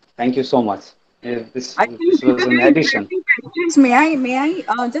things. Thank you so much. I think This these was are an very addition. interesting questions. May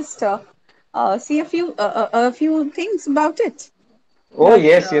I just see a few things about it Oh that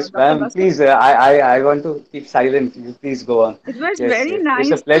yes, yes, Dr. ma'am. Basu. Please, I want to keep silent. You please go on. It was Yes, yes.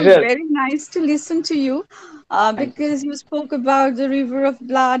 It's a pleasure. very nice to listen to you, Thank you. because you spoke about the river of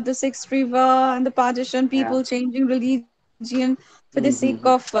blood, the sixth river, and the partition, Yeah. people changing religion for the sake Mm-hmm.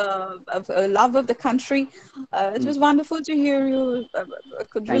 of love of the country. It was Mm. wonderful to hear you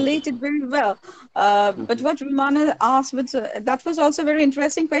could Thank you. relate it very well. But Mm-hmm. what Rumana asked, that was also a very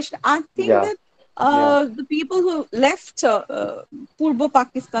interesting question. I think Yeah, that yeah. the people who left Purbo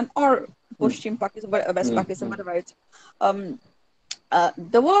Pakistan or Mm, Pashchim Pakistan, West mm, Pakistan, mm, whatever it's, um,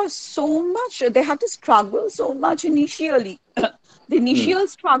 there was so much, they had to struggle so much initially. The mm, initial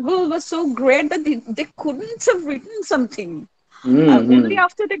struggle was so great that they couldn't have written something. mm, Only mm.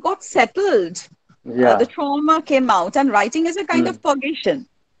 after they got settled, the Yeah. trauma came out, and writing is a kind Mm, of purgation.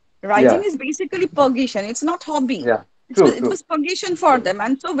 Writing yeah. is basically purgation, it's not hobby. Yeah. True, It true. was purgation for True. them,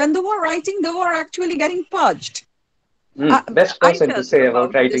 and so when they were writing, they were actually getting purged. I, Best I person to felt say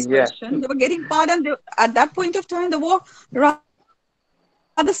about about this writing. Yeah. question. They were getting part, and at that point of time, they were rather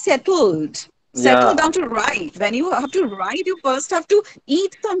settled down to Yeah. write. When you have to write, you first have to eat something.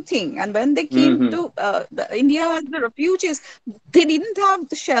 And when they came to Mm-hmm. India as the refugees, they didn't have the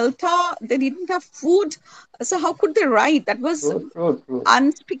shelter, they didn't have food. So how could they write? That was True, true, true.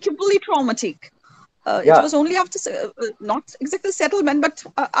 unspeakably traumatic. It Yeah. was only after not exactly settlement, but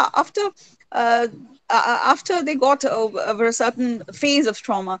uh, after they got over a certain phase of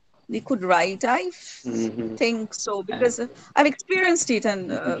trauma, they could write. Mm-hmm. Think so And because I've experienced it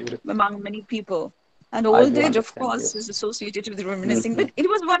and beautiful. among many people. And I old do age, of understand. course, Yes. is associated with reminiscing. Mm-hmm. But it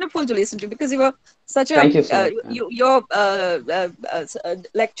was wonderful to listen to because you were such a Thank you so much, ma'am. your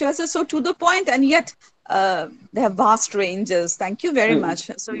lectures are so to the point, and yet they have vast ranges. Thank you very Mm, much.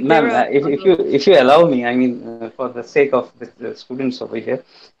 So they're Ma'am, if you allow me, I mean, for the sake of the students over here,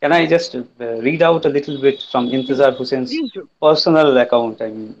 can I just read out a little bit from please, Intizar Hussein's please do. personal account? I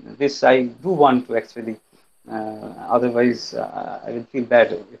mean, this I do want to actually, otherwise I will feel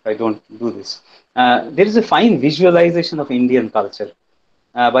bad if I don't do this. There is a fine visualization of Indian culture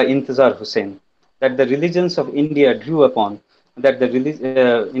by Intizar Hussain that the religions of India drew upon,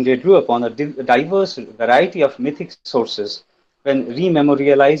 India drew upon a diverse variety of mythic sources when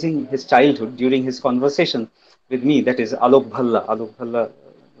rememorializing his childhood during his conversation with me, that is Alok Bhalla. Alok Bhalla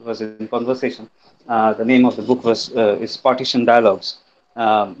was in conversation. The name of the book is Partition Dialogues,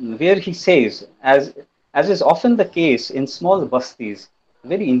 where he says, as is often the case in small bastis,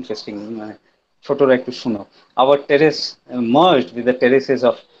 very interesting. ছোটর একটু শুনো. Our terrace merged with the terraces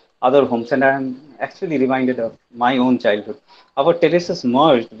of other homes, and I am actually reminded of my own childhood. Our terraces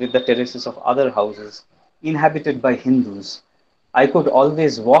merged with the terraces of other houses inhabited by Hindus. I could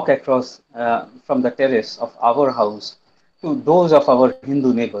always walk across from the terrace of our house to those of our Hindu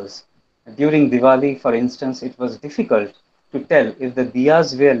neighbors. During Diwali, for instance, it was difficult to tell if the diyas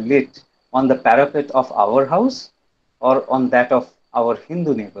were lit on the parapet of our house or on that of our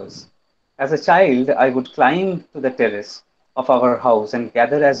Hindu neighbors. As a child, I would climb to the terrace of our house and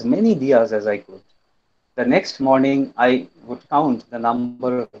gather as many diyas as I could. The next morning, I would count the number of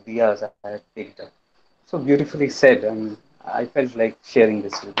diyas I had picked up. So beautifully said. I mean, I felt like sharing this with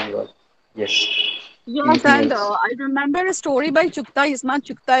you all. Yes. Anything Yes, else? and I remember a story by Chukta Ismat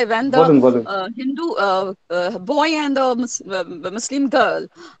Chukta when the Bolun, bolun. Hindu boy and the Muslim girl,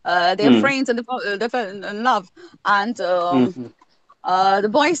 they're Hmm. friends and they fell in love. And Hmm. The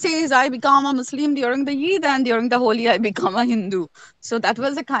boy says, I become a Muslim during the Eid, and during the Holi, I become a Hindu. So that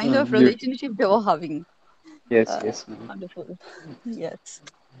was the kind of Beautiful. relationship they were having. Yes, Uh, yes, ma'am. Wonderful. Yes.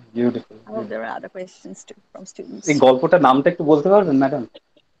 Beautiful, I hope there beautiful. are other questions too from এই students. গল্পটার নামটা একটু বলতে পারবেন madam?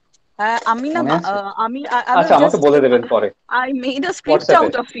 Amina, মনে আছে? I আচ্ছা, will আমাকে just, বলে দেবেন পরে I made a script হোয়াটসঅ্যাপে।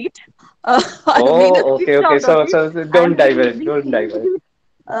 out of it. I made a Oh, okay, script okay. out of So, it. I don't have been divert, living don't divert.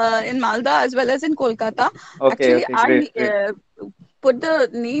 in Malda as well as in Kolkata. Okay, Actually, okay, great, great. put the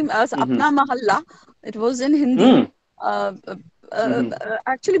name as Mm-hmm. Apna Mahalla. It was in Hindi. Mm, mm-hmm.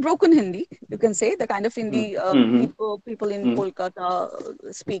 Actually, broken Hindi, you can say, the kind of Mm, Hindi mm-hmm. people in Mm,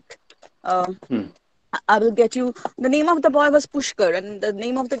 Kolkata speak. Uh, mm. I will get you. The name of the boy was Pushkar, and the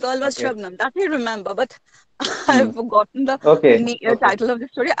name of the girl was Okay. Shabnam. That I remember, but Mm. I've forgotten the Okay, okay, title of the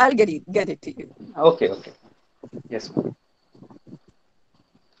story. I'll get it to you. okay, okay. Yes, ma'am.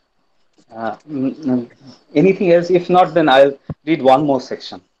 Anything else? If not, then I'll read one more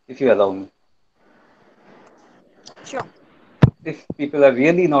section, if you allow me. Sure. If people are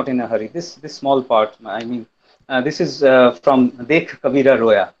really not in a hurry, this small part, I mean, this is from Dekh Kabira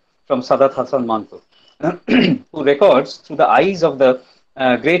Roya from Sadat Hasan Manto, who records through the eyes of the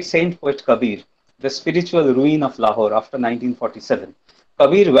great saint poet Kabir the spiritual ruin of Lahore after 1947.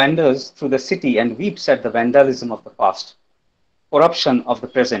 Kabir wanders through the city and weeps at the vandalism of the past, corruption of the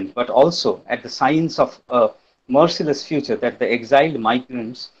present, but also at the signs of a merciless future that the exiled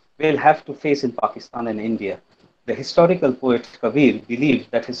migrants will have to face in Pakistan and India. The historical poet Kabir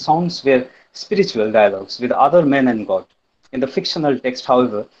believed that his songs were spiritual dialogues with other men and God. In the fictional text,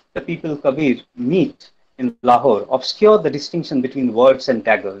 however, the people Kabir meet in Lahore obscure the distinction between words and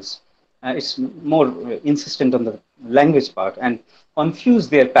daggers. It's more insistent on the language part and confuse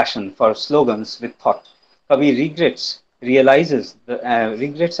their passion for slogans with thought. Kabir regrets and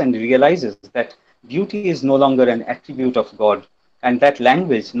realizes that beauty is no longer an attribute of God, and that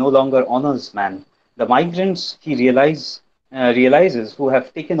language no longer honors man. The migrants realizes who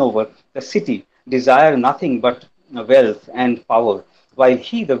have taken over the city desire nothing but wealth and power, while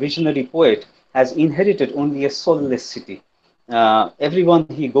he, the visionary poet, has inherited only a soulless city. Everyone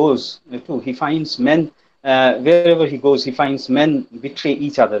he goes to, he finds men, wherever he goes, he finds men betray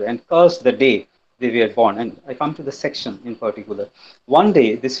each other and curse the day they were born. And I come to the section in particular. One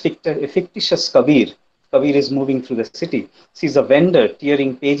day, this fictitious Kabir is moving through the city, sees a vendor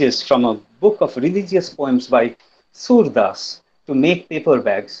tearing pages from a book of religious poems by Surdas to make paper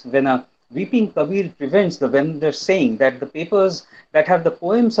bags. When a weeping Kabir prevents the vendor, saying that the papers that have the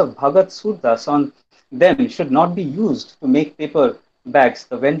poems of Bhagat Surdas on them should not be used to make paper bags,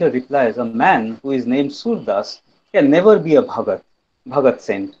 the vendor replies, a man who is named Surdas can never be a Bhagat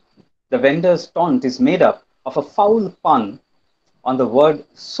saint. The vendor's taunt is made up of a foul pun on the word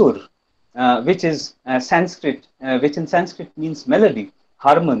sur, which in Sanskrit means melody,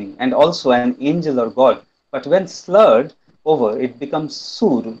 harmony, and also an angel or god. But when slurred over, it becomes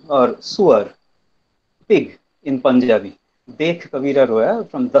sur or suar, pig in Punjabi. Dekh Kabira Roya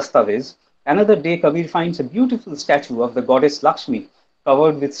from Dastavez. Another day, Kabir finds a beautiful statue of the goddess Lakshmi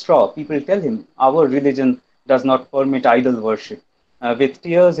covered with straw. People tell him, our religion does not permit idol worship. With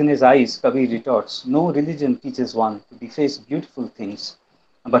tears in his eyes, Kabir retorts, no religion teaches one to deface beautiful things,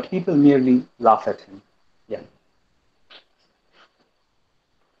 but people merely laugh at him. Yeah.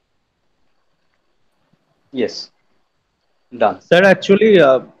 Yes. Done. Sir, actually,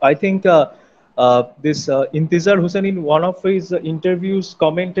 I think this Intizar Husain in one of his interviews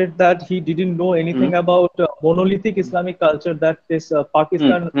commented that he didn't know anything Mm, about monolithic Islamic culture that this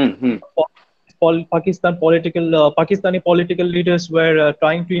mm, mm, mm, Pakistani political leaders were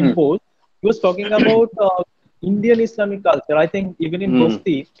trying to mm, impose. He was talking about Indian Islamic culture. I think even in mm,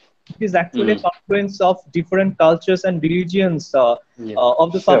 Basti, it is actually a mm. confluence of different cultures and religions Yeah.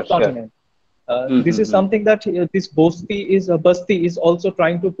 of the Sure, sure. subcontinent. Mm, This mm, is mm. something that this Basti is also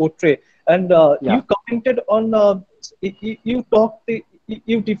trying to portray. And Yeah. you commented on you talked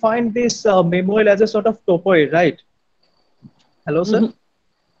you defined this memoir as a sort of topoi, right? Hello, sir. Mhm.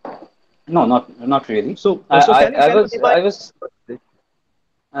 No, not really. So can you I define? was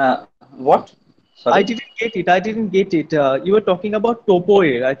what? Sorry. I didn't get it. I didn't get it. You were talking about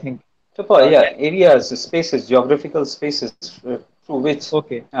topoi, I think. Yeah, Can areas, spaces, geographical spaces through which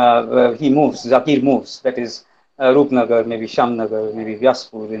okay, he moves. Zakir moves. That is Rupnagar, maybe Shamnagar, maybe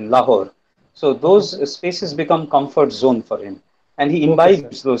Vyaspur in Lahore. So okay, those sir. spaces become comfort zone for him, and he Okay, imbibes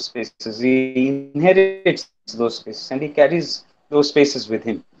sir. those spaces. He inherits those spaces, and he carries those spaces with him. And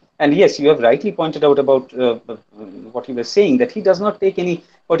yes, you have rightly pointed out about what you were saying, that he does not take any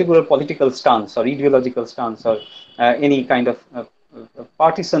particular political stance or ideological stance or any kind of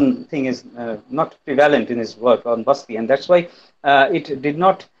partisan thing is not prevalent in his work on Basti, and that's why it did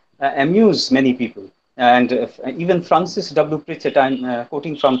not amuse many people. And even Francis W. Pritchett, I'm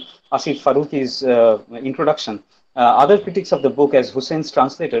quoting from Asif Faruqi's introduction, other critics of the book, as Husain's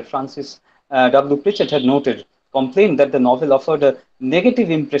translator, Francis W. Pritchett, had noted, complained that the novel offered a negative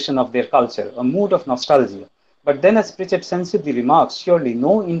impression of their culture, a mood of nostalgia. But then, as Pritchett sensibly remarks, surely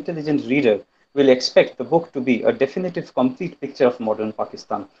no intelligent reader will expect the book to be a definitive, complete picture of modern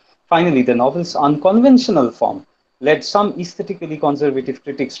Pakistan. Finally, the novel's unconventional form led some aesthetically conservative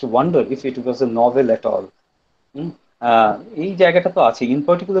critics to wonder if it was a novel at all. হুম? এই জায়গাটা তো আছে. In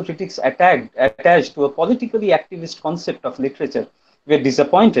particular, critics attached to a politically activist concept of literature were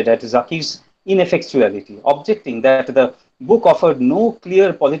disappointed at Zakir's ineffectuality, objecting that the book offered no clear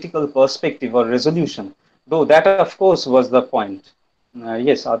political perspective or resolution, though that, of course, was the point.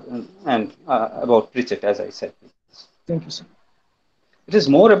 Yes, and about Pritchett, as I said. Thank you, sir. It is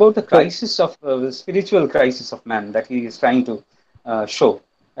more about the So, crisis of the spiritual crisis of man that he is trying to show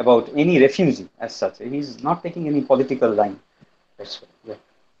about any refugee as such. He's not taking any political line. That's right. Yeah.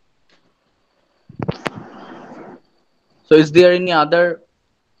 so is there any other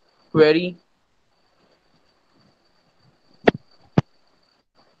query?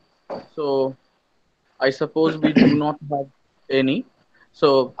 So I suppose we do not have any.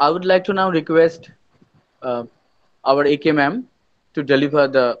 So I would like to now request uh, our AK ma'am to deliver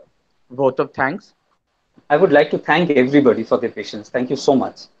the vote of thanks. I would like to thank everybody for their patience. Thank you so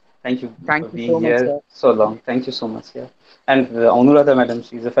much. Thank you for Thank you being so much, here sir. so long. Thank you so much. Yeah. And Anuradha madam,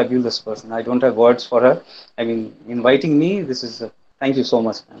 she's a fabulous person. I don't have words for her. I mean, inviting me, this is, thank you so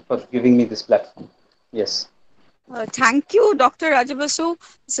much, ma'am, for giving me this platform. Yes. Thank you, Dr. Rajabasu,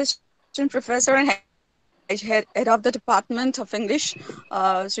 Assistant Professor and Head of the Department of English,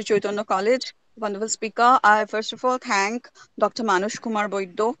 Sri Chaitanya College. Wonderful speaker. I first of all thank Dr. Manush Kumar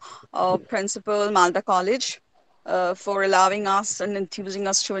Boiddo, Principal, Malda College, for allowing us and enthusing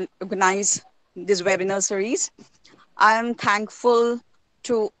us to organize this webinar series. I am thankful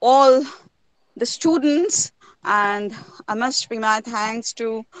to all the students, and I must pay my thanks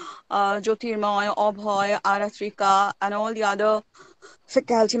to Jyotirmoy, Obhoy, Aratrika, and all the other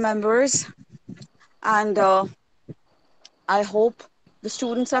faculty members. And I hope the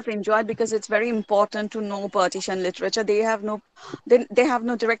students have enjoyed, because it's very important to know partition literature. They have no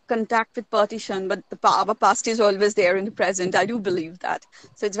direct contact with partition, but our past is always there in the present. I do believe that.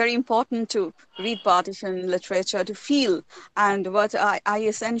 So it's very important to read partition literature to feel. And what I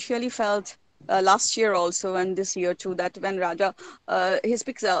essentially felt last year also and this year too, that when Raja he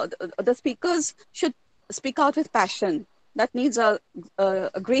speaks, the speakers should speak out with passion. That needs a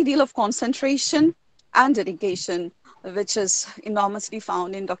great deal of concentration and dedication, which is enormously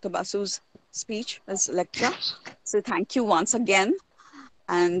found in Dr. Basu's speech, his lecture. So thank you once again.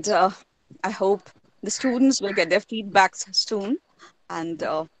 And I hope the students will get their feedbacks soon. And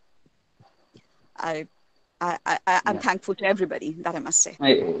I, I'm Yeah. thankful to everybody, that I must say.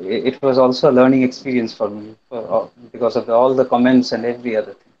 It was also a learning experience for me because of all the comments and every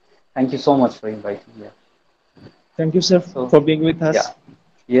other thing. Thank you so much for inviting me. Yeah. Thank you, sir, So, for being with yeah. us.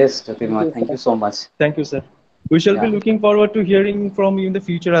 Yes, Thank Jyotirmoy, you, thank sir. you so much. Thank you, sir. We shall be Yeah. looking forward to hearing from you in the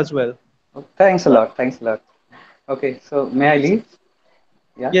future as well. Oh, thanks a lot. Thanks a lot. Okay, so may I leave?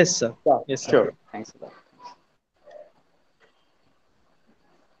 Yeah. Yes, sir. Yeah, Yes, sir. Okay, sure. thanks a lot.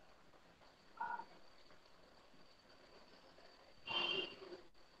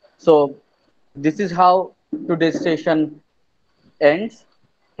 So this is how today's session ends.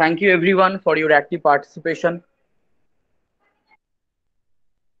 Thank you everyone for your active participation.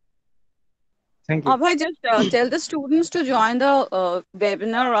 Thank you. Abhay, just tell the students to join the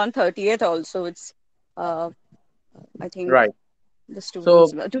webinar on 30th also. It's, I think, Right. the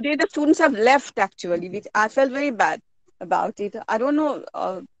students. So Today, the students have left actually, which I felt very bad about it. I don't know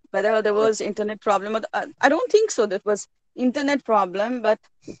whether there was internet problem. Or I don't think so. That was internet problem, but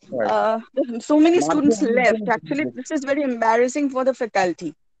right. so many Madhya students has left. been Actually, deleted. this is very embarrassing for the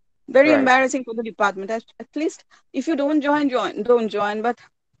faculty. Very Right. embarrassing for the department. At least, if you don't join, don't join. But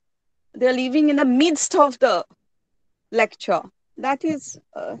they're leaving in the midst of the lecture. That is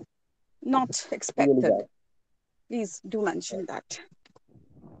not Really expected. bad. Please do mention that.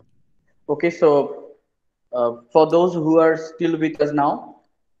 Okay, so for those who are still with us now,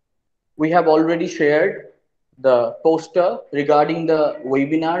 we have already shared the poster regarding the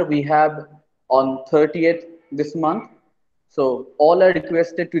webinar we have on 30th this month. So all are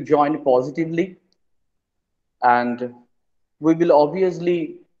requested to join positively, and we will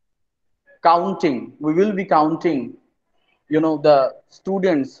obviously we will be counting, the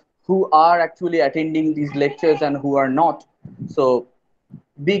students who are actually attending these lectures and who are not. So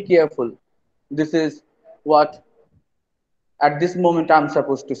Be careful. This is what at this moment I'm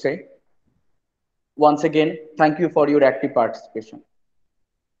supposed to say. Once again, thank you for your active participation.